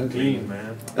 I don't know. Clean,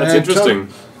 man. That's interesting.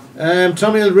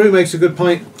 Tommy LaRue makes a good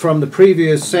point from the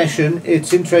previous session.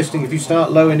 It's interesting if you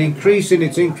start low and increase in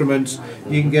its increments,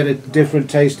 you can get a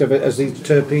different taste of it as the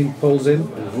terpene pulls in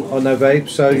on their vape.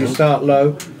 So you start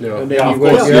low, and then you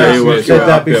work. You said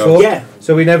that before. Yeah.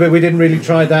 So we didn't really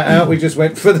try that out. We just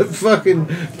went for the fucking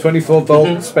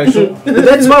 24-volt special. But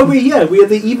that's why we're here. We are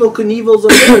the evil Knievels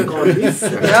of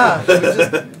the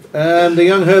Yeah. The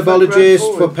young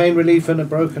herbologist for pain relief and a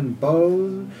broken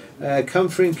bone.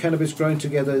 Comfrey and cannabis growing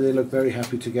together, they look very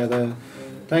happy together.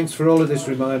 Thanks for all of this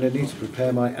reminder. I need to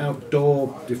prepare my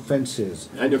outdoor defences.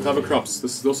 And your cover crops.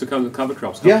 This is also cover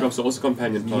crops. Yeah. Cover crops are also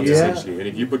companion plants, Yeah. essentially. And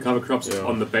if you put cover crops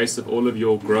on the base of all of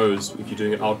your grows, if you're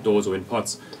doing it outdoors or in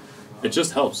pots, it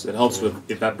just helps. It helps with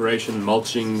evaporation,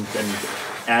 mulching, and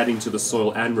adding to the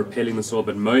soil and repelling the soil,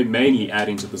 but mainly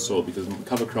adding to the soil because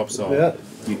cover crops are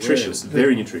nutritious,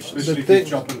 very nutritious. Literally thing-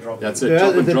 chop and drop. That's it.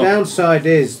 Chop and The drop. downside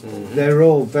is they're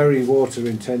all very water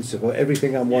intensive, or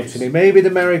everything I'm watching here. Maybe the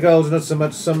marigolds not so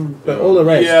much, but all the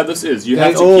rest. Yeah, this is. You they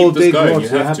have to all keep this dig going. water.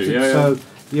 You have to. Yeah, yeah. So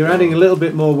you're adding a little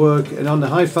bit more work, and on the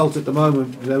high fault at the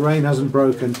moment, the rain hasn't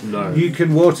broken. No. You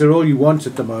can water all you want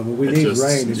at the moment. We It need just-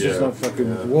 rain. It's just yeah. not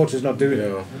fucking water's not doing it.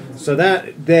 Yeah. So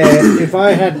that there, if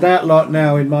I had that lot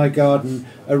now in my garden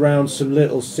around some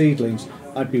little seedlings,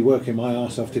 I'd be working my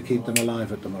arse off to keep them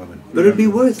alive at the moment. But it'd be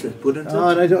worth it, wouldn't it? Oh,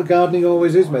 and I don't, gardening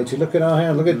always is, mate. You look at our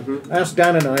house. Look at ask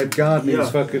Dan and I. Gardening is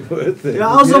Yeah. fucking worth it. Yeah,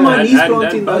 I was on my And- knees and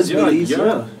planting Buzz, those yeah, lilies. yeah.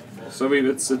 Yeah. So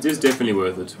it is definitely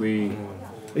worth it.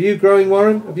 Are you growing,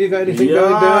 Warren? Have you got anything Yeah,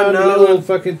 going down? no. A little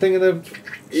fucking thing in the.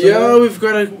 Yeah, we've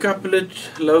got a couple of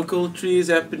local trees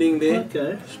happening there.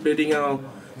 Okay.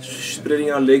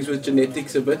 Spreading our legs with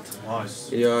genetics a bit.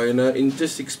 Nice. Yeah, in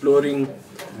just exploring.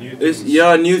 New It's, things.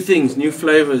 yeah, new things, new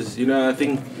flavors. I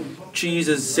think cheese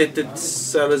has set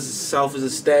itself as a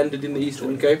standard in the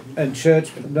Eastern Cape. And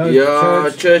church. No, Yeah,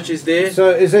 church. church is there. So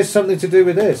is this something to do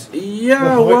with this?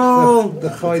 Yeah, The well, the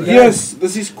Khoi Dang? yes,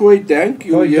 this is Koi Dank.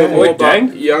 You'll Khoi hear Dank. more Khoi about.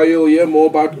 Dank? Yeah, you'll hear more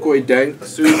about Koi Dank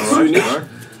soon. Soonish. Alright.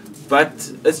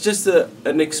 But it's just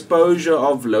an exposure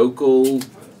of local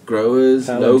growers,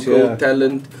 Talent, local yeah.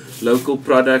 talent, local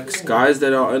products, guys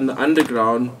that are in the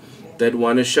underground that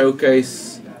want to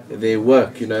showcase their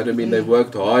work. You know what I mean? They've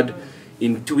worked hard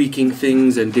in tweaking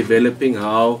things and developing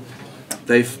how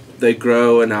they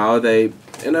grow and how they.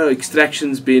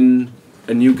 Extraction's been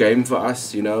a new game for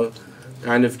us.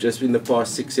 Kind of just in the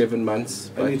past 6-7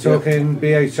 months. Are you But, yeah. talking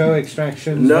BHO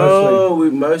extractions? No,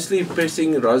 we're mostly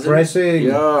pressing rosin. Pressing?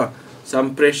 Yeah,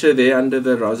 some pressure there under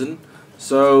the rosin.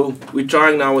 So we're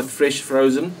trying now with fresh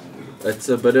frozen. It's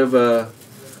a bit of a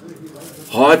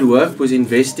hard work with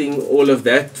investing all of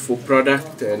that for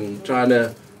product and trying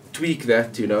to tweak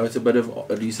that. It's a bit of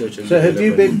research and So have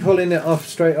you development. been pulling it off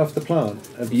straight off the plant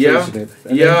and Yeah, freezing it?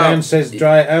 And yeah. then Dan says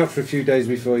dry it out for a few days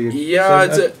before you.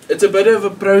 Yeah, so it's a bit of a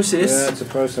process. yeah, it's a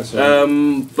process.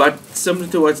 But similar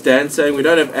to what Dan's saying, we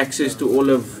don't have access to all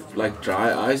of like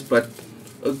dry ice, but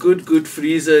a good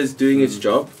freezer is doing its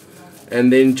job.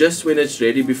 And then just when it's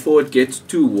ready, before it gets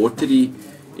too watery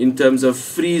in terms of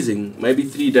freezing, maybe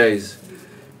 3 days,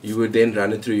 you would then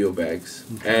run it through your bags.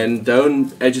 And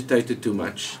don't agitate it too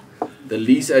much. The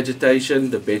least agitation,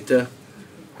 the better.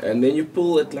 And then you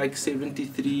pull it like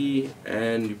 73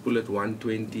 and you pull it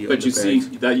 120 on But the you see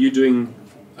bags. that you're doing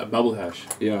a bubble hash.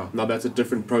 Yeah, Now that's a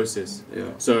different process.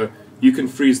 yeah, So you can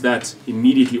freeze that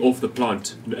immediately off the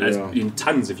plant as Yeah. in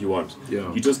tons if you want.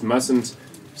 yeah. You just mustn't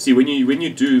see when you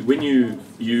do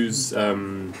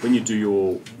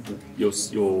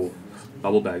your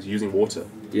bubble bags you're using water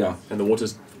Yeah. and the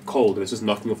water's cold and it's just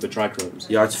knocking off the trichromes.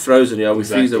 Yeah, it's frozen. Yeah, we freeze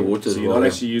the Exactly. water as So you're well. not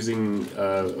yeah. actually using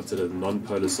what's it, a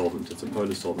non-polar solvent. It's a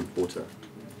polar solvent water.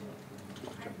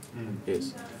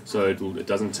 Yes. So it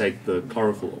doesn't take the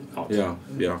chlorophyll out. Yeah,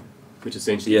 yeah. Which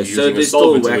essentially Yes, you're so using a there's still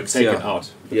solvent to wax, take it yeah.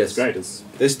 out. But Yes. it's great. It's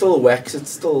There's still wax. It's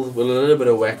still a little bit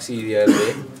of waxy here and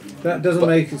there. That doesn't But-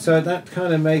 make it so. That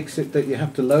kind of makes it that you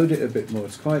have to load it a bit more.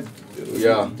 It's quite.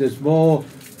 Yeah. There's more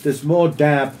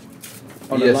dab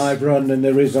on a Yes. live run than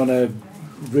there is on a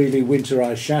really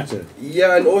winterized shatter.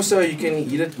 Yeah, and also you can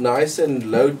heat it nice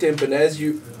and low temp, and as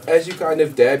you kind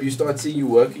of dab, you start seeing you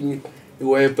working your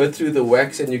way a bit through the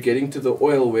wax, and you're getting to the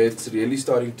oil where it's really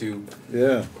starting to.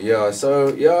 Yeah. Yeah.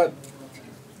 So yeah,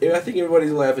 I think everybody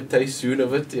will have a taste soon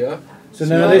of it. Yeah. So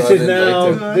Sooner now this rather is than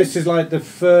later. this is like the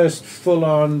first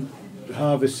full-on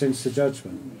harvest since the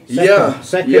judgment. Yeah,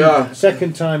 yeah.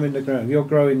 Second time in the ground. You're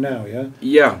growing now, yeah.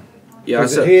 Yeah. Yeah.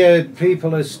 'Cause So here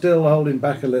people are still holding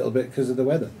back a little bit because of the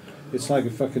weather. It's like a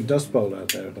fucking dust bowl out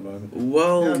there at the moment.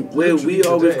 well, Yeah, where we literally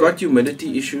are, we've today. got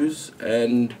humidity issues,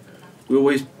 and we're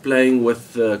always playing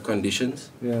with conditions.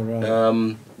 Yeah,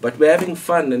 right. But we're having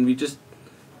fun and we're just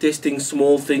testing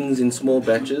small things in small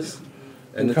batches.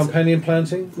 And it's, companion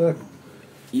planting, look.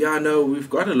 yeah, no, we've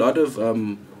got a lot of.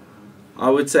 I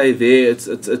would say there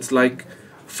it's like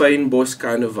fynbos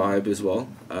kind of vibe as well.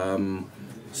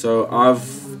 So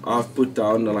I've put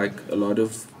down like a lot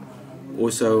of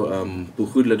also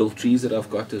good little trees that I've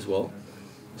got as well.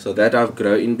 So that I've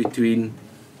grown in between,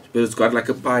 but it's got like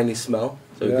a piney smell.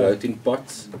 So we grow it in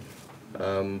pots.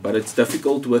 But it's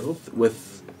difficult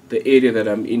with the area that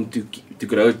I'm in to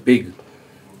grow it big.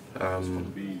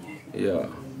 Yeah.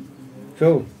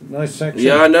 Cool, nice section.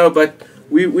 Yeah, no, but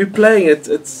we're playing it.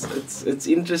 It's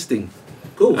interesting.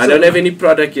 Cool. I don't have any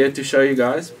product yet to show you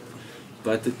guys,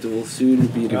 but it will soon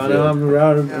be revealed.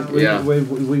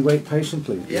 We wait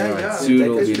patiently. Yeah. Soon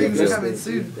will be Things are revealed. coming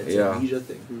soon. That's Yeah. a leisure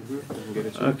thing.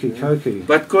 Okay, Koki.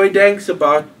 But Koi Dank's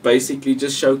about basically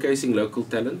just showcasing local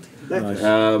talent. Nice.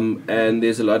 And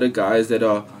there's a lot of guys that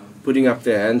are putting up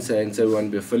their hands saying they want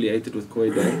to be affiliated with Koi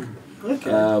Dank.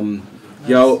 Okay.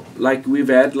 Yeah, like we've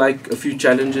had like a few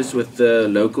challenges with the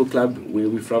local club where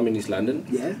we're from in East London.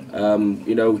 Yeah.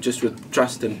 You know, just with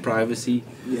trust and privacy.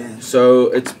 Yeah.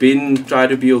 So it's been try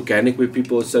to be organic where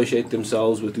people associate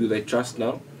themselves with who they trust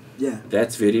now. Yeah.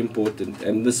 That's very important.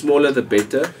 And the smaller the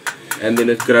better. And then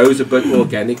it grows a bit more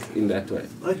organic in that way.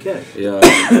 Okay. Yeah.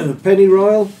 Penny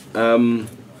Royal.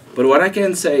 But what I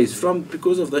can say is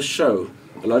because of the show,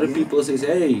 a lot of people says,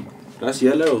 hey, that's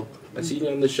Yellow. I seen you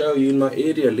on the show, you in my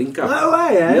area, link up. No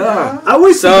way, eh? Yeah. I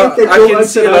always So forget that I you're can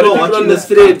see a lot of people watching on the this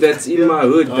thread that's in my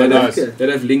hood nice. that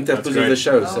have linked up That's because of the great.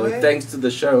 show. Oh, So yeah. thanks to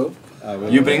the show,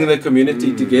 you bring the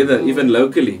community together, even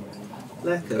locally.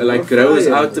 Lekker. Like Oh, grows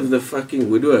fire. out of the fucking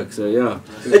woodwork. So yeah.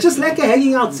 It's just lekker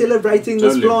hanging out, celebrating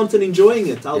this Totally. plant and enjoying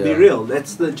it. I'll be Yeah. real.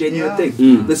 That's the genuine Yeah.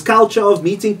 thing. This culture of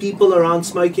meeting people around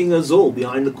smoking a zol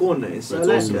behind the corner is so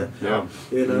That's awesome. lekker. Yeah.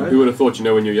 You know? Who would have thought,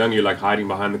 when you're young, you're like hiding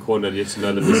behind the corner, yet to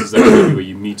know that this is actually where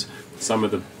you meet some of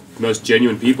the most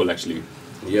genuine people, actually.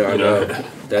 Yeah, I You know. know.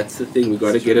 That's the thing. We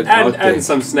got to get it out there. And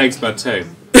some snakes, but hey,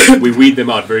 we weed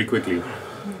them out very quickly.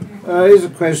 Here's a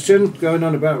question going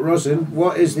on about rosin.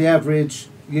 What is the average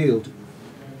yield?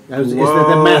 Is there the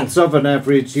Wow. maths of an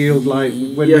average yield like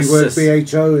when Yes, we work yes.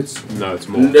 BHO? It's No, it's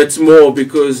more. It's more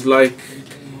because like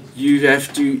you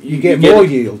have to. you get more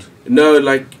yield. No,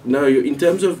 in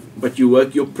terms of, but you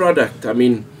work your product. I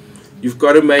mean, you've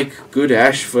got to make good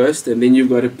hash first, and then you've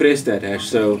got to press that hash.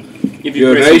 So If your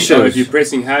you're pressing, ratios. if you're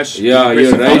pressing hash, Yeah, you're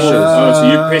your pressing bubble. ratios. Oh, so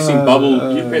you're pressing bubble.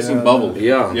 You're pressing bubble.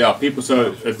 Yeah. Yeah, people.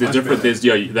 So if the different, there's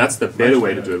that's the better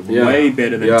way to do it. Yeah. Way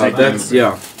better than Yeah,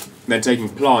 taking than taking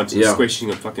plant and Yeah.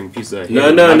 squishing a fucking piece of No,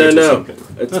 head no, of no, nuggets or no. something.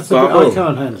 It's That's the bit I bubble.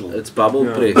 can't handle. It's bubble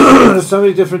Yeah. press. There's so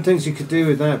many different things you could do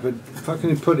with that, but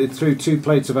fucking put it through 2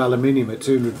 plates of aluminium at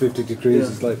 250 degrees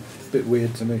is like a bit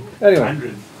weird to me. Anyway,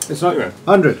 100. it's like Anyway.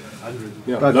 100.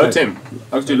 Yeah, Okay. low temp.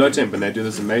 I do low temp, and they do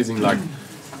this amazing light.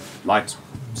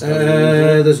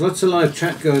 There's lots of live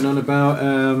chat going on about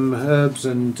herbs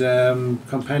and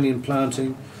companion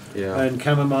planting, Yeah. and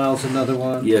chamomile's another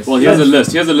one. Yes. Well, here's a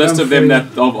list. Here's a list of them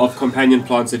Comfrey. of companion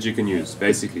plants that you can use.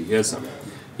 Basically, here's some.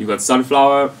 You've got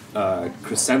sunflower,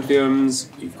 chrysanthemums.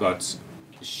 You've got.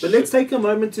 But let's take a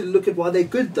moment to look at why they're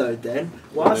good, though, Dan.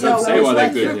 Why They don't say sunflowers? why they're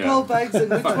like good, fruit yeah. pole bugs and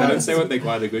which Fuck, I don't ones? say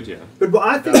why they're good here. But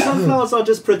I think sunflowers are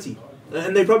just pretty,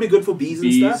 and they're probably good for bees and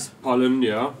Bees, stuff. pollen,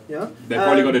 yeah. Yeah. They've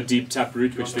probably got a deep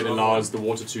taproot, which then allows the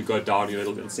water to go down.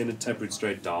 It'll send the taproot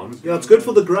straight down. Yeah, it's good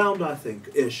for the ground, I think,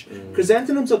 ish.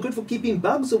 Chrysanthemums are good for keeping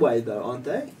bugs away, though, aren't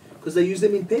they? Because they use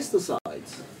them in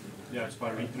pesticides. Yeah, it's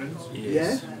by reference.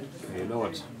 Yes. You know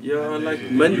what? Yeah, like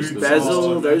Use mint, the basil,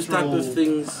 sauce, those type natural- of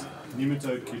things.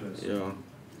 Nematode killers. Yeah.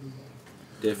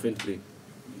 Definitely.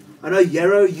 I know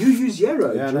yarrow. You use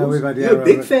yarrow. Yeah, Jules. no, we've had You're a yarrow,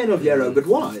 big but- fan of yarrow, but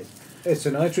why? It's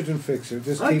a nitrogen fixer. It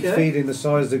just keeps Okay. feeding the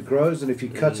size it grows, and if you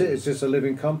cut it, it's just a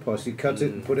living compost. You cut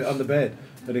it and put it on the bed,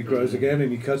 and it grows again,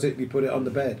 and you cut it and you put it on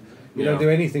the bed. You don't Yeah. do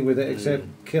anything with it except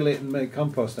kill it and make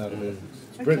compost out of it.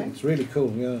 It's brilliant. It's really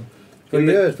cool, yeah. For In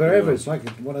the- years, forever, yeah. it's like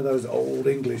one of those old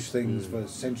English things for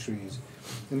centuries.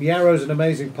 And yarrow's an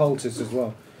amazing poultice as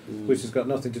well, which has got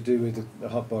nothing to do with the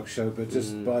Hotbox show, but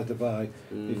just by the by,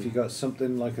 if you got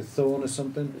something like a thorn or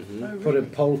something, put a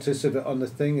poultice of it on the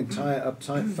thing and tie it up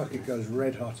tight, fuck, it goes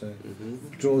red hot,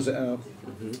 draws it out.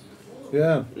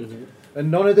 Yeah. And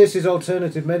none of this is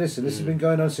alternative medicine. This has been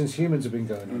going on since humans have been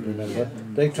going on, remember?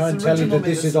 They try and It's tell you original that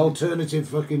this is medicine. alternative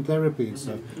fucking therapy and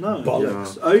stuff. No.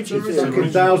 Bollocks. OG Fucking therapy.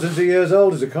 thousands of years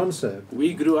old as a concept.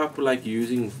 We grew up like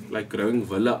using, like growing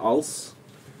villa als.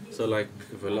 So like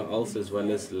villa als as well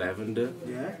as lavender,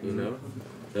 Yeah. you know.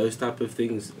 Those type of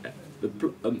things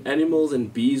animals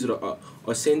and bees are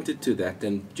scented to that,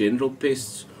 and general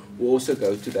pests will also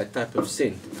go to that type of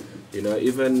scent. You know,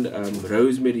 even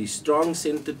rosemary, strong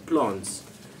scented plants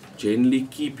generally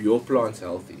keep your plants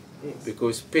healthy,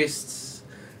 because pests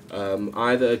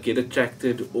either get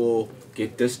attracted or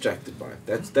get distracted by it.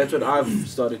 That's what I've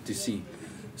started to see.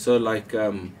 So like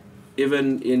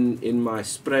even in my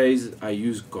sprays, I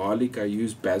use garlic, I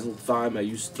use basil, thyme, I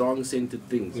use strong scented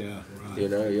things. Yeah, right. You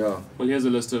know, yeah. Well, here's a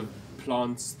list of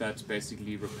plants that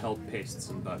basically repel pests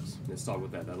and bugs. Let's start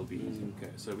with that. That'll be easy.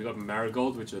 Okay, so we got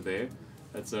marigolds, which are there.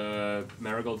 That's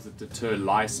marigolds that deter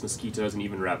lice, mosquitoes, and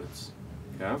even rabbits.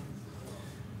 Okay.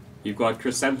 You've got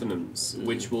chrysanthemums,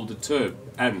 which will deter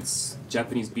ants,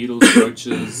 Japanese beetles,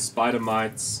 roaches, spider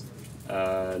mites,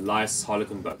 lice,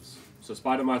 harlequin bugs. So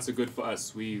spider mites are good for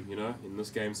us. We, you know, in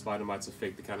this game, spider mites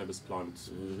affect the cannabis plant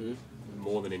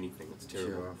more than anything. It's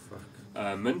terrible.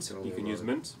 Yeah, Mint, you can use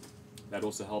mint. That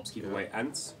also helps keep away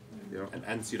ants. Yeah. And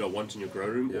ants you don't want in your grow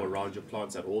room or around your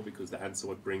plants at all, because the ants are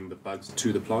what bring the bugs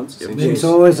to the plants. Yeah. It's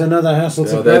always another hassle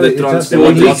to Yeah, grow. they're It has the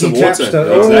to be lots of leaky water. capstone.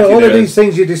 Yeah, exactly, all of yeah. these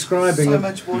things you're describing So are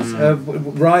much water.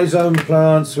 rhizome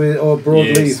plants or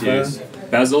broadleaf. Yes.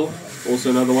 Basil, also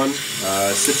another one.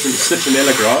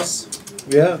 Citronella grass.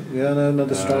 Yeah, no,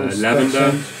 another strong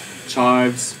Lavender, scent.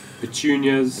 chives,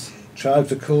 petunias,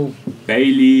 Chives are cool. bay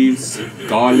leaves,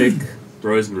 garlic,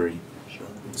 rosemary.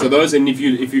 So those, and if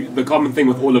you, the common thing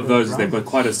with all of those is they've got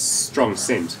quite a strong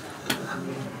scent.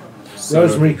 So,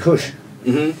 Rosemary Kush.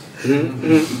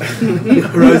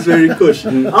 Rosemary Kush.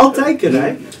 I'll take it,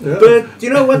 eh? Yeah. But you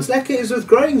know what's lucky is with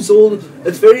growing Zool,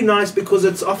 it's very nice because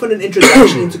it's often an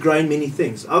introduction into growing many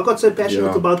things. I got so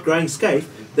passionate about growing scaife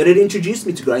that it introduced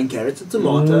me to growing carrots and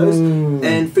tomatoes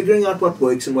and figuring out what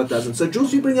works and what doesn't. So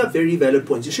Jules, you bring up very valid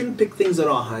points. You shouldn't pick things that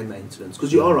are high maintenance,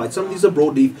 because you are right. Some of these are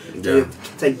broadleaf. They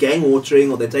take gang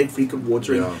watering or they take frequent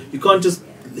watering. Yeah. You can't just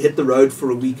hit the road for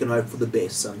a week and hope for the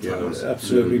best sometimes.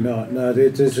 Absolutely not. No,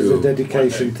 this is a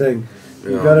dedication thing.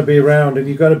 You've Yeah. got to be around, and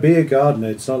you've got to be a gardener.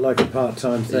 It's not like a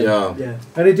part-time thing. Yeah. Yeah.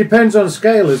 And it depends on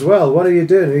scale as well. What are you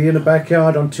doing? Are you in a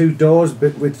backyard on 2 doors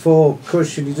but with 4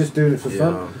 cush and you're just doing it for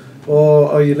fun?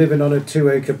 Or are you living on a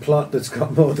 2-acre plot that's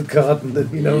got more of the garden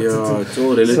than you know? Yeah, it's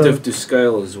all relative to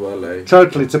scale as well, eh?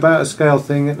 Totally, it's about a scale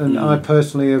thing, and I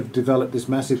personally have developed this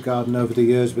massive garden over the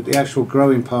years, but the actual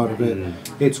growing part of it,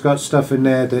 it's got stuff in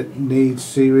there that needs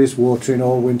serious watering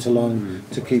all winter long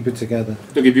to keep it together.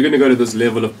 look, if you're going to go to this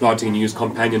level of planting and use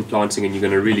companion planting, and you're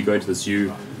going to really go into this,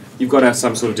 you've got to have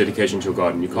some sort of dedication to your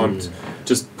garden. You can't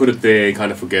just put it there and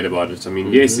kind of forget about it. I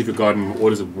mean, yes, if your garden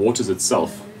waters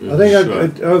itself. I think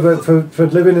Sure. for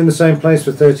living in the same place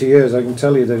for 30 years, I can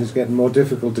tell you that it's getting more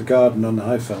difficult to garden on the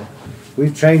Highfell.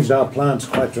 We've changed our plants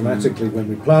quite dramatically when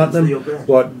we plant them,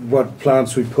 what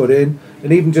plants we put in,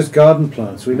 and even just garden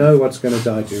plants. We know what's going to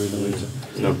die during the winter.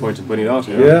 There's no point in putting it out.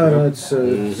 It's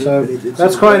so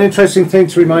that's quite an interesting thing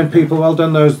to remind people. Well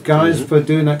done, those guys, for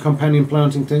doing that companion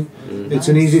planting thing. It's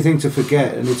an easy thing to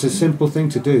forget, and it's a simple thing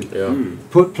to do.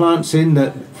 Put plants in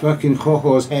that fucking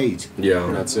cohos hate.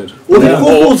 That's it. Or the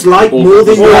couples like more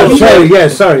than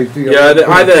Sorry. Yeah, they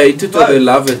either hate it or they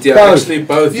love it. Yeah, Both. actually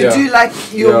both. You do like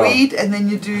your Yeah. weed, and then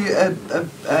you do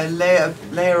a layer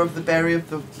of the barrier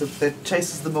that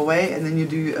chases them away, and then you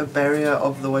do a barrier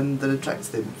of the one that attracts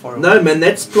them far away. No, man,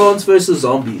 that's Plants versus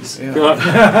Zombies.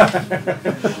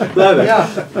 Love it.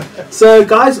 Yeah. So,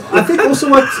 guys, I think also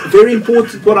what's very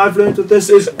important, what I've learned with this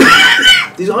is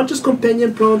these aren't just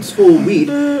companion plants for weed,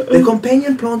 they're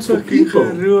companion plants for people.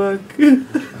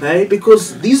 Hey,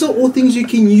 because these are all things you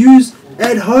can use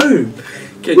at home.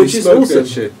 Can Which you is smoke awesome. that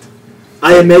shit?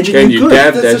 I imagine Can you you could.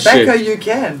 dab The that tobacco shit? you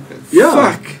can.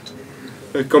 Yeah. Fuck.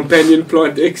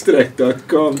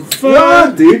 Companionplantextract.com.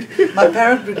 Yeah, dude. My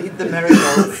parent would eat the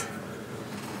marigolds.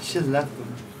 She loved them.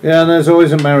 Yeah, and there's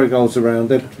always a marigolds around.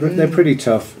 They're pretty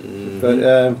tough.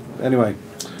 But anyway.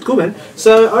 Cool, man.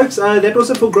 So, Oaks, that was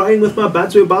it for growing with my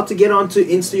buds. We're about to get on to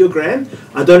Instagram.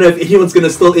 I don't know if anyone's going to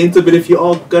still enter, but if you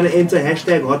are going to enter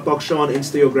hashtag HotboxShow on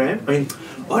Instagram,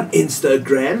 on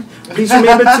Instagram, please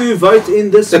remember to vote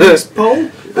in this week's poll.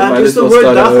 Use the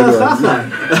word dacha.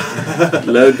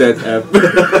 Load that app.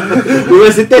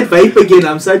 Was it that vape again?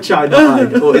 I'm so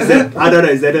China-eyed. Or is that, I don't know,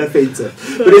 is that offensive?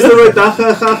 But it's the word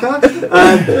dacha.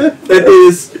 It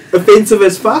is offensive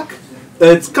as fuck.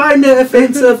 It's kind of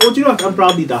offensive. Or do you know what? I'm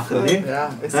probably dacha. Eh?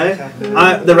 Yeah, it's Eh? okay.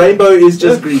 The rainbow is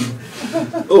just green.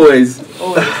 Always.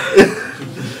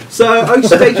 So, Oaks,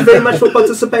 thank you very much for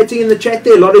participating in the chat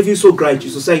there. A lot of you saw great. You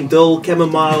saw saying dill,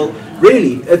 chamomile.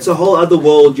 Really, it's a whole other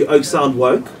world. You Oaks sound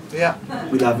woke. Yeah.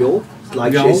 We love you all.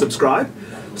 Like, share, subscribe.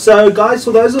 So, guys,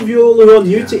 for those of you all who are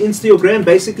new to Instagram,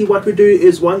 basically what we do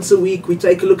is once a week we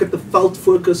take a look at the felt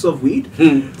focus of weed.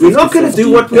 We're not going to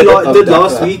do what we did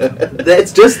last week.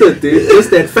 That's just it, dude.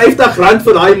 Just that. 50 rand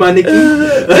for die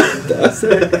mannetjie.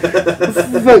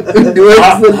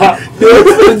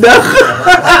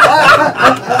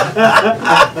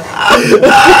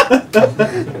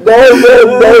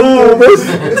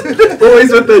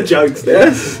 Always with the jokes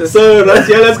there. So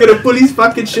Raziela's gonna pull his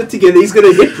fucking shit together. He's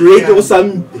gonna hit red or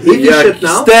some heavy shit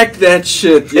now. Stack that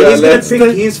shit. And he's gonna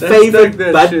pick his favorite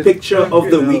bud picture of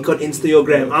the week on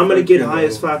Instagram. I'm gonna get high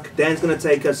as fuck. Dan's gonna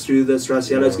take us through this.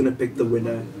 Raziela's gonna pick the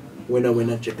winner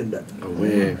chicken dinner.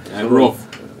 Away. And rough.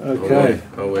 Okay.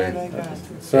 Away.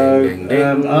 So Ding,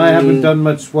 ding, ding. I haven't done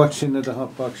much watching at the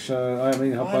Hotbox show. I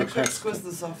mean, I had a Hotbox quick has. squiz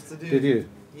this afternoon. Did you?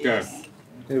 Yes.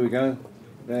 Here we go.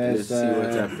 Let's There's see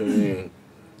what's happening.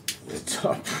 the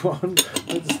top one.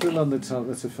 It's still on the top.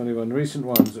 That's a funny one. Recent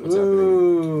ones. What's happening?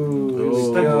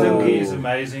 Ooh. Stick Oh. Dinky is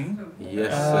amazing.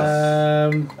 Yes.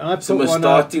 I So put we're one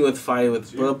up. starting with fire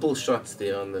with purple shots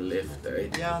there on the left, eh?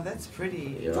 Yeah, that's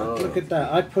pretty. Yeah. Look at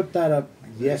that. I put that up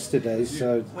yesterday.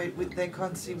 So Wait, they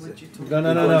can't see what you're talking no.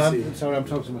 about. I'm sorry. I'm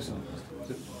talking to myself.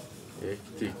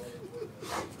 Hectic.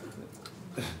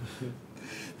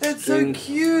 That's so Drink.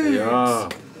 cute. Yeah.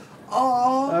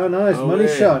 Oh, Oh, nice. Oh, Money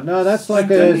yeah. shot. No, that's like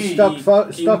a Dinky. stock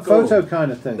Kinko. photo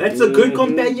kind of thing. That's a good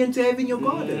companion to have in your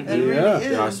garden. it really Yeah.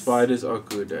 is. Yeah, spiders are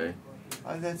good, eh?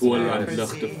 Oh, that's All very right, pretty.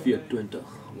 lucht 420.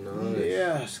 Nice.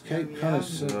 Yes, Cape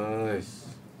Connors. Nice.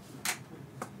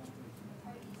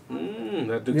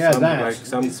 That looks Yeah, some, that. like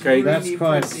some It's cake, That's really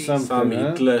quite pretty. something. some huh?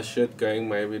 Hitler shit going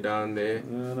maybe down there.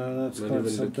 No, that's Not quite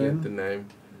even looking at the something. name.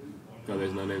 No,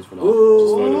 there's no names for now. Ooh.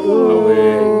 Just photo.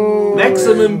 Away.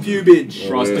 Maximum viewage.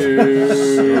 Frosty.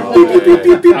 Away.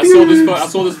 I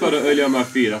saw this photo earlier on my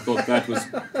feed. I thought that was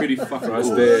pretty fucking Right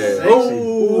cool. there.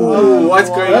 Oh, What's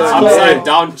going That's on? cool. Upside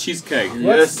down cheesecake.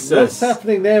 Yes, What's yes.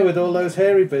 happening there with all those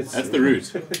hairy bits? That's the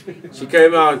root. She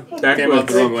came out Came out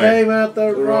backwards. the wrong It way. came out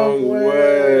the wrong Wrong way.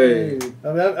 way. I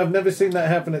mean, I've never seen that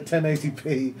happen at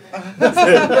 1080p.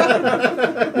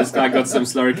 This guy got some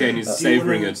slurricane. He's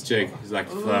savouring it. Check. He's like,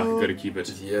 fuck, gotta keep it.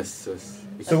 Yes, yes.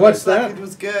 So what's Like that? it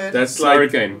was good. That's like,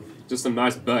 Slurricane. Just some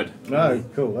nice bud. No,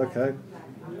 cool, okay.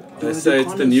 they say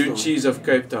it's the new cheese of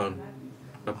Cape Town.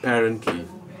 Apparently.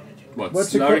 What?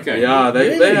 What's it called? Slurricane? Yeah, they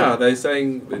Really? are. They're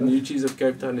saying the new cheese of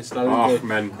Cape Town is Oh, slurricane.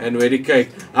 man. And ready cake.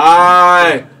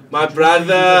 Aye, my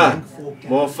brother.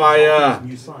 More fire.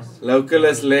 Local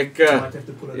is lekker.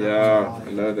 Yeah,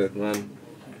 I know that, man.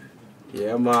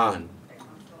 Yeah, man.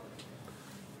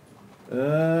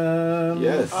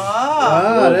 Yes.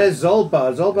 There's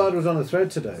Zolbard. Zolbard was on the thread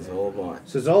today. It's all right.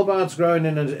 So Zolbard's grown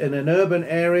in an urban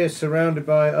area surrounded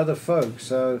by other folk.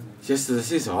 So Just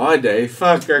this is hard, eh?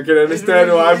 Fuck, I can understand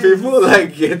really why is. people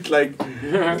like get like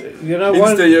you know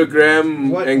what?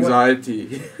 Instagram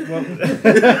anxiety. Look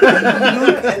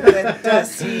at that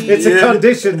dusty. It's a Yeah.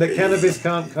 condition that cannabis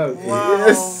can't cope with. Wow.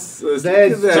 Yes. Look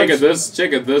There's- at that.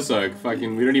 Check it this, Oak.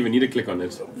 Fucking, we don't even need to click on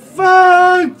it.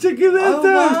 Fuck, check it out.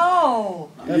 Oh wow.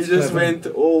 You That's just clever. went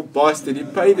all busted. You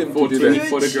paid them to do 420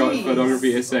 that. Cheese.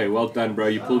 photography essay. Well done, bro.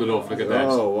 You pulled it off. Look at that.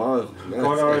 Oh wow.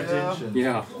 Got our That's- attention.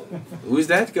 Yeah. Who's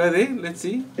that? Go there. Let's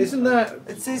see. Isn't that?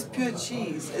 It says pure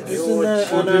cheese. It's Isn't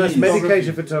that? Oh no, it's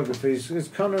medication photography. Is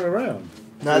Connor around?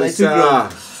 No, they're too grown.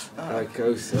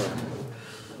 Kosa.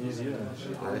 Easier.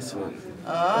 Nice one.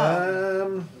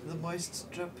 the moist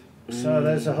strip. So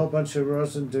there's a whole bunch of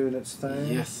rosin doing its thing.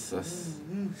 Yes, yes.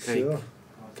 Cake. Sure.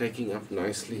 Caking up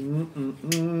nicely.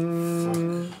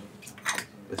 Mm-mm-mm.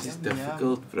 This is Yum,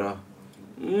 difficult, bro.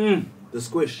 The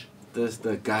squish. This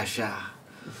the gasha.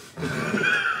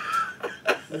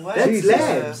 What? That's Jesus.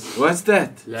 labs. What's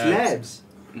that? It's labs.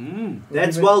 Mm.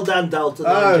 That's well done, Dalton.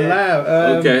 Oh, Jack.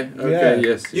 wow. Okay, yeah.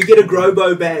 yes. You get a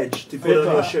Grobo badge to put on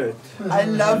your shirt. I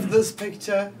love this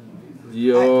picture.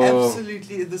 Yo,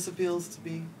 Absolutely, this appeals to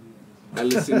me.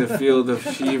 Alice in the Field of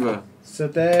Shiva. So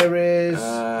there is.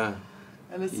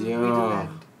 Alice in Yeah.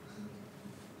 Wonderland.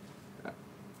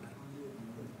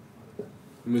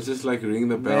 You must just like ring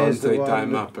the bell and There's the say one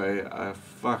time that- up, eh?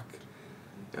 Fuck.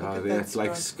 Look Yeah, at that's that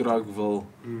like Scrogville.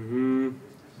 Mm-hmm.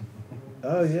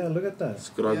 Oh yeah, look at that.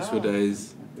 Scrogs for Yeah.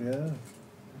 days. Yeah,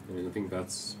 I think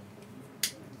that's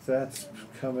that's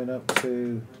coming up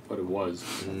to. what it was.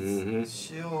 Mm-hmm.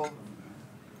 Sure.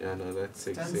 Yeah, no, that's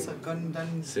Done, sexy.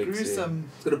 done Sexy. gruesome.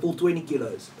 It's gonna pull 20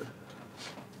 kilos.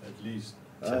 At least.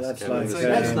 Oh, that's That's like. cannabis.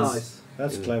 That's um, nice.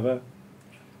 That's Yeah. clever.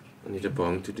 I need a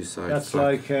bong to decide. That's Fuck.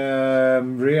 like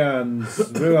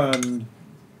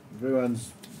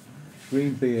Ruan's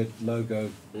green beard logo.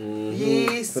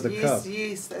 Yes, For the yes, cup.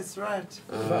 yes, that's right.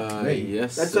 Fuck me.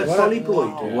 Yes. That's a What-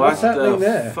 polyploid. Wow. What What's happening the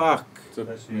there? fuck?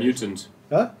 It's a mutant.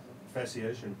 Huh?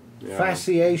 Fasciation. Yeah.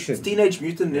 Fasciation. It's Teenage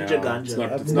Mutant Ninja Yeah, Ganja. It's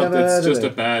not. I've It's never not. heard It's of just a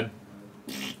it. bad.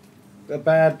 A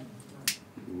bad.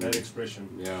 That expression.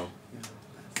 Yeah.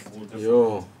 All different.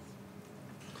 Yo.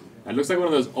 It looks like one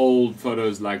of those old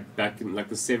photos, like back in like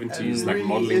the 70s, It like really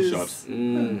modeling is. shots.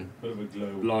 Mm. Bit of a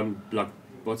glow. Blonde, like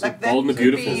what's Like it? that Bold and the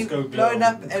could Beautiful. be blown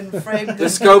up and framed. The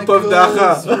scope of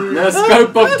Dacha. The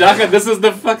scope of Dacha. This is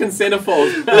the fucking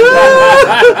centerfold.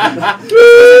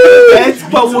 That's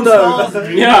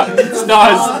Pauno. Yeah,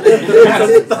 stars.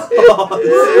 It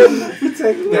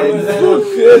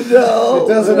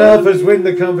doesn't help us win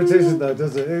the competition though,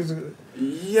 does it?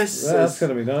 Yes. Well, that's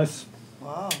going to be nice.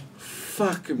 Wow.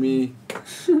 Fuck me.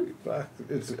 Fuck,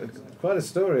 it's quite a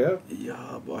story, huh?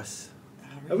 Yeah, boss.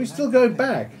 Are we still going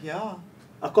back? Yeah.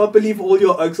 I can't believe all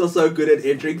your Oaks are so good at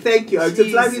entering. Thank you, Oaks. It's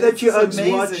Jeez, lovely that you this Oaks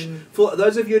is watch. amazing. For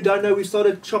those of you who don't know, we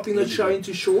started chopping the show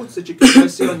into shorts that you can go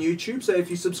see on YouTube. So if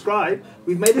you subscribe,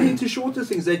 we've made it into shorter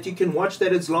things that you can watch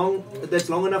that's long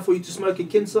enough for you to smoke a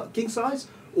king size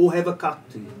or have a cup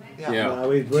to. Yeah.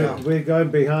 We're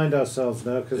going behind ourselves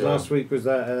now because Yeah. last week was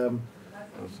that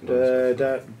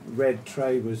that red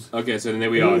tray was. Okay, so then there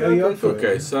we Are are. you up for it?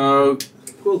 Okay, so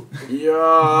Cool. yeah,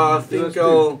 I Let's think do.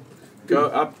 I'll go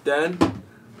up then,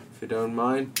 if you don't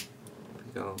mind.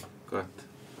 I think I'll got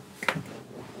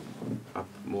up,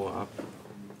 more,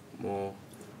 more.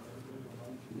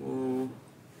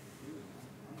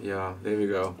 Yeah, there we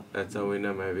go. That's our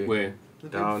winner, maybe. Where? The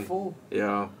big Down. four.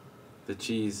 Yeah, the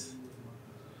cheese,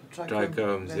 Trichome.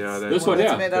 Trichomes, That's yeah, the this one,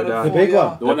 that's yeah. made out The of big four, yeah.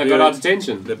 one. The one that pure- got our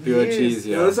attention. the pure Yes. cheese,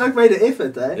 Yeah. yeah. It's like made an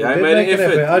effort, eh? Yeah, I Did made make an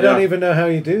effort. I don't yeah. even know how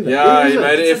you do that. Yeah, Is he it?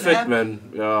 made an It's an effort, app. man.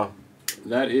 Yeah,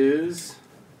 That is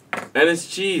and it's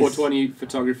cheese. 420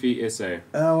 photography essay.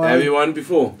 Oh, Have you won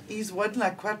before? He's won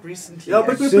like quite recently. Yeah,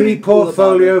 but actually. we're see pretty cool about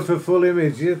portfolio it. for full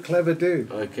image. You're a clever dude.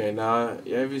 Okay, now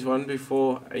you have his one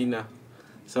before. Aina.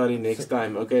 Sorry, next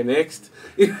time. Okay, next.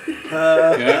 Okay.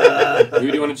 Who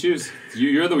do you want to choose?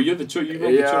 You're the choice. You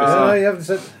want the Yeah. choice. No, you haven't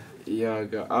said. Yeah,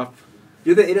 go up.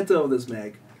 You're the editor of this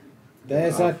mag.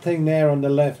 There's that thing there on the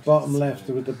left, bottom left,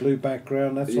 with the blue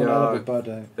background. That's one Yeah. hell of a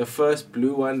bud. The first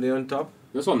blue one there on top.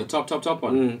 This one, the top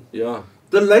one. Yeah.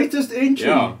 The latest entry.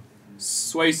 Yeah.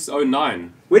 Swace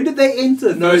 09. When did they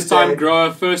enter? No, First time Dave.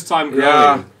 grower, first time growing.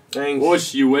 Yeah. Thanks.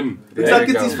 Whoosh, you win. It's There like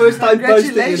you it's go. his first time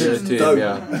posting it. Congratulations. It's dope.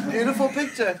 Yeah. Beautiful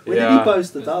picture. When did Yeah. he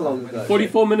post it? How long ago?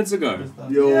 44 minutes ago.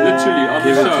 Yo. Literally on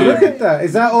Give the it to show. Look at that.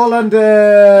 Is that all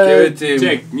under? Give it to him.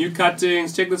 Check, new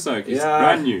cuttings, check the soak. It's Yeah.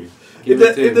 brand new. In Give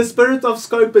it to the, in the him. spirit of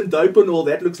scope and dope and all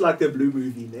that, looks like a blue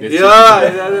movie. Ne? Yes. Ja,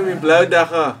 en dan heb je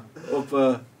blauwdag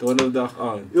op donderdag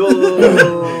aan.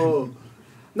 Yo.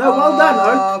 No, well done,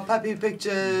 Oak. Oh, puppy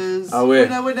pictures. Ah, wait.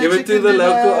 Winner, Give it to chicken the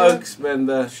local dinner. oaks, man.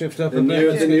 The Shift up a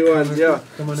bit. the new ones, yeah.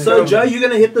 Come on in. So, Joe, you're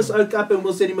going to hit this Oak up and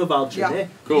we'll send him a voucher, Yeah. ne?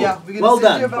 Cool. Yeah, we're gonna Well send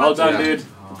done. you a Well done, voucher. dude.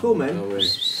 Cool, man. No way.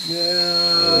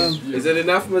 Yeah. Is it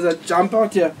enough? Must I jump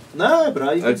out here? No,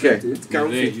 bro, you can Okay. sit, dude. It's You're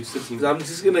there, comfy. you sitting. 'Cause I'm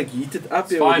just gonna heat it up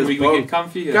It's here fine, with we this can bowl. get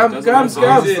comfy here. Come, Doesn't come, matter.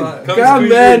 come. Come Come, squeeze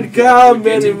man, in. come, Get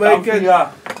man. him Make comfy, it, yeah.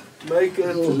 make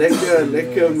it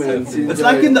lekker, man. It's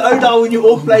like in the Oda when you're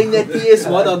all playing that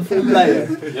PS1 on full player.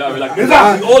 Yeah, we're like,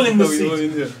 we're all in the seat.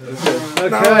 Okay.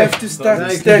 Now I have to Now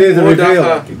you stack can do the more reveal.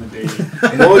 dacha.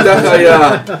 More dacha,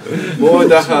 yeah. More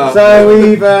dacha. So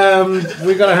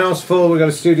we've got a house full, we've got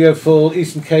a studio full,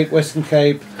 Eastern Cape, Western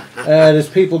Cape. There's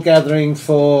people gathering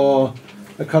for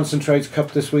a concentrates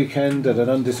cup this weekend at an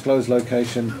undisclosed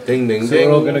location. Ding, ding, So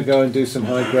we're all going to go and do some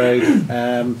high grade.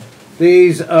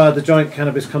 These are the joint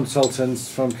cannabis consultants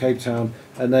from Cape Town,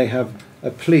 and they have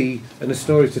a plea and a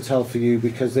story to tell for you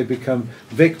because they become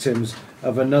victims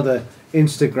of another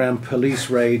Instagram police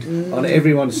raid on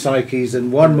everyone's psyches,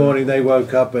 and one morning they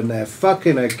woke up and their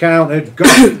fucking account had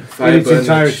gone in its Fireburn and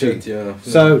entirety. shit, yeah.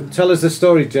 So tell us the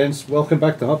story, gents. Welcome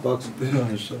back to Hotbox.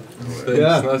 Thanks,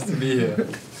 Yeah. nice to be here.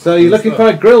 So you're looking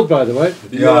quite grilled, by the way.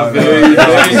 Yeah, very,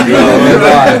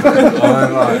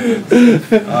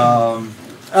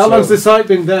 How long's the site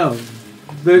been down?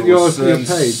 Your page.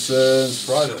 Since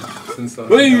Friday. Since last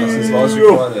Hey!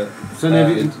 week Friday. So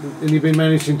have you been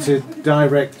managing to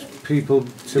direct people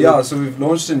to? Yeah, so we've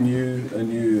launched a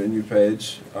new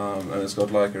page, and it's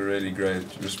got like a really great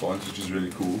response, which is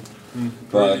really cool.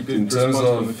 But Really good in terms response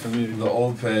from of the community. the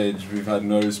old page, we've had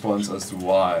no response as to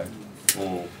why.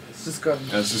 Or It's just gone.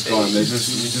 and it's just gone. We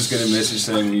just get a message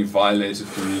saying we violated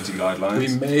community guidelines.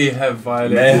 We may have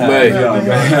violated. May have, May. yeah,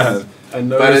 may have. and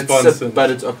no But response.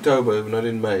 it's October, not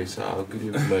in May, so I'll give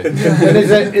you May.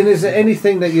 And is there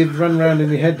anything that you'd run around in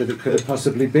your head that it could have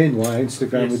possibly been why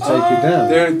Instagram would take you down?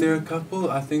 There are a couple.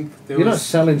 I think there You're not was.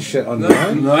 selling shit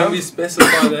online. No, we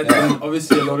specify that, and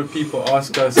obviously a lot of people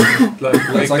ask us, like, where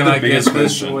That's can like I the get biggest this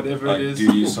question. or whatever Like, it is.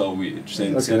 do you sell weed?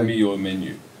 Send me your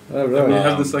menu. Oh, And we right.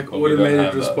 have this like But we don't automated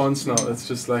have that. response response now. It's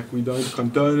just like we don't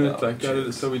condone it, Oh, like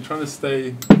that. So we're trying to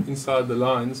stay inside the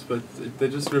lines, but they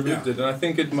just removed it. And I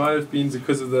think it might have been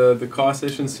because of the car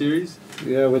session series,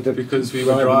 Yeah, with the because we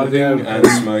were driving, driving yeah. and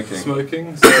smoking.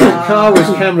 smoking. The car was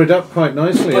cameraed up quite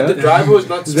nicely. But the driver was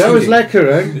not That was smoking. lekker,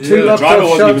 eh? Yeah, Two the locked driver off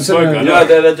wasn't even shots smoking, and I a-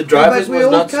 know. Yeah, the driver but we was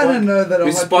all not kind of smoking. know that a hot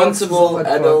box is a Responsible hot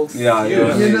box. adults. Yeah.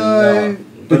 You know,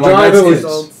 The But like, driver that's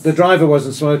was it. the driver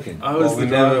wasn't smoking. I was Well, the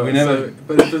we never- driver, we never- so,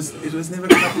 but it was never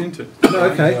cut into. No,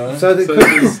 okay. Yeah. So, they So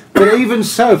could, it was- but even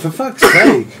so, for fuck's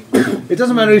sake, it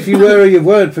doesn't matter if you were or you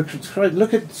weren't.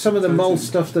 Look at some of the mold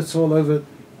stuff that's all over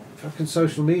fucking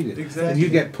social media, and you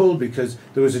get pulled because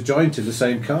there was a joint in the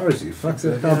same car as you. Fuck,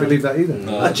 I can't believe that either.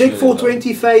 No, I that's checked really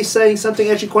 420 Face saying something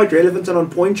actually quite relevant and on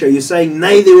point here. You're saying,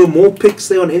 nay, there were more pics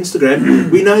there on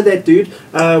Instagram. We know that, dude.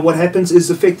 What happens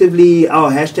is effectively our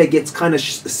hashtag gets kind of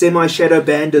semi-shadow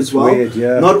banned as well. Weird,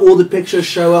 yeah. Not all the pictures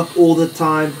show up all the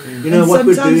time. You know and what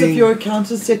we're sometimes doing. if your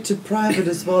account is set to private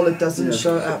as well, it doesn't Yeah.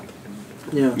 show up.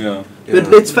 Yeah. Yeah.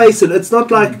 But let's face it, it's not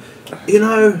like, you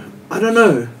know, I don't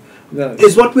know. No.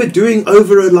 Is what we're doing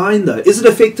over a line though? Is it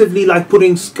effectively like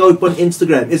putting scope on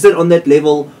Instagram? Is it on that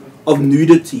level of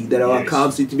nudity that our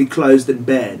accounts need to be closed and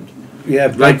banned? Yeah,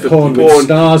 Like like the porn with porn-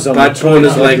 stars on that it. porn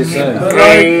is like-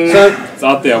 So, It's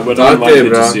out there, but It's I out don't like there, it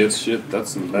to bruh. see it. Shit,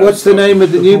 that's some bad what's the stuff. name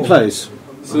of the new place?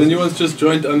 So the new one's just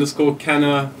joint _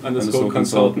 canna _ Underscore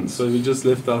consultant. So we just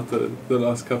left out the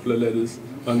last couple of letters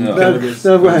on Yeah. cannabis.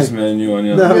 No way. This menu on,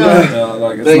 yeah. No way. Yeah,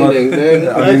 like it's Ding, not. ding, ding.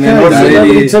 I mean, Okay, they're not so really-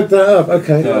 nobody took that up.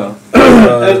 Okay. Yeah.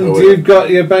 And you've got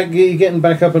your back. You're getting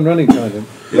back up and running, kind of.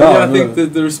 Yeah, I think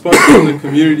the response from the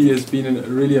community has been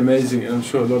really amazing, and I'm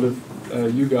sure a lot of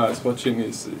you guys watching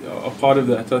are part of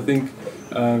that. I think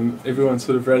everyone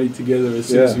sort of rallied together as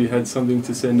soon as Yeah. we had something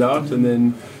to send out, and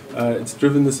then it's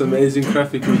driven this amazing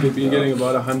traffic. We've been getting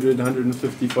about 100,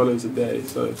 150 follows a day,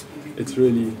 so it's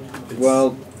really...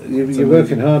 Well, you're amazing.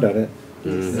 working hard at it.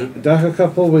 Mhm. Daka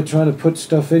Couple, we're trying to put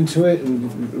stuff into it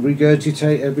and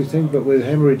regurgitate everything, but we're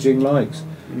hemorrhaging likes.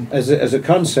 As a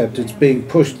concept, it's being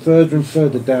pushed further and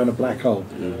further down a black hole.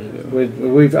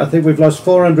 I think we've lost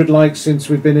 400 likes since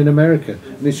we've been in America,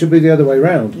 and it should be the other way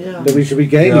around. Yeah. That we should be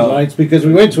gaining Yeah. likes because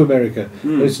we went to America,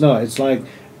 but it's not. It's like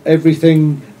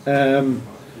everything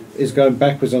is going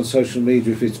backwards on social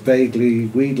media if it's vaguely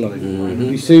weed-like.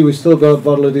 You see, we've still got a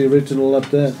bottle of the original up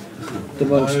there, the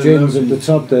Monk's Oh, gins at lovely. the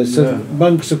top there. So Yeah.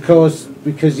 Monks, of course,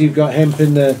 because you've got hemp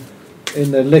in the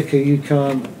liquor, you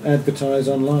can't advertise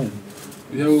online.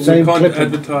 Yeah, well, we Same can't clipping.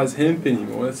 advertise hemp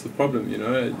anymore. That's the problem, you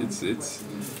know. It's.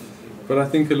 But I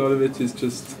think a lot of it is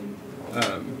just.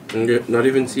 Okay, not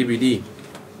even CBD.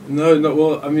 No, not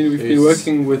well. I mean, we've been It's-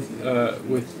 working with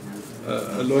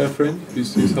a lawyer friend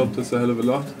who's helped us a hell of a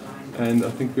lot, and I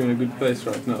think we're in a good place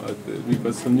right now. We've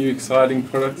got some new exciting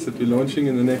products that we're launching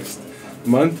in the next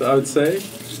month, I would say.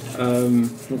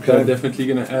 They're definitely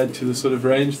going to add to the sort of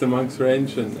range, the Monks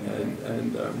range, and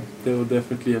they will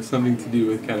definitely have something to do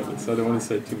with cannabis. I don't want to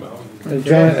say too much.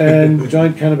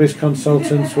 Giant Cannabis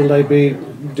Consultants, will they be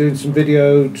doing some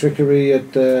video trickery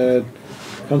at the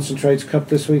Concentrates Cup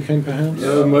this weekend, perhaps?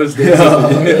 Most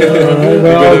definitely. We've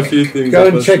got well, a few things go up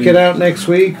and our check it sleeve. out next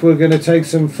week. We're going to take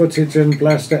some footage and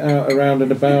blast it out around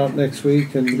and about next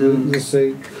week, and we'll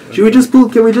see. Should we just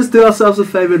can we just do ourselves a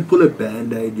favour and pull a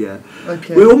band-aid here?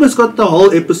 Okay. We almost got the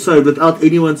whole episode without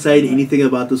anyone saying anything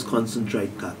about this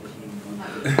concentrate cup.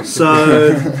 So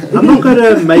I'm not going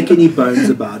to make any bones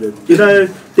about it. You know,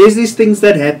 there's these things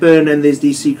that happen, and there's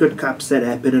these secret cups that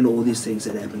happen, and all these things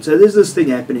that happen. So there's this thing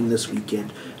happening this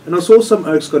weekend, and I saw some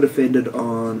oaks got offended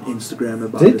on Instagram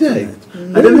about Did it. they?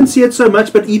 and that. I didn't see it so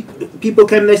much, but people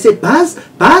came and they said, Buzz,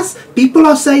 people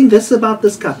are saying this about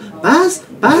this cup. Buzz,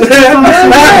 people are saying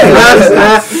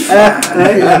this.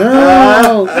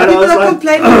 No. And I People was are like,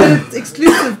 complaining that it's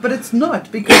exclusive, but it's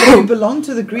not, because if you belong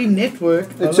to the Green Network,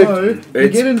 It's hello, you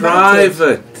It's get invited.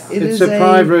 private. It It's is a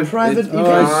private. private it's Oh,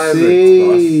 event. I private,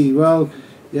 see. Well,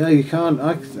 yeah, you can't.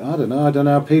 I don't know. I don't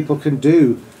know how people can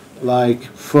do like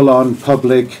full-on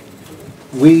public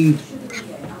weed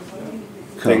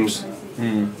cups.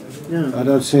 yeah. I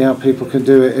don't see how people can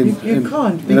do it You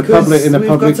can't, in a because public we've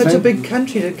public got such a thing. big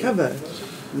country to cover.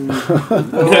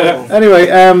 Anyway,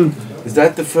 Is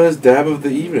that the first dab of the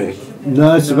evening?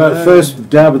 no, it's about first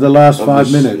dab of the last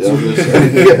 5 minutes.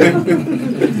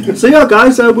 So yeah,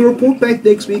 guys, we'll report back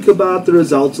next week about the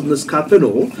results of this cup and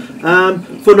all.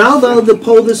 For now, though, the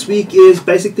poll this week is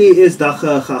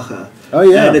dacha chacha. Oh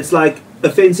yeah. And it's like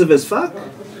offensive as fuck.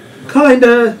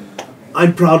 Kinda.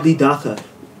 I'm proudly dacha.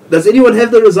 Does anyone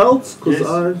have the results? Because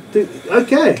I think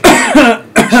okay.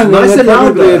 Nice and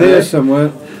loud Probably though. there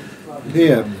somewhere.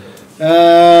 Here.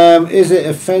 Is it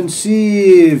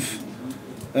offensive?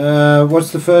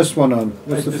 What's the first one on?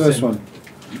 What's the first one?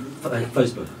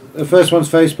 Facebook. The first one's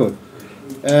Facebook.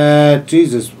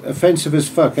 Jesus, offensive as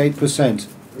fuck, 8%.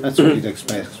 That's what you'd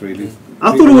expect, really.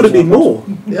 I thought it would have been more.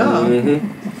 Yeah.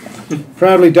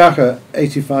 Proudly Dhaka,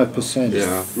 85%.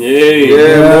 Yeah.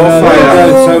 Yeah, More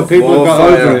fire. so people More have got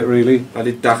fire. over it, really. Maar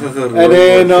die dagen geroerd And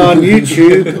then wordt. on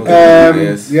YouTube,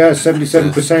 Yes. yeah,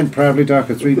 77% proudly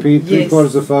Dhaka. Three Yes.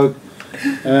 quarters of the folk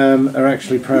are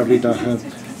actually proudly Dhaka,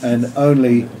 and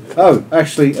only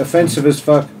actually offensive as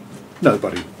fuck,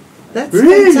 nobody. That's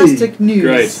Really? fantastic news.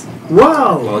 Great.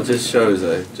 Wow. Well, it just shows,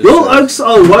 Just Your shows. oaks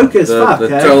are woke as The fuck,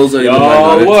 eh? trolls are in the Yeah,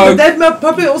 minority. woke. But that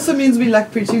probably also means we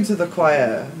like preaching to the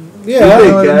choir. Yeah, You You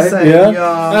know what I'm Okay. saying?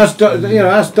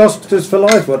 yeah. Ask Doctors for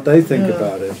Life what they think Yeah.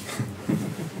 about it.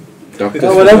 Doctors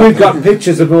Oh, well, then we've got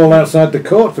pictures of them all outside the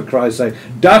court, for Christ's sake.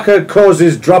 Dhaka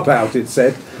causes dropout, it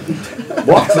said.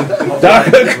 What?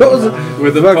 Dhaka causes...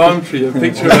 With a palm tree, a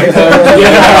picture of a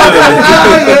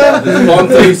Palm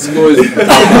tree scores.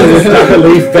 Dhaka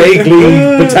leaf,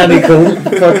 vaguely botanical,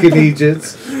 fucking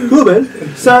Egypt. Cool,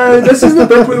 man. So this is the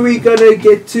bit where we're going to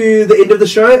get to the end of the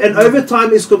show, and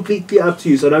overtime is completely up to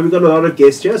you. So I know we've got a lot of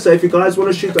guests here, so if you guys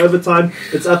want to shoot overtime,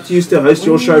 it's up to you to host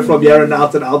your show from here on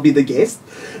out, and I'll be the guest.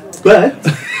 But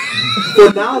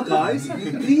for now, guys,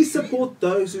 please support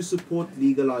those who support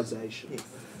legalization.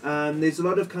 There's a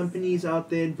lot of companies out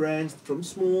there and brands, from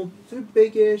small to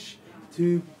biggish,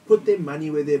 to put their money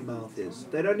where their mouth is.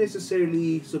 They don't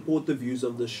necessarily support the views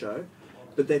of the show,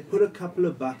 but they put a couple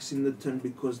of bucks in the tin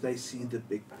because they see the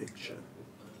big picture.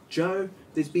 Joe,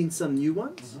 there's been some new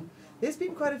ones. There's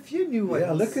been quite a few new ones.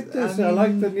 Yeah, look at this. I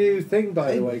like the new thing,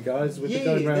 by the way, guys. With the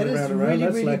going round that and is round and round. really,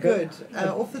 That's really like good.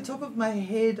 Off the top of my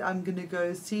head, I'm going to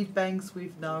go seed banks.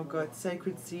 We've now got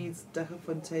Sacred Seeds,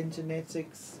 Daggafontein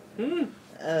Genetics.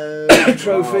 a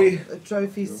trophy. A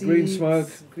trophy seeds. Green Smoke.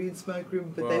 Green Smoke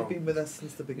Room, but Wow. they've been with us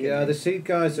since the beginning. Yeah, the seed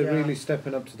guys are Yeah. really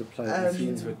stepping up to the plate.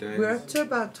 Seeds for days. We're up to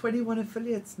about 21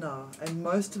 affiliates now, and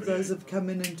most of those have come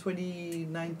in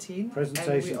 2019.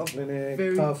 Presentation and we are clinic,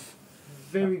 very, Puff.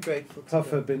 very grateful to Puff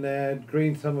them. have been there.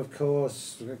 Green Thumb, of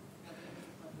course.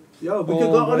 Yeah, we could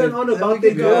go on and on And about we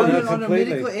their could go on Yeah, and on.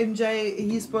 completely. Medical MJ,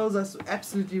 he spoils us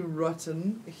absolutely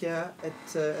rotten here at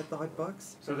the Hot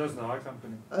Box. So does the high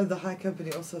company. The High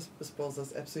Company also spoils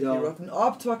us absolutely Yeah. rotten.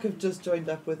 Arbtwak have just joined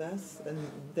up with us, and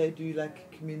they do like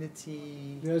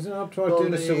community. Yeah, isn't Uptard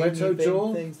doing a building, Soweto event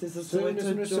jaw? things. There's a Soon,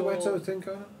 isn't there a Soweto jaw. Soweto thing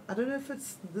going on? I don't know if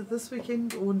it's this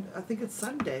weekend or I think it's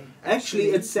Sunday. Actually,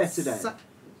 it's Saturday.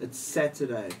 It's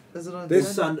Saturday. Is it on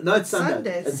This Sunday? No, it's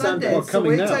Sunday. It's Sunday. What,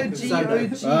 coming now? Soweto It's Sunday.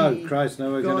 GOG. Oh, Christ, no,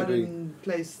 we're going to be... Garden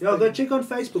place. Yeah, go thing. check on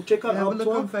Facebook. Check out Have a look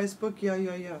on Uptalk. Facebook.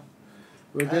 Yeah.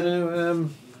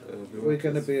 We're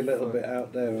going to be a little bit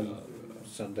out there on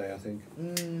Sunday, I think.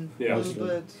 Yeah. A little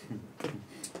bit.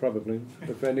 Probably.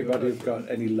 If anybody's got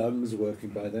any lungs working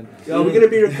by then. Yeah, we're going to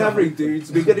be recovering,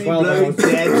 dudes. We're going to be 12 blowing hours.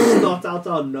 dead snot out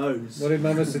our nose. What did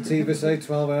Mama Sativa say?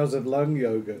 12 hours of lung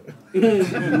yoga.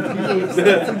 Yes,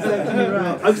 that's exactly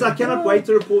right. Oaks, I cannot wait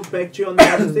to report back to you on the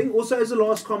other thing. Also, as a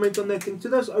last comment on that thing, to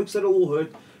those Oaks that are all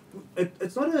hurt,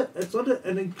 it's not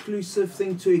an inclusive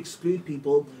thing to exclude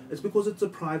people. It's because it's a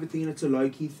private thing and it's a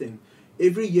low-key thing.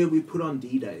 Every year we put on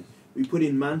D-Day. We put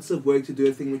in months of work to do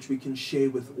a thing which we can share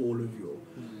with all of you.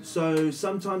 So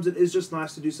sometimes it is just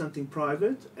nice to do something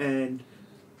private and,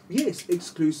 yes,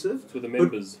 exclusive. For the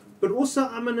members. But also,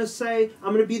 I'm going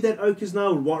to be that oak who's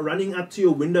now running up to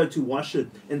your window to wash it,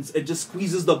 and it just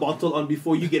squeezes the bottle on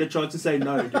before you get a chance to say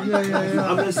no. Yeah.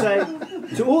 I'm going to say,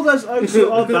 to all those oaks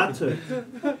who are buttered,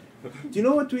 do you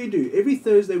know what we do? Every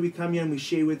Thursday we come here and we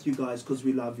share with you guys because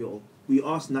we love you all. We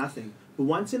ask nothing. But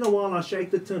once in a while I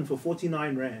shake the tin for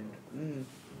 49 Rand.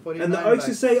 And the oaks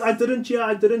who say, I didn't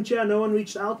hear, no one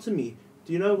reached out to me.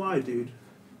 Do you know why, dude?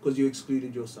 Because you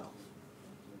excluded yourself.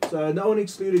 So no one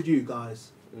excluded you,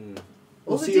 guys. All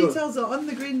We'll the see you- details are on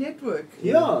the Green Network.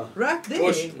 Yeah. Right there.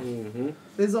 Push.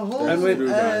 There's a whole. And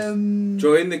when-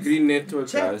 Join the Green Network,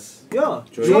 Chat. guys. Yeah.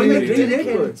 Join the the Green dedicated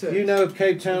Network. to it. You know of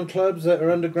Cape Town clubs that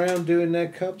are underground doing their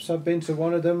cups? I've been to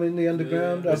one of them in the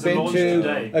underground. There's I've a been launch to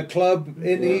today. a club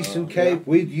in the Eastern Cape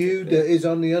with you that is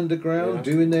on the underground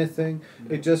doing their thing.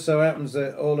 It just so happens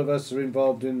that all of us are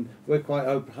involved in, we're quite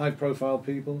high profile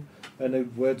people, and the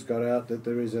word's got out that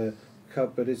there is a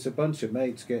Cup, but it's a bunch of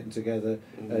mates getting together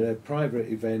at a private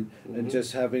event and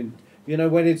just having. You know,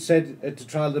 when it said to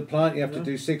trial the plant, you have to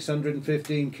do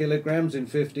 615 kilograms in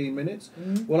 15 minutes.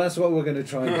 Well, that's what we're going to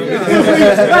try and do.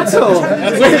 That's all.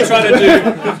 That's what we're trying to do.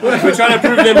 We're trying to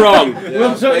prove them wrong.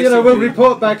 We'll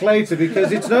report back later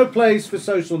because it's no place for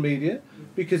social media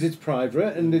because it's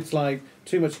private and it's like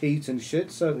too much heat and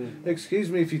shit. So, excuse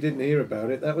me if you didn't hear about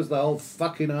it. That was the whole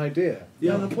fucking idea.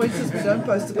 Yeah, the point is we don't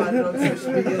post about it on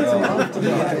social media until after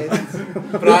the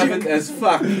event. Private as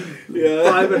fuck.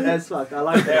 Private as fuck. I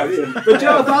like that. But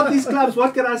about these clubs,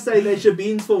 what can I say? They're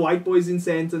shebeens for white boys in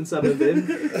Sandton, some of them.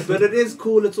 But it is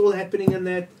cool. It's all happening in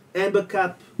that Amber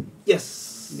Cup.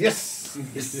 Yes.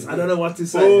 Yes. I don't know what to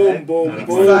say. Boom.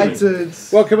 Excited.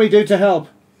 What can we do to help?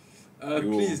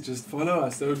 Please just follow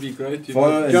us. That would be great.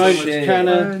 Follow us. Joint share.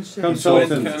 Canna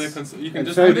Consultants. You can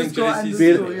just So put in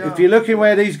JCC. If you're looking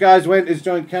where these guys went as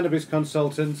Joint Cannabis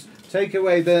Consultants, take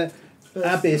away the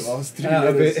abyss out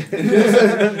of it.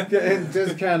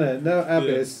 Just Canna, no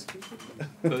abyss.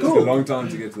 It took a long time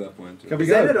to get to that point. Can we Is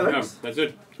that it, go? Yeah, Oaks? that's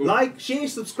it. Cool. Like, share,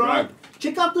 subscribe.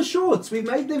 Check out the shorts. We've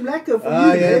made them lacquer for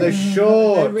Ah, you. yeah, the They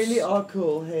shorts. really are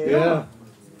cool. Hey. Yeah.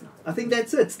 I think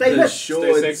that's it. Stay The lit.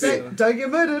 shorts. Stay sexy. Don't get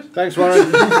murdered. Thanks,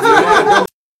 Warren. Wow.